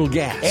natural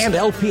gas and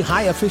LP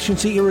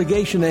high-efficiency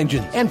irrigation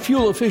engine and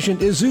fuel-efficient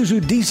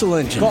Isuzu diesel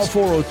engines. Call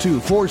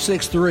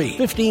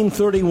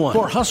 402-463-1531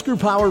 for Husker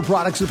Power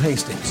Products of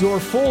Hastings, your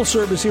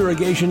full-service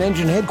irrigation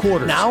engine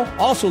headquarters. Now,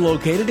 also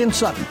located in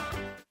Sutton.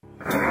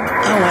 Oh,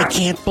 I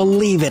can't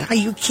believe it. Are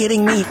you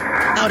kidding me?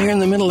 Out here in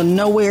the middle of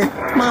nowhere,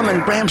 Mom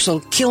and Bramps will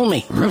kill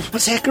me.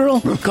 What's that,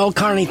 girl? Call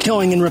Kearney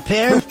Towing and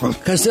Repair?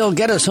 Because they'll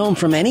get us home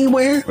from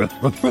anywhere?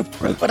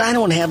 But I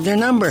don't have their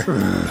number.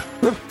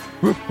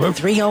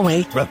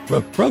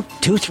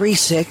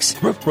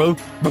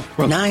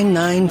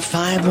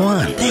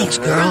 308-236-9951. Thanks,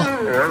 girl.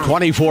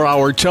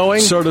 24-hour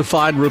towing,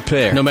 certified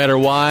repair. No matter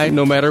why,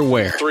 no matter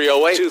where.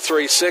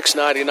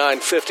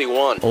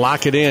 308-236-9951.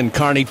 Lock it in,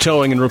 Kearney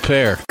Towing and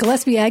Repair.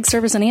 Gillespie Ag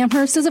Service in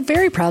Amherst is a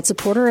very proud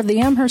supporter of the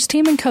Amherst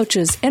team and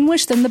coaches and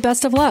wish them the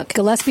best of luck.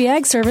 Gillespie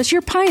Ag Service,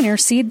 your Pioneer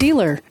seed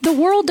dealer. The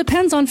world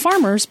depends on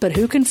farmers, but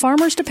who can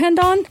farmers depend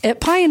on? At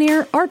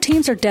Pioneer, our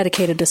teams are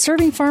dedicated to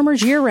serving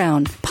farmers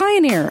year-round.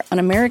 Pioneer, an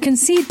American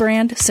seed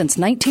brand since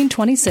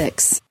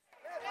 1926.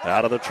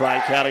 Out of the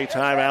Tri-County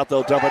timeout,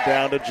 they'll dump it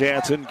down to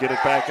Jansen, get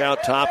it back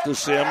out top to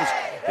Sims.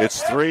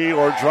 It's three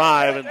or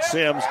drive, and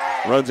Sims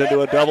runs into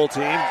a double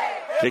team,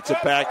 kicks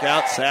it back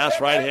out. Sass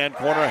right-hand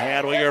corner,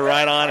 Hadwiger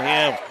right on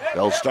him.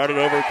 They'll start it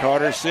over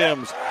Carter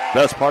Sims.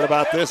 Best part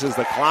about this is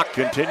the clock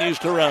continues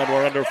to run.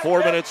 We're under 4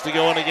 minutes to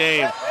go in the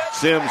game.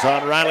 Sims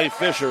on Riley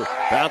Fisher.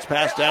 Bounce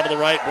pass down to the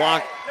right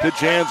block to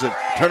Jansen.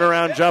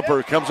 Turnaround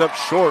jumper comes up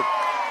short.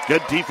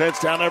 Good defense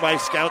down there by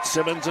Scout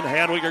Simmons, and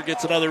Hadwiger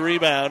gets another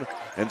rebound.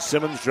 And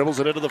Simmons dribbles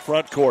it into the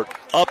front court.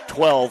 Up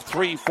 12,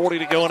 3:40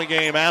 to go in the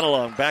game.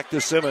 Adelung back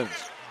to Simmons.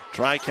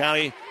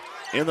 Tri-County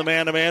in the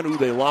man-to-man. Ooh,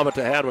 they lob it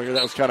to Hadwiger.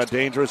 That was kind of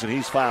dangerous, and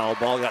he's fouled.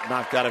 Ball got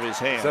knocked out of his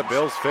hands. Is that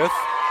Bales' fifth?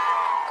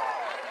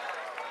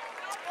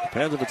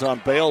 Depends if it's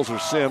on Bales or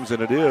Sims,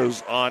 and it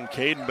is on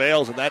Caden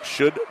Bales, and that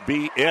should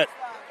be it.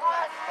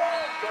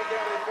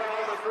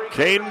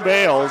 Caden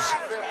Bales,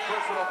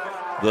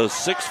 the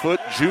 6-foot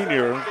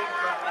junior,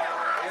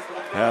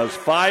 has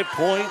 5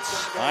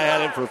 points. I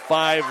had him for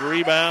 5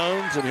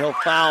 rebounds, and he'll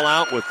foul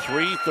out with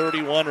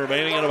 3:31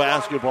 remaining in a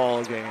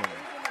basketball game.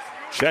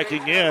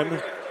 Checking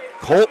in,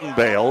 Colton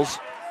Bales,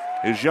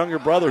 his younger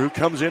brother, who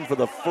comes in for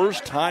the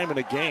first time in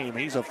a game.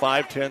 He's a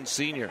 5'10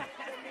 senior.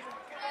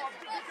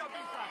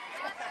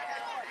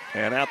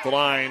 And at the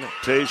line,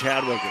 Tage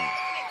Hadwiger.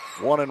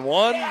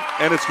 1-1,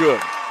 and it's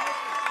good.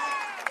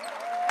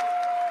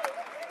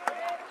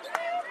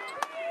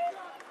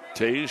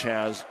 Tage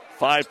has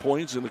 5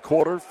 points in the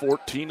quarter,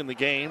 14 in the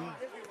game.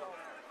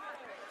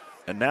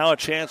 And now a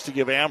chance to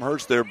give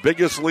Amherst their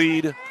biggest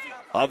lead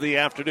of the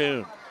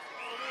afternoon.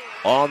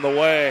 On the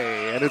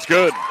way, and it's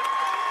good.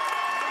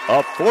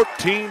 A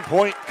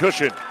 14-point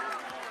cushion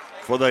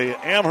for the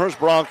Amherst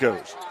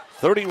Broncos.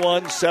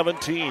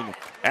 31-17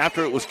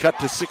 after it was cut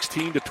to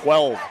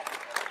 16-12.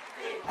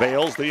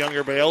 Bales, the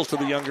younger Bales, to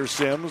the younger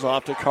Sims.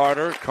 Off to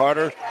Carter.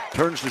 Carter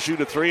turns to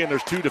shoot a three, and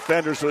there's 2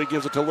 defenders, so he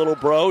gives it to little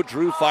Bro.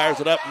 Drew fires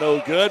it up, no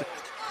good.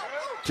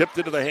 Tipped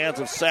into the hands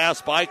of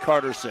Sass by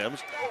Carter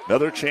Sims.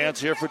 Another chance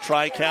here for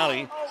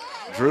Tri-County.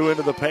 Drew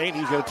into the paint.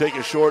 He's going to take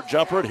a short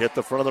jumper. It hit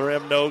the front of the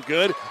rim, no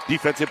good.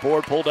 Defensive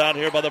board pulled down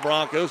here by the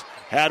Broncos.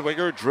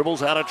 Hadwiger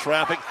dribbles out of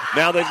traffic.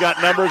 Now they've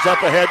got numbers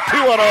up ahead.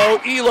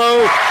 2-0.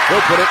 Elo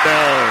will put it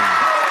down.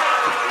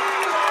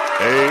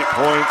 8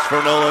 points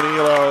for Nolan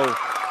Elo.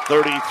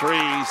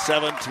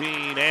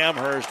 33-17.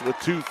 Amherst with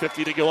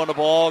 2:50 to go in the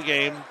ball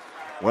game.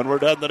 When we're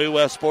done, the New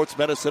West Sports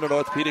Medicine and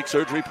Orthopedic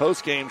Surgery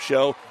post-game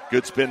show.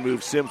 Good spin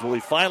move, Sims. Will he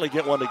finally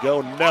get one to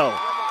go? No.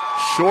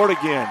 Short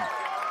again.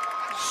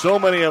 So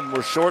many of them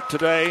were short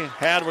today.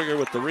 Hadwiger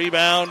with the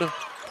rebound.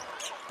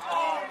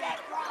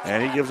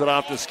 And he gives it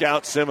off to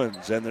Scout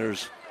Simmons. And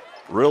there's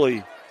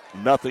really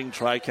nothing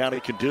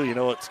Tri-County can do. You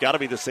know, it's got to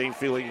be the same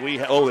feeling we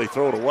have. Oh, they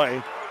throw it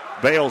away.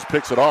 Bales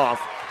picks it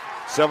off.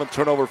 7th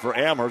turnover for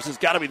Amherst. It's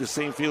got to be the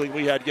same feeling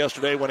we had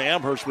yesterday when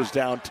Amherst was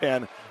down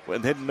 10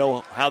 and didn't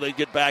know how they'd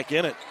get back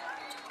in it.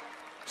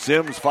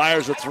 Sims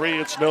fires a three.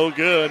 It's no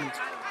good.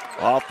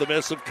 Off the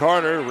miss of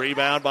Carter.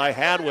 Rebound by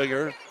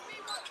Hadwiger.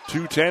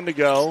 2:10 to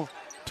go.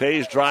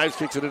 Tage drives,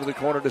 kicks it into the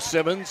corner to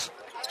Simmons.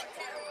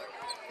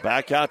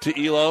 Back out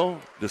to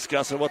Elo.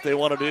 Discussing what they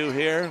want to do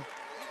here.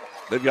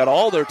 They've got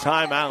all their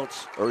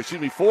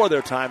timeouts, four of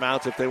their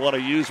timeouts if they want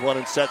to use one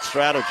in set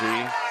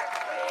strategy.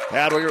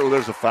 Hadwiger,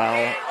 there's a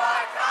foul.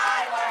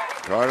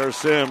 Carter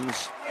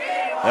Sims,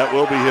 that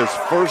will be his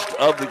first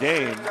of the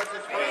game.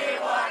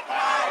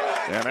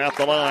 And at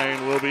the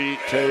line will be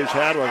Tage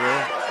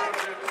Hadwiger.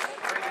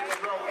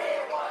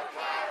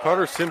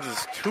 Carter Sims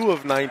is 2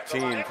 of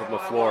 19 from the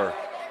floor.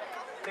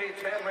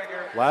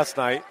 Last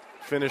night,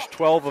 finished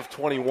 12 of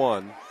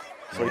 21.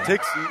 So he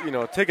takes,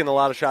 taking a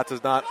lot of shots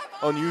is not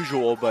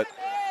unusual, but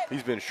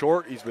he's been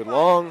short, he's been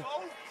long.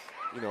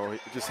 It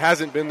just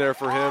hasn't been there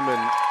for him.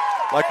 And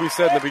like we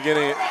said in the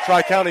beginning,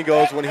 Tri-County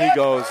goes when he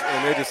goes,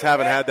 and they just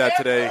haven't had that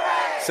today.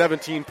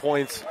 17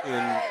 points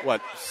in,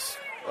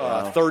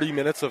 30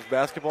 minutes of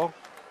basketball?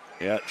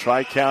 Yeah,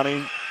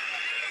 Tri-County.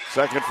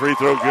 Second free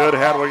throw good.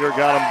 Hadwiger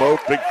got them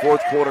both. Big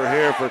fourth quarter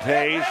here for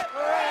Tage.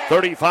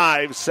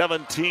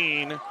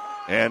 35-17.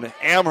 And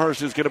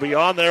Amherst is going to be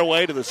on their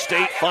way to the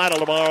state final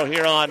tomorrow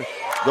here on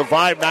the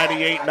Vibe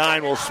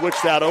 98.9. We'll switch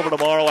that over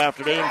tomorrow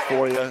afternoon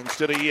for you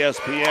instead of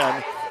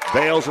ESPN.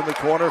 Bales in the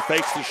corner,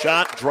 fakes the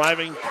shot,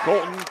 driving.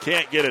 Colton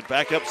can't get it.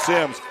 Back up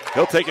Sims.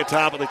 He'll take a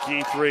top of the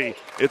key three.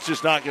 It's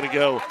just not going to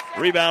go.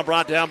 Rebound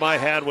brought down by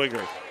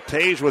Hadwiger.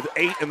 Tage with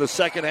 8 in the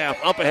second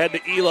half. Up ahead to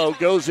Elo.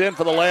 Goes in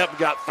for the layup and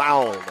got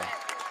fouled.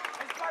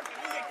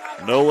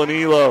 Nolan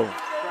Elo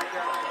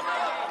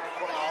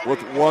with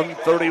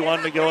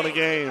 1:31 to go in the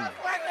game.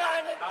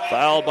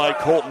 Fouled by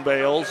Colton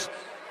Bales.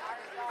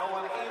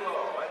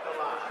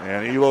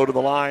 And Elo to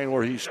the line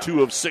where he's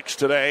 2 of 6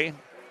 today.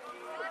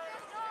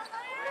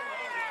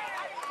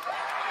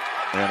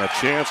 And a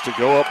chance to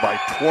go up by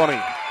 20.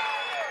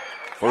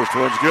 First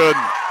one's good.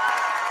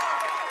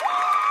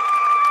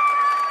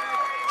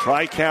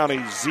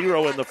 Tri-County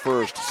 0 in the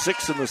first,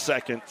 6 in the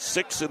second,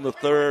 6 in the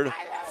third,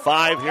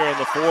 5 here in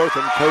the fourth,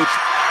 and Coach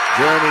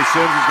Jeremy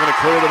Sims is going to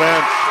clear the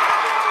bench.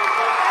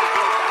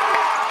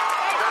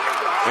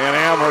 And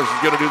Amherst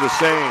is going to do the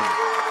same.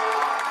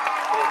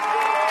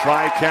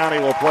 Tri-County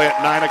will play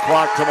at 9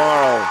 o'clock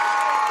tomorrow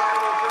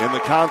in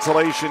the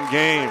consolation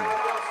game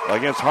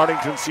against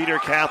Hartington Cedar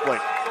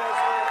Catholic.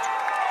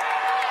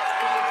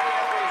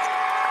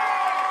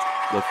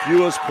 The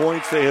fewest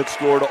points they had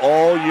scored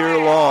all year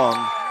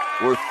long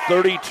were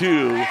 32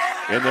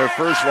 in their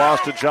first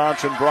loss to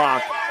Johnson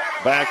Brock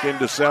back in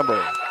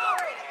December.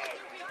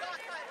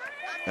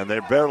 And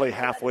they're barely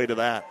halfway to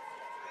that.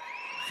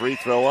 Free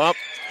throw up,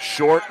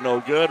 short, no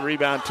good.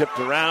 Rebound tipped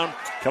around.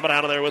 Coming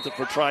out of there with it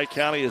for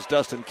Tri-County is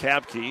Dustin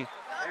Kabke.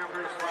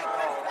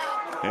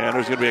 And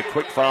there's going to be a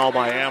quick foul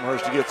by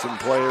Amherst to get some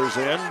players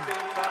in.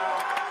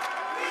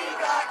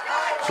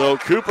 So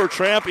Cooper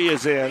Trampy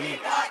is in.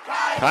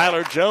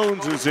 Kyler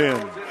Jones is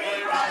in.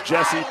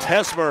 Jesse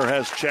Tesmer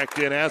has checked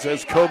in, as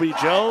has Kobe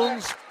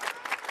Jones.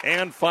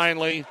 And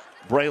finally,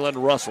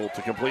 Braylon Russell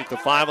to complete the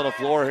 5 on the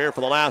floor here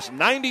for the last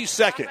 90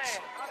 seconds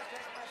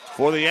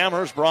for the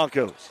Amherst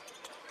Broncos.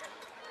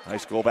 High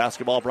school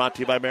basketball brought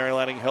to you by Mary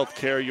Lanning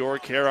Healthcare, your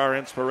care, our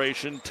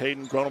inspiration.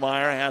 Taden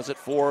Gronemeyer has it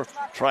for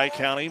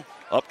Tri-County.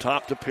 Up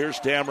top to Pierce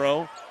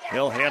Damrow.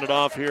 He'll hand it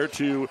off here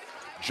to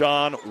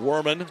John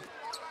Werman.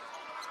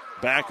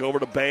 Back over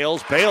to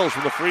Bales. Bales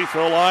from the free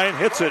throw line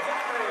hits it.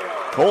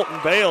 Colton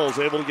Bales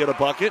able to get a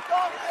bucket.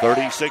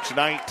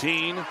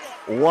 36-19.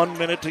 1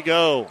 minute to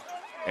go.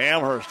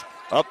 Amherst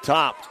up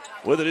top.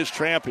 With it is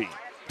Trampy.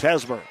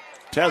 Tesmer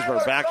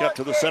back up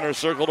to the center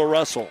circle to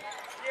Russell.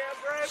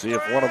 See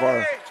if one of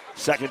our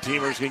second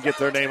teamers can get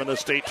their name in the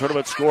state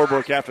tournament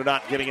scorebook after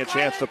not getting a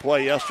chance to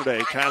play yesterday.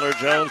 Kyler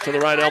Jones to the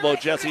right elbow.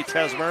 Jesse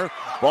Tesmer.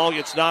 Ball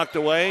gets knocked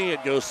away.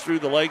 It goes through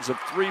the legs of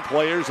 3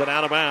 players and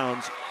out of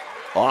bounds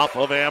off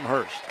of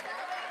Amherst.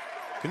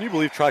 Can you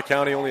believe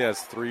Tri-County only has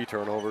 3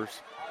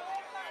 turnovers?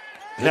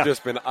 They've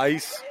just been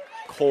ice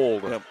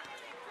cold. Yep.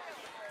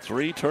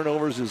 3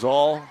 turnovers is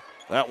all.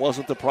 That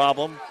wasn't the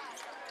problem.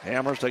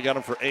 Amherst, they got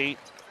them for 8.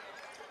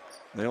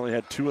 They only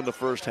had 2 in the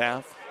first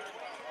half.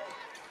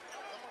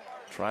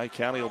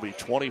 Tri-County will be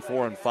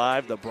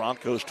 24-5. The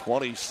Broncos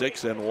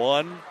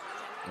 26-1.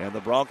 And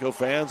the Bronco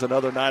fans,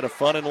 another night of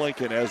fun in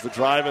Lincoln as the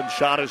drive-in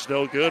shot is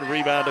no good.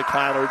 Rebound to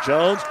Kyler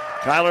Jones.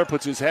 Kyler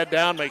puts his head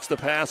down, makes the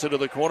pass into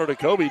the corner to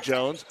Kobe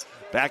Jones.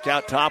 Back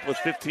out top with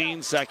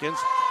 15 seconds.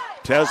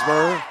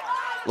 Tesmer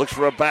looks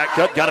for a back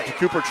cut. Got it to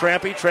Cooper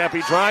Trampy.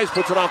 Trampy drives,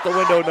 puts it off the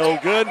window, no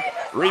good.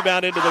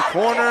 Rebound into the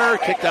corner.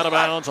 Kicked out of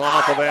bounds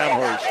off of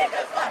Amherst.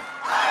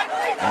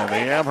 And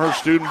the Amherst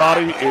student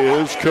body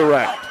is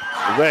correct.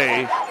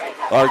 They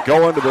are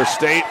going to the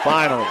state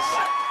finals.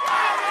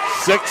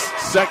 6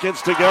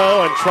 seconds to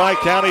go, and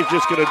Tri-County's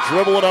just going to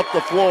dribble it up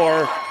the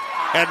floor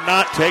and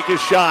not take a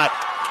shot.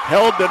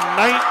 Held to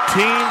 19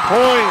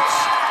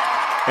 points.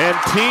 And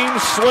Team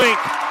Slink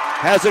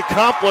has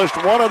accomplished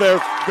one of their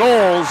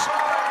goals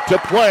to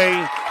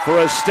play for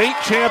a state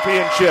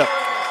championship.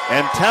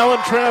 And Talon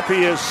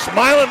Trampy is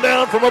smiling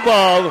down from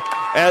above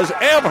as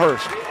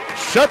Amherst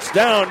shuts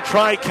down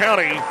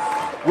Tri-County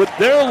with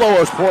their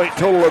lowest point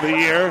total of the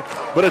year,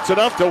 but it's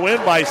enough to win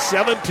by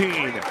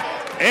 17.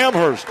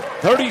 Amherst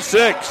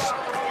 36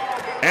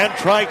 and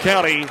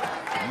Tri-County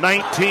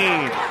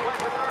 19.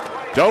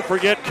 Don't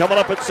forget, coming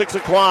up at 6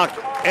 o'clock,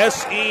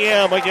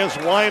 SEM against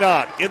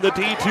Wynot in the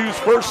D2's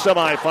first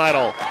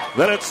semifinal.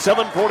 Then at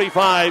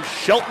 7:45,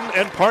 Shelton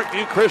and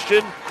Parkview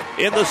Christian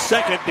in the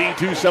second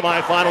D2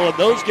 semifinal. And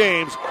those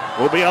games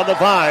will be on the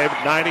Vibe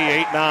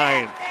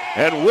 98.9.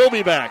 And we'll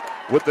be back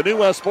with the New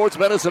West Sports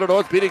Medicine and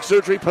Orthopedic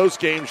Surgery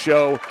postgame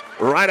show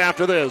right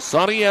after this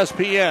on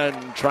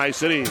ESPN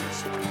Tri-Cities.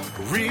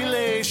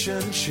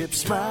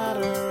 Relationships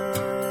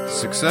matter.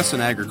 Success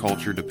in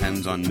agriculture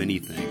depends on many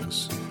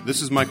things.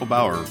 This is Michael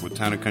Bauer with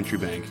Town & Country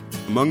Bank.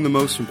 Among the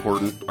most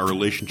important are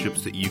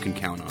relationships that you can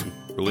count on.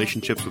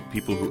 Relationships with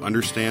people who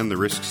understand the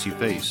risks you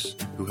face,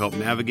 who help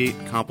navigate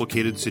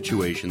complicated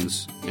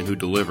situations, and who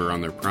deliver on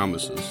their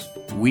promises.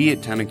 We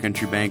at Town &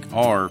 Country Bank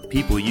are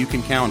people you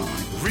can count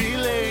on.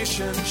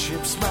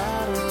 Relationships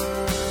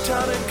matter.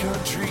 Town &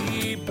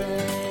 Country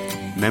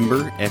Bank.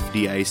 Member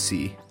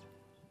FDIC.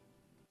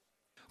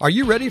 Are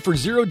you ready for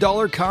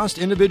 $0 cost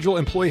individual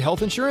employee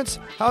health insurance?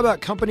 How about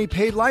company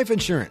paid life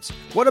insurance?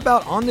 What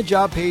about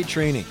on-the-job paid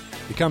training?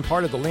 Become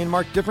part of the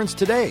Landmark difference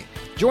today.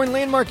 Join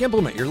Landmark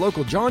Implement, your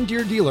local John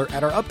Deere dealer,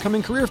 at our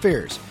upcoming career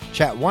fairs.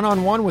 Chat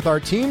one-on-one with our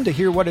team to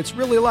hear what it's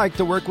really like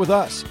to work with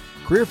us.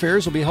 Career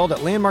fairs will be held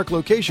at Landmark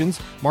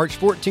locations March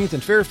 14th in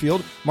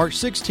Fairfield, March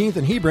 16th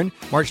in Hebron,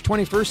 March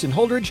 21st in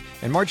Holdridge,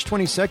 and March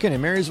 22nd in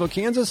Marysville,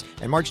 Kansas,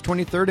 and March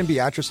 23rd in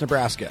Beatrice,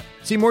 Nebraska.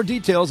 See more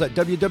details at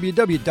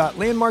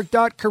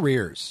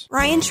www.landmark.careers.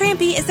 Ryan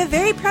Trampy is a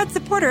very proud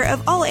supporter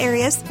of all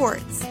area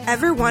sports.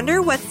 Ever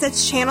wonder what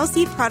sets Channel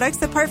Seed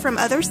products apart from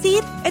other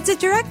seed? It's a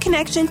direct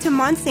connection to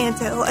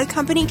Monsanto, a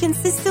company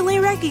consistently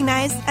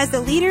recognized as a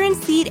leader in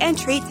seed and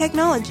trait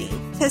technology.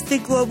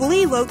 Tested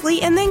globally,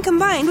 locally, and then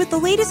combined with the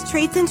latest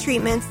traits and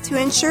treatments to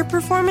ensure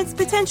performance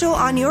potential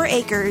on your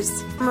acres.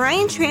 I'm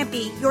Ryan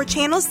Trampy, your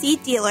Channel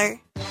Seed dealer.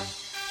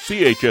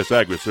 CHS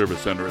Agri-Service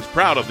Center is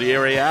proud of the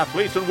area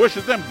athletes and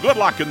wishes them good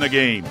luck in the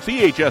game.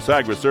 CHS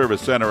Agri-Service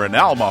Center in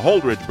Alma,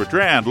 Holdridge,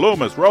 Bertrand,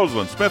 Loomis,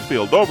 Roseland,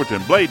 Smithfield,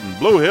 Overton, Bladen,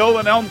 Blue Hill,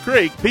 and Elm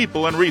Creek.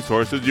 People and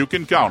resources you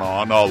can count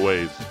on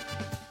always.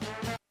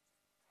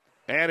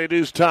 And it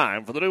is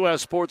time for the New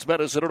West Sports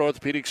Medicine and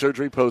Orthopedic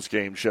Surgery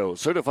postgame show.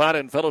 Certified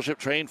and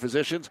fellowship-trained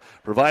physicians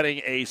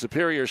providing a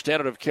superior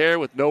standard of care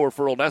with no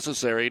referral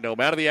necessary. No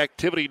matter the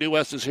activity, New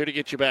West is here to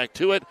get you back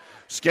to it.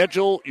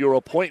 Schedule your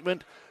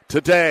appointment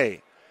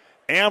today.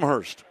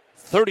 Amherst,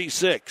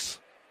 36.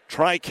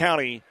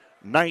 Tri-County,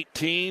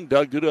 19.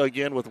 Doug Duda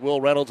again with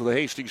Will Reynolds of the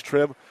Hastings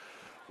Trib.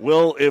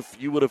 Will,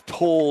 if you would have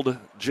told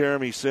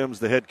Jeremy Sims,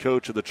 the head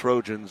coach of the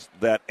Trojans,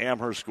 that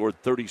Amherst scored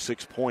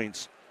 36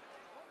 points,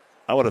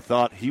 I would have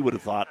thought he would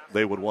have thought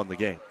they would have won the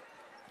game.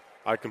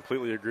 I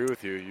completely agree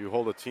with you. You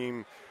hold a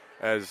team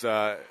as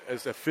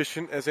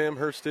efficient as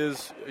Amherst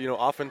is,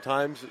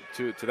 oftentimes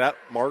to that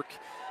mark.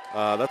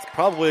 That's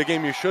probably a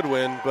game you should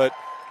win, but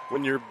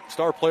when your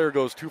star player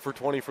goes 2 for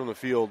 20 from the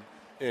field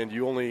and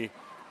you only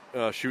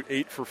shoot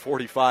 8 for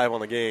 45 on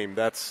the game,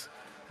 that's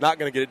not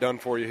going to get it done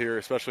for you here,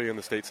 especially in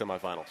the state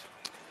semifinals.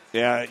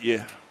 Yeah,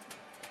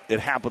 it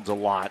happens a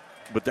lot.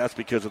 But that's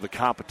because of the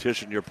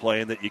competition you're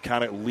playing that you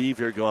kind of leave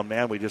here going,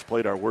 man, we just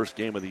played our worst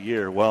game of the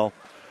year. Well,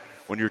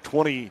 when you're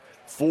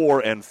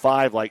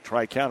 24-5 like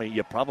Tri-County,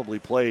 you probably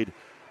played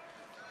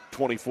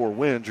 24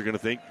 wins. You're going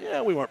to think,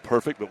 yeah, we weren't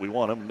perfect, but we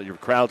won them. Your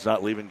crowd's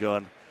not leaving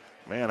going,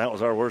 man, that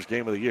was our worst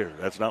game of the year.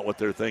 That's not what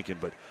they're thinking.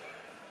 But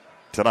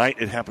tonight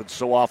it happens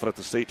so often at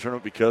the state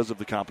tournament because of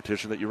the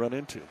competition that you run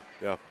into.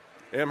 Yeah.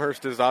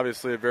 Amherst is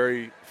obviously a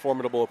very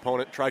formidable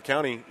opponent.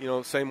 Tri-County,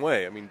 same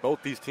way. I mean,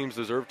 both these teams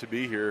deserve to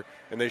be here,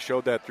 and they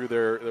showed that through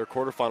their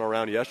quarterfinal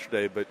round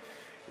yesterday. But,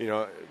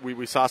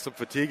 we saw some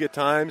fatigue at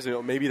times.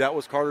 Maybe that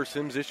was Carter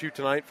Sims' issue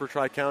tonight for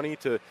Tri-County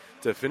to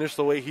finish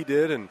the way he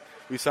did, and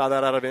we saw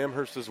that out of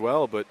Amherst as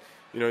well. But,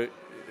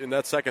 in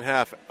that second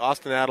half,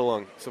 Austin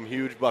Adelung, some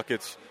huge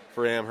buckets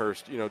for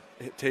Amherst.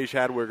 Tage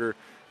Hadwiger,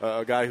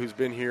 a guy who's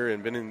been here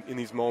and been in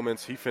these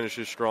moments, he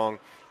finishes strong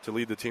to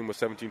lead the team with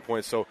 17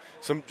 points. So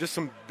some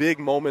big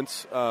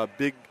moments,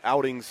 big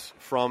outings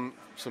from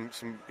some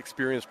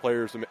experienced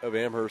players of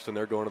Amherst, and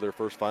they're going to their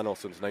first final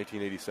since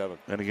 1987.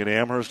 And again,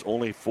 Amherst,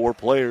 only 4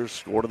 players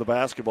scored in the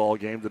basketball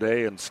game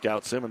today, and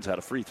Scout Simmons had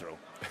a free throw.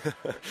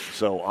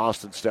 So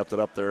Austin stepped it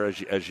up there,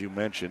 as you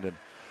mentioned, and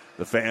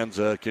the fans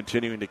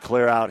continuing to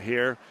clear out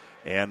here,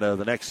 and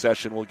the next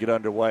session will get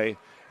underway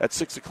at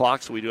 6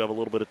 o'clock, so we do have a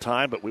little bit of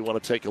time, but we want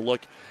to take a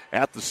look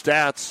at the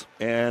stats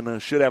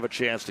and should have a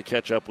chance to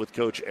catch up with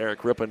Coach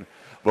Eric Rippon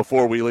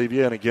before we leave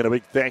you. And again, a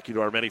big thank you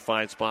to our many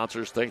fine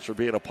sponsors. Thanks for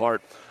being a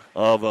part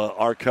of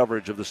our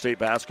coverage of the state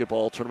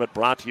basketball tournament,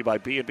 brought to you by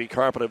B&B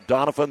Carpet of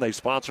Donovan. They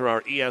sponsor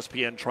our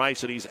ESPN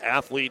Tri-Cities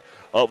Athlete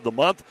of the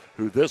Month,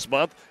 who this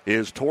month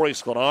is Tori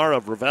Sklenar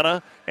of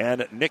Ravenna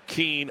and Nick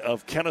Keene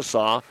of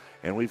Kennesaw.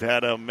 And we've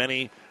had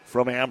many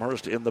from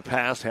Amherst in the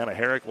past. Hannah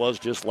Herrick was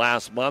just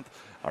last month.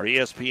 Our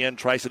ESPN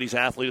Tri-Cities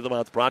Athlete of the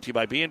Month brought to you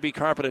by B&B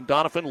Carpet in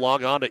Donovan.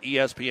 Log on to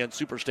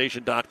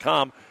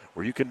ESPNSuperstation.com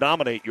where you can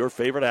nominate your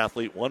favorite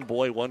athlete, one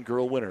boy, one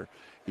girl winner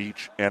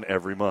each and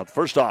every month.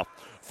 First off,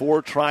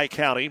 for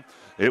Tri-County,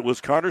 it was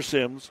Carter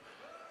Sims,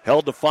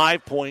 held to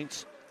 5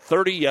 points,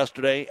 30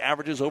 yesterday,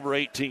 averages over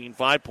 18,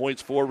 5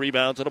 points, 4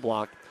 rebounds, and a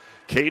block.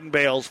 Caden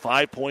Bales,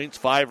 5 points,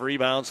 5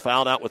 rebounds,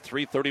 fouled out with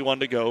 3:31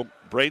 to go.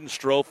 Braden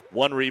Strofe,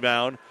 1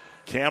 rebound.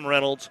 Cam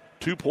Reynolds,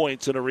 2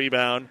 points and a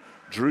rebound.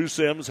 Drew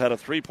Sims had a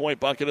 3-point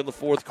bucket in the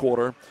fourth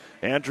quarter.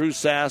 Andrew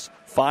Sass,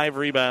 5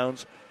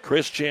 rebounds.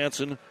 Chris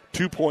Jansen,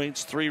 2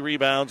 points, 3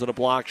 rebounds, and a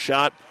block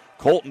shot.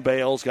 Colton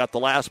Bales got the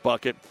last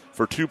bucket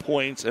for 2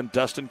 points, and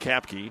Dustin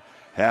Kapke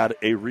had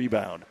a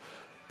rebound.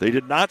 They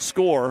did not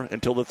score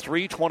until the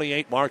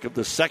 3:28 mark of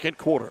the second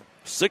quarter.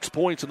 6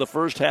 points in the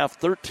first half,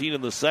 13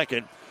 in the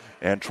second,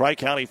 and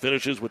Tri-County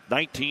finishes with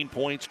 19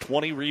 points,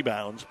 20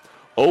 rebounds,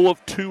 0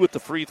 of 2 at the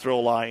free throw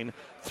line,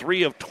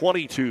 3 of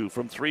 22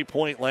 from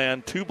three-point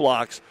land, 2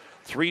 blocks,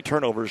 3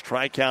 turnovers.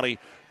 Tri-County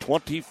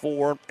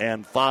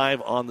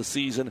 24-5 on the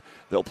season.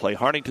 They'll play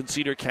Hartington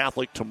Cedar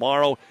Catholic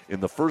tomorrow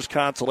in the first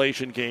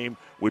consolation game,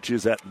 which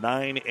is at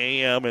 9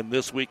 a.m. And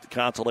this week the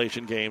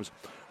consolation games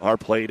are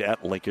played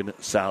at Lincoln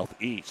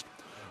Southeast.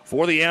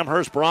 For the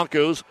Amherst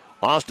Broncos,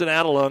 Austin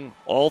Adelung,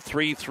 all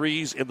 3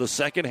 threes in the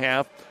second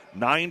half,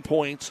 9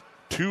 points,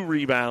 2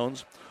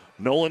 rebounds.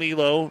 Nolan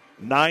Elo,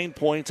 9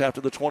 points after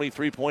the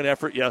 23-point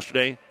effort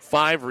yesterday,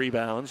 5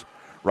 rebounds.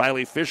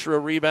 Riley Fisher, a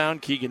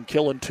rebound. Keegan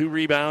Killen, 2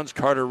 rebounds.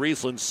 Carter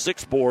Riesland,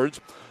 6 boards.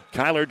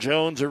 Kyler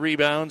Jones, a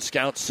rebound.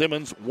 Scout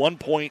Simmons, 1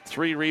 point,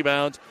 3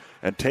 rebounds.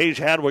 And Tage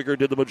Hadwiger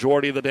did the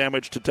majority of the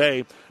damage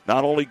today,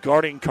 not only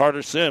guarding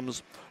Carter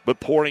Sims, but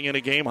pouring in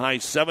a game-high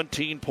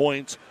 17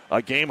 points,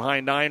 a game-high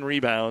 9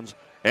 rebounds,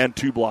 and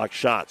 2 block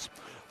shots.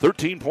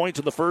 13 points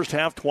in the first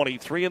half,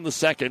 23 in the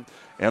second.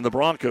 And the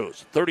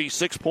Broncos,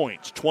 36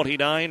 points,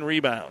 29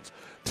 rebounds,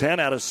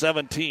 10 out of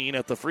 17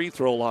 at the free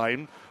throw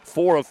line,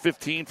 4 of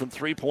 15 from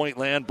three-point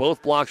land.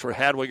 Both blocks were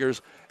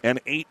Hadwiger's,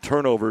 and 8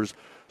 turnovers.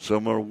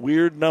 Some are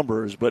weird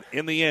numbers, but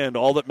in the end,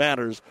 all that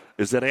matters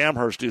is that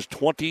Amherst is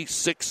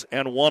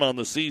 26-1 on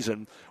the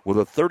season with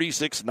a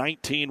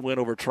 36-19 win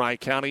over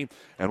Tri-County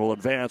and will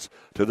advance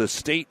to the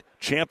state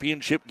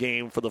championship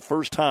game for the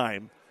first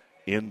time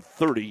in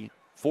 40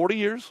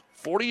 years?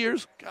 40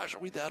 years? Gosh, are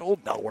we that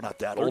old? No, we're not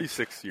that old.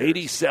 36 years.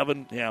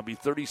 87, yeah, it'll be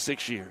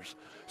 36 years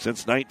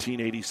since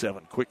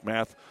 1987. Quick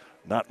math,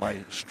 not my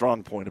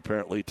strong point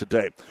apparently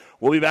today.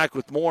 We'll be back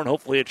with more and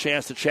hopefully a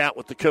chance to chat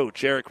with the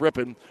coach, Eric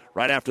Rippon,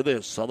 right after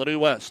this on the New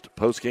West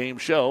post-game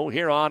show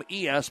here on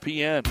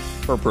ESPN.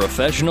 For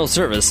professional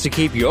service to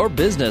keep your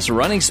business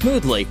running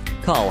smoothly,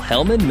 call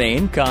Hellman,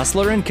 Maine,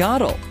 Kostler, and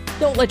Cottle.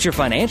 Don't let your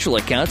financial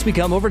accounts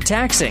become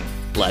overtaxing.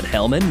 Let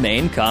Hellman,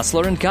 Maine,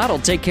 Kostler, and Cottle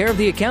take care of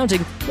the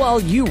accounting while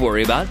you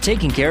worry about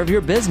taking care of your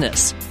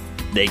business.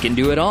 They can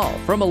do it all,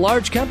 from a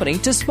large company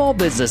to small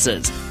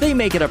businesses. They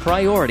make it a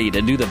priority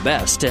to do the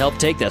best to help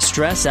take the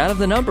stress out of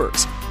the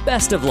numbers.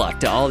 Best of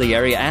luck to all the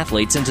area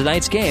athletes in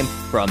tonight's game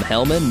from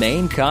Hellman,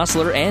 Maine,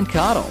 Kostler, and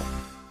Cottle.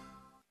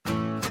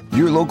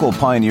 Your local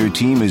Pioneer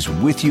team is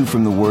with you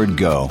from the word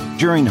go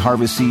during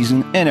harvest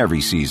season and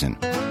every season.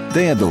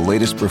 They have the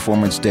latest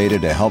performance data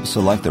to help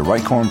select the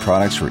right corn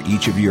products for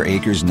each of your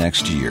acres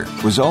next year.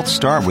 Results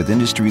start with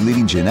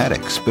industry-leading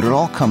genetics, but it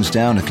all comes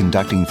down to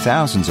conducting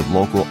thousands of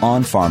local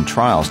on-farm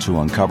trials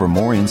to uncover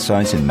more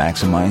insights and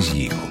maximize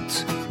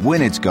yields.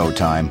 When it's go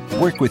time,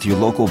 work with your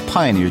local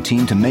Pioneer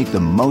team to make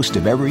the most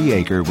of every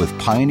acre with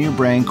Pioneer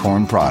brand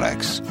corn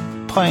products.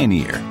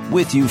 Pioneer,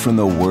 with you from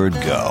the word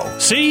go.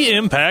 See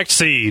Impact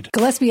Seed.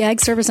 Gillespie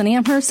Ag Service in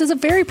Amherst is a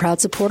very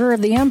proud supporter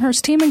of the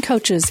Amherst team and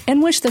coaches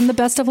and wish them the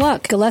best of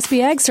luck.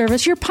 Gillespie Ag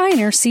Service, your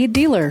Pioneer seed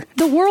dealer.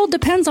 The world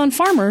depends on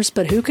farmers,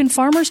 but who can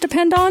farmers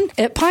depend on?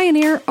 At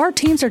Pioneer, our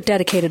teams are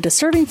dedicated to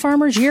serving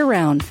farmers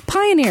year-round.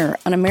 Pioneer,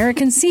 an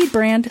American seed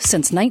brand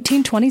since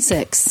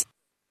 1926.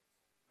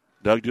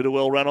 Doug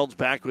Duda-Will Reynolds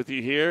back with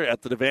you here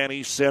at the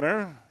Devaney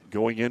Center,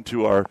 going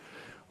into our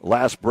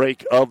last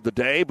break of the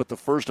day, but the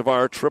first of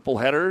our triple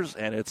headers,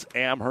 and it's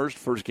Amherst,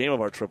 first game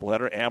of our triple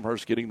header.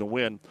 Amherst getting the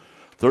win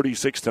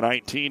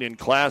 36-19. In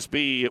Class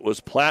B, it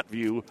was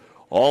Platteview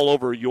all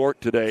over York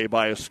today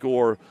by a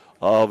score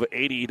of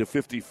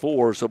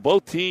 80-54. So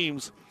both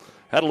teams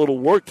had a little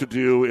work to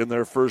do in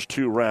their first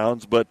 2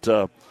 rounds, but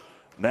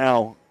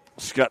now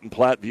Scott and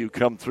Platteview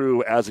come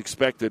through as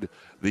expected,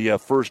 the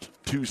first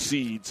 2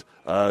 seeds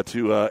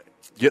to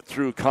get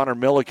through. Connor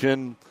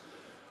Milliken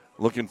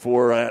looking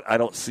for, I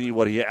don't see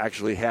what he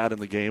actually had in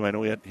the game. I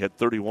know he had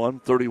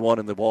 31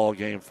 in the ball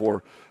game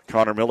for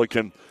Connor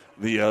Milliken,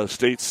 the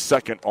state's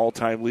second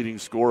all-time leading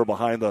scorer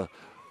behind the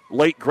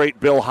late, great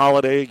Bill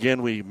Holliday.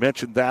 Again, we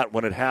mentioned that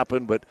when it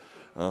happened, but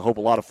I hope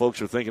a lot of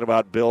folks are thinking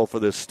about Bill for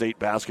this state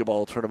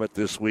basketball tournament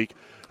this week,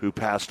 who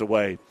passed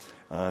away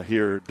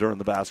here during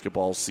the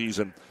basketball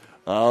season.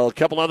 A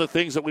couple other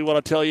things that we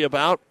want to tell you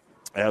about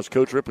as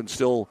Coach Rippon's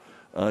still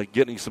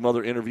getting some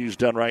other interviews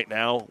done right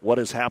now. What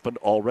has happened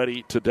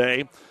already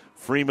today?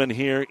 Freeman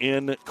here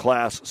in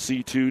Class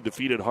C2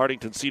 defeated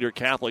Hartington Cedar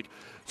Catholic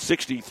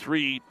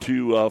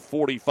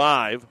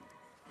 63-45.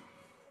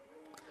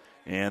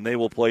 And they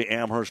will play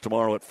Amherst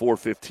tomorrow at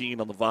 4:15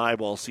 on the Vibe,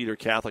 while Cedar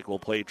Catholic will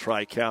play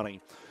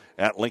Tri-County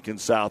at Lincoln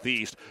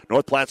Southeast.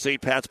 North Platte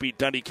St. Pat's beat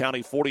Dundee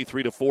County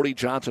 43-40.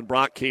 Johnson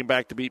Brock came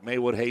back to beat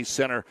Maywood Hayes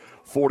Center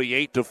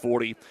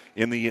 48-40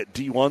 in the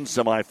D1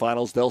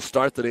 semifinals. They'll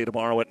start the day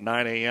tomorrow at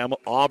 9 a.m.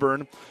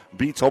 Auburn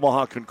beats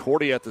Omaha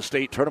Concordia at the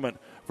state tournament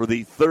for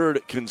the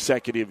third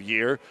consecutive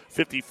year,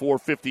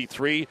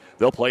 54-53.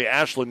 They'll play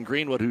Ashland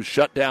Greenwood, who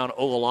shut down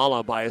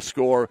Ogallala by a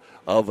score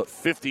of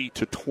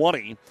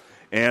 50-20.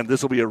 And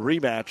this will be a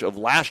rematch of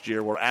last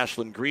year where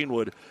Ashland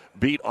Greenwood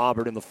beat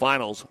Auburn in the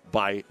finals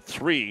by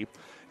 3.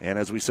 And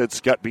as we said,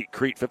 Scott beat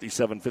Crete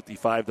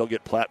 57-55. They'll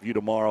get Platteview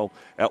tomorrow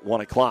at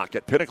 1 o'clock.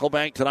 At Pinnacle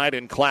Bank tonight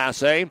in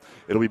Class A,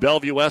 it'll be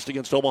Bellevue West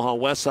against Omaha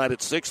West Side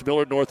at 6,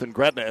 Millard North and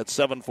Gretna at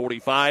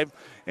 7:45.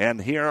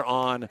 And here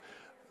on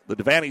the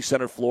Devaney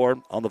Center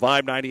floor on the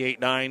Vibe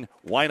 98.9,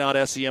 Why Not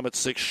SEM at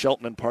 6,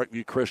 Shelton and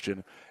Parkview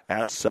Christian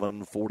at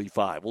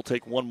 7:45. We'll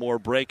take one more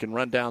break and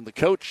run down the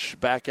coach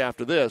back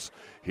after this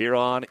here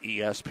on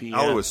ESPN.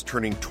 Allo is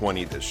turning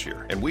 20 this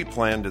year, and we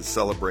plan to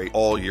celebrate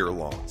all year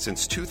long.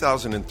 Since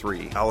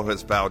 2003, Allo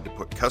has vowed to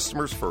put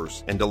customers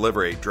first and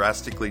deliver a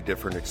drastically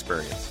different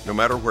experience. No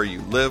matter where you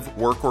live,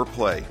 work, or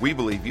play, we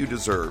believe you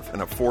deserve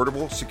an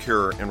affordable,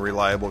 secure, and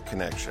reliable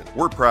connection.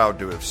 We're proud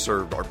to have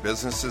served our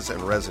businesses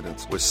and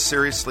residents with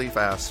seriously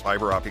fast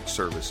fiber optic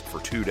service for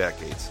 2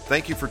 decades.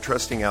 Thank you for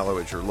trusting Allo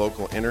as your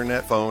local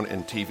internet, phone,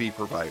 and TV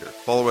provider.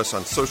 Follow us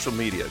on social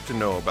media to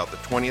know about the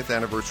 20th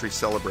anniversary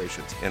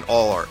celebrations in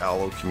all our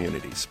Allo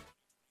communities.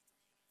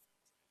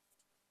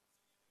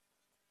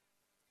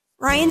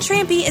 Ryan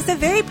Trampy is a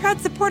very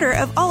proud supporter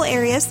of all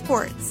area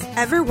sports.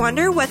 Ever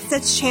wonder what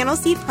sets Channel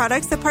Seed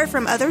products apart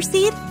from other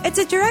seed? It's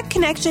a direct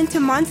connection to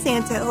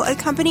Monsanto, a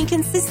company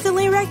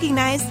consistently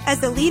recognized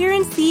as a leader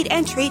in seed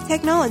and trait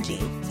technology.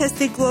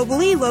 Tested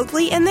globally,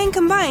 locally, and then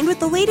combined with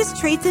the latest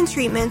traits and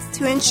treatments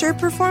to ensure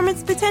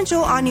performance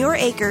potential on your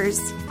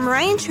acres. I'm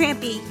Ryan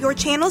Trampy, your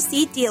Channel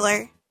Seed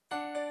dealer.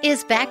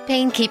 Is back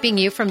pain keeping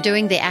you from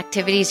doing the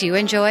activities you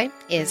enjoy?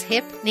 Is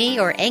hip, knee,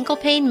 or ankle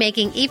pain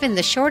making even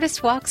the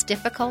shortest walks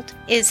difficult?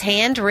 Is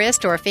hand,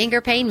 wrist, or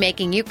finger pain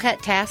making you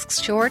cut tasks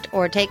short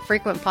or take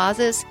frequent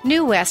pauses?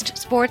 New West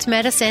Sports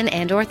Medicine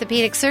and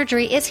Orthopedic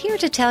Surgery is here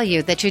to tell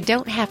you that you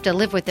don't have to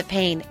live with the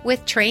pain.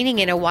 With training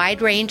in a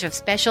wide range of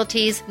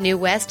specialties, New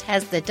West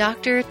has the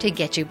doctor to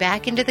get you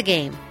back into the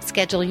game.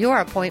 Schedule your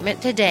appointment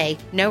today.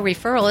 No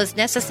referral is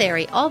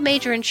necessary. All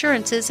major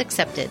insurances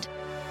accepted.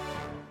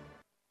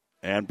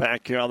 And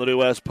back here on the New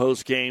West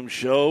post-game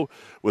show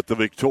with the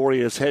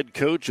victorious head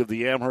coach of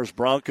the Amherst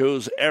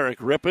Broncos, Eric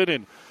Rippon.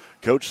 And,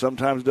 Coach,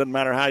 sometimes it doesn't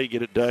matter how you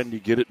get it done, you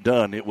get it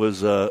done. It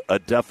was a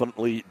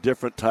definitely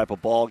different type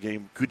of ball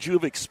game. Could you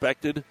have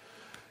expected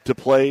to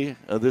play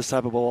this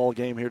type of ball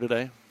game here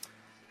today?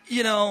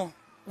 You know,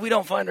 we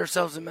don't find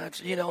ourselves in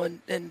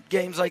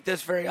games like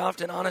this very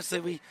often.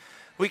 Honestly,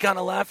 we kind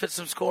of laugh at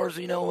some scores,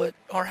 what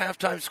our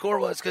halftime score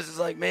was, because it's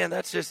like, man,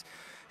 that's just –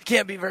 it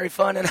can't be very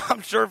fun, and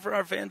I'm sure for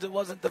our fans it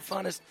wasn't the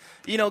funnest,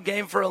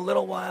 game for a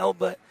little while.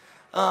 But,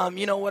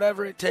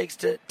 whatever it takes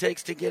to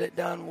get it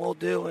done, we'll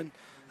do. And,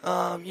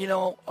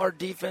 our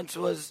defense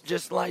was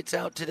just lights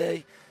out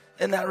today,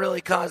 and that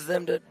really caused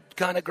them to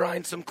kind of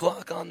grind some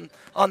clock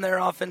on their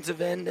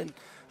offensive end.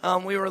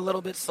 And we were a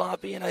little bit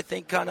sloppy, and I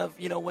think kind of,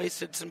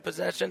 wasted some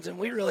possessions. And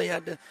we really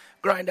had to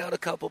grind out a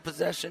couple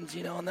possessions,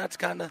 and that's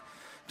kind of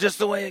just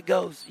the way it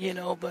goes,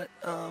 But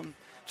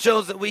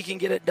shows that we can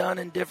get it done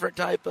in different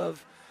type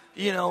of,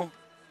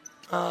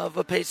 of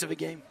a pace of a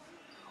game.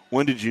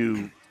 When did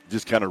you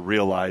just kind of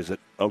realize that,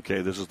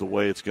 okay, this is the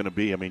way it's going to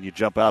be? I mean, you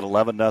jump out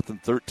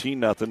 11-0,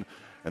 13-0,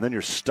 and then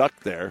you're stuck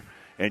there,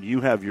 and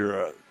you have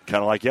your,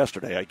 kind of like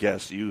yesterday, I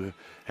guess, you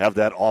have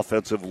that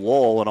offensive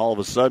lull, and all of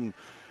a sudden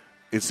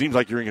it seems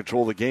like you're in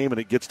control of the game, and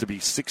it gets to be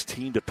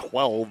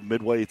 16-12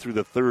 midway through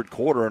the third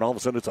quarter, and all of a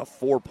sudden it's a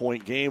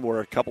 4-point game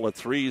where a couple of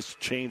threes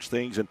change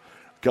things, and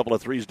a couple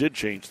of threes did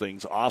change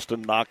things.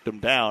 Austin knocked them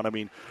down. I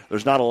mean,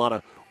 there's not a lot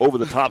of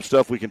over-the-top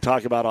stuff we can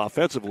talk about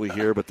offensively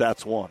here, but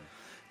that's one.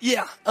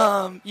 Yeah,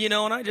 and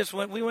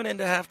we went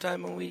into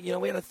halftime, and we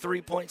had a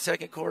 3-point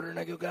second quarter, and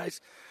I go,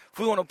 guys, if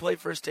we want to play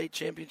for a state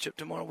championship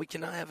tomorrow, we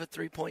cannot have a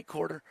 3-point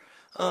quarter.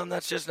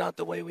 That's just not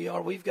the way we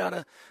are. We've got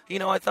to,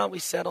 I thought we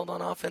settled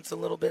on offense a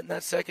little bit in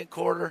that second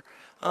quarter.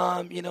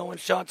 When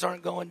shots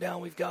aren't going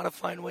down, we've got to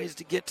find ways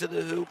to get to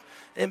the hoop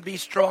and be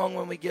strong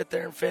when we get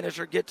there and finish,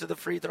 or get to the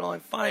free throw line.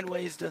 Find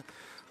ways to,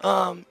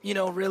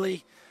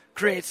 really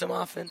create some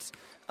offense.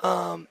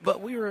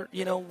 But we were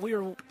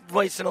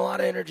wasting a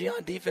lot of energy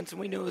on defense, and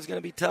we knew it was going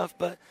to be tough.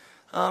 But,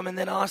 and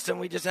then Austin,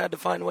 we just had to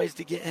find ways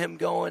to get him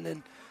going.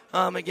 And,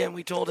 again,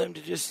 we told him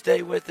to just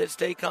stay with it,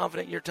 stay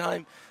confident your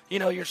time.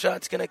 Your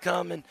shot's going to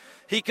come. And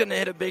he couldn't have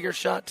hit a bigger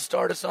shot to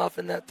start us off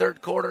in that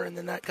third quarter, and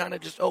then that kind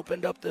of just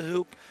opened up the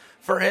hoop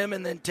for him,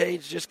 and then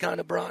Tage just kind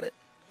of brought it.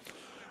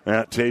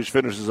 Tage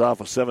finishes off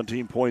with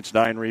 17 points,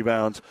 9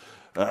 rebounds.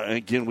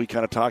 Again, we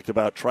kind of talked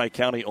about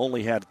Tri-County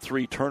only had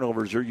 3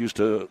 turnovers. You're used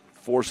to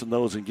forcing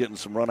those and getting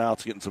some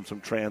runouts, getting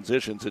some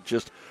transitions. It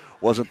just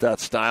wasn't that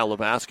style of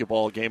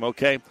basketball game.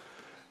 Okay,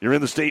 you're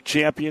in the state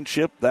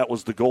championship. That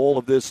was the goal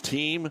of this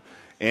team.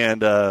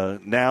 And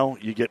now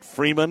you get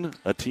Freeman,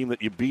 a team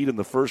that you beat in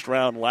the first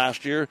round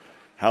last year.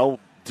 How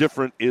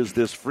different is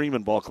this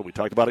Freeman ball club? We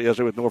talked about it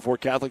yesterday with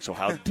Norfolk Catholic, so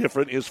how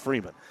different is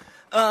Freeman?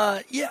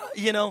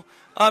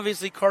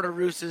 Obviously Carter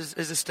Roos is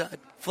a stud,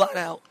 flat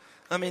out.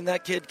 I mean,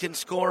 that kid can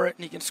score it,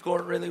 and he can score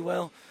it really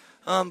well.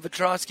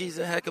 Vetrosky's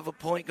a heck of a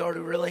point guard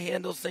who really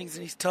handles things,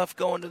 and he's tough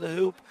going to the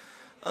hoop.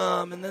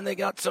 And then they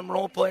got some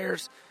role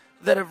players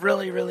that have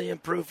really, really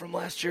improved from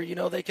last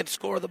year. They can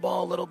score the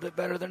ball a little bit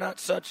better. They're not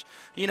such,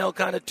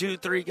 kind of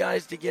 2-3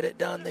 guys to get it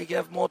done. They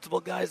have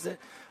multiple guys that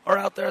are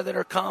out there that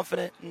are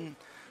confident and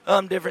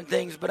different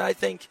things. But I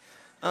think,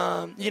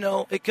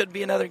 it could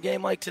be another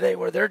game like today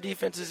where their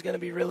defense is going to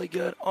be really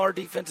good. Our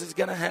defense is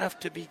going to have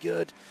to be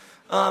good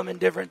and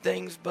different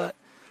things. But,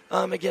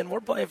 again,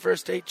 we're playing for a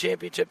state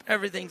championship.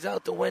 Everything's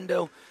out the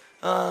window.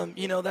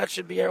 That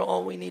should be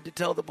all we need to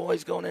tell the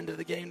boys going into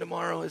the game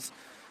tomorrow is,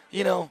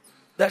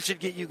 that should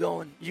get you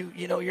going.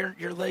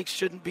 Your legs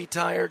shouldn't be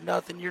tired,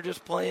 nothing. You're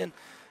just playing.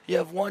 You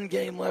have one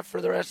game left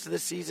for the rest of the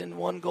season,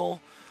 one goal,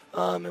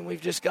 and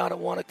we've just got to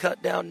want to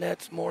cut down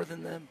nets more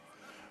than them.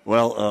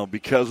 Well,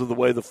 because of the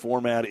way the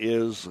format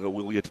is,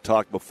 we'll get to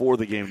talk before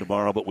the game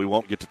tomorrow, but we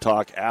won't get to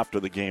talk after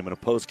the game in a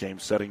post-game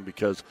setting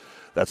because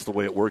that's the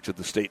way it works at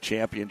the state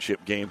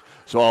championship game.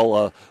 So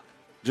I'll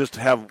just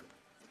have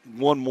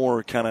one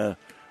more kind of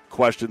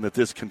question that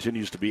this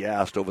continues to be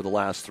asked over the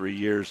last 3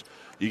 years.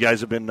 You guys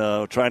have been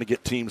trying to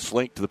get teams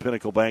linked to the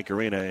Pinnacle Bank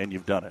Arena, and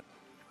you've done it.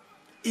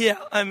 Yeah,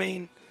 I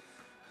mean,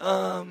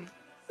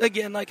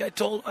 again, like I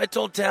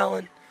told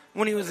Talon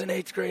when he was an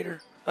 8th grader,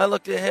 I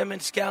looked at him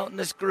and Scout in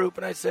this group,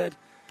 and I said,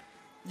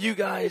 you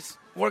guys,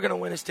 we're going to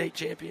win a state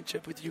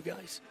championship with you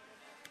guys.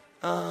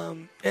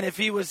 And if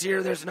he was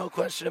here, there's no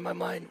question in my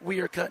mind, we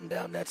are cutting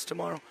down nets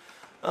tomorrow.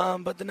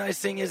 But the nice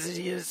thing is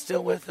he is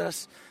still with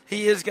us.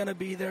 He is going to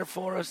be there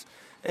for us.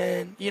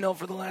 And,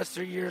 for the last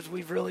 3 years,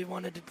 we've really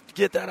wanted to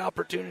get that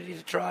opportunity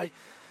to try.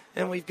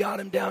 And we've got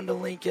him down to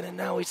Lincoln, and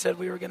now we said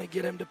we were going to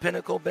get him to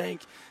Pinnacle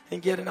Bank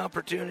and get an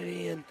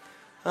opportunity. And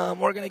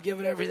we're going to give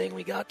it everything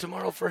we got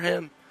tomorrow for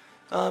him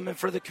and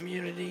for the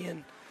community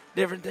and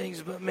different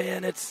things. But,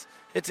 man, it's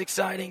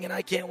exciting, and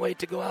I can't wait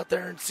to go out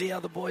there and see how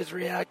the boys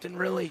react and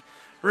really,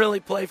 really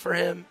play for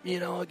him.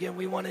 Again,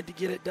 we wanted to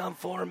get it done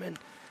for him,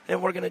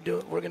 and we're going to do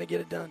it. We're going to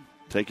get it done.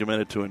 Take a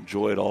minute to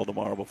enjoy it all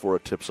tomorrow before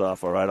it tips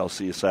off. All right, I'll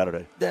see you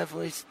Saturday.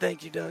 Definitely.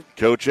 Thank you, Doug.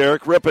 Coach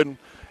Eric Rippon,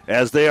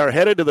 as they are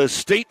headed to the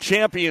state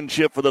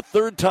championship for the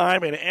third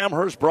time in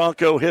Amherst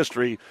Bronco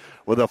history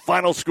with a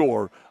final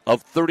score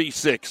of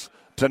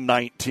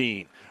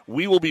 36-19.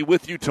 We will be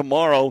with you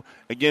tomorrow,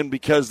 again,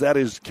 because that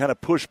is kind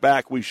of pushed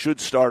back. We should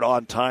start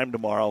on time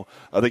tomorrow.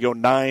 They go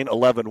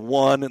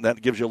 9-11-1, and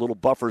that gives you a little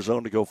buffer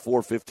zone to go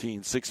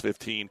 4:15,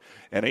 6:15,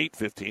 and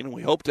 8:15. And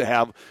we hope to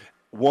have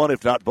one,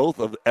 if not both,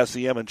 of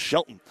SEM and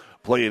Shelton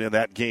playing in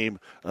that game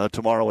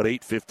tomorrow at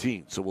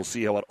 8:15. So we'll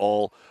see how it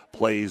all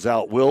plays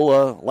out.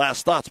 Will,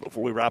 last thoughts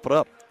before we wrap it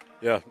up?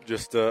 Yeah,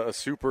 just a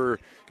super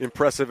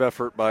impressive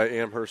effort by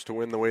Amherst to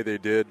win the way they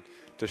did,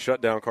 to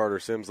shut down Carter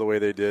Sims the way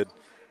they did.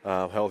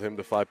 Held him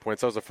to 5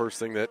 points. That was the first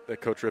thing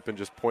that Coach Rippon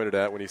just pointed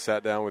at when he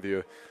sat down with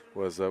you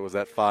was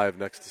that 5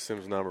 next to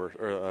Sims' number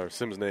or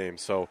Sims' name.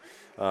 So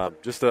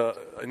just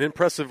an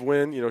impressive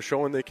win.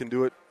 Showing they can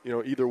do it.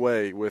 Either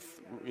way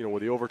with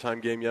the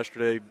overtime game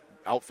yesterday,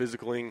 out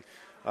physicaling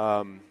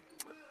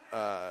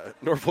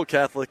Norfolk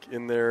Catholic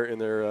in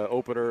their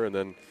opener, and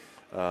then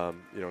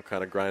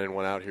kind of grinding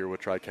one out here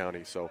with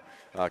Tri-County. So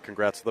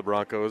congrats to the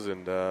Broncos,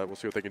 and we'll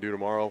see what they can do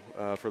tomorrow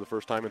for the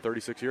first time in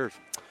 36 years.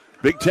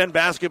 Big Ten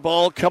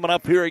basketball coming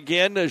up here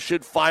again.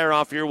 Should fire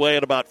off your way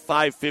at about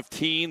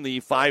 5:15. The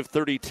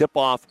 5:30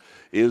 tip-off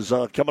is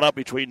coming up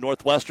between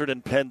Northwestern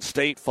and Penn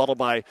State, followed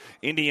by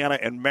Indiana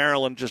and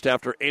Maryland just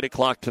after 8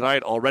 o'clock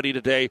tonight. Already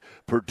today,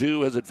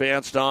 Purdue has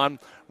advanced on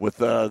with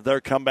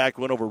their comeback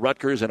win over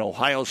Rutgers, and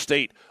Ohio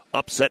State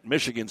upset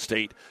Michigan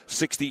State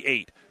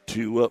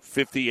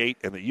 68-58.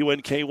 And the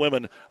UNK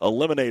women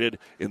eliminated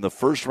in the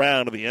first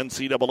round of the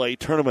NCAA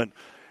tournament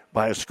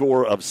by a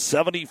score of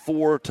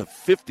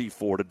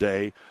 74-54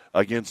 today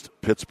against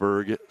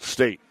Pittsburgh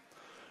State.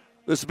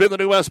 This has been the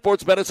New West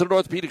Sports Medicine and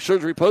Orthopedic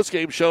Surgery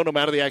postgame show. No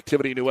matter the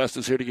activity, New West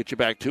is here to get you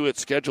back to it.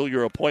 Schedule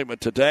your appointment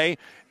today.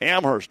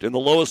 Amherst, in the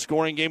lowest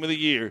scoring game of the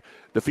year,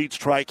 defeats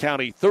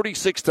Tri-County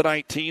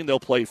 36-19. They'll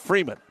play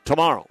Freeman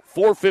tomorrow,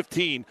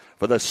 4:15,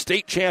 for the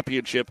state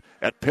championship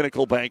at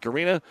Pinnacle Bank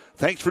Arena.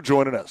 Thanks for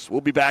joining us. We'll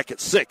be back at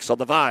 6 on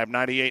the Vibe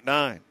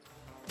 98.9.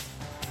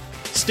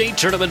 State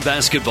Tournament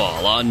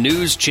Basketball on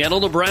News Channel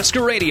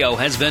Nebraska Radio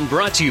has been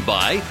brought to you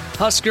by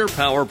Husker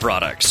Power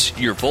Products,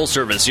 your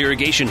full-service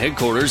irrigation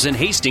headquarters in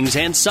Hastings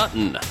and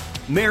Sutton.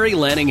 Mary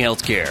Lanning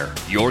Healthcare,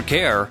 your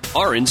care,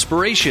 our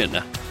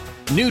inspiration.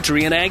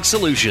 Nutrien Ag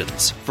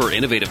Solutions, for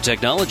innovative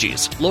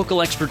technologies,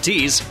 local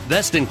expertise,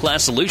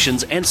 best-in-class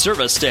solutions, and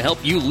service to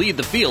help you lead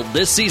the field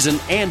this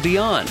season and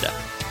beyond.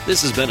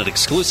 This has been an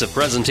exclusive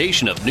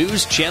presentation of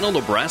News Channel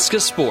Nebraska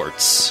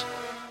Sports.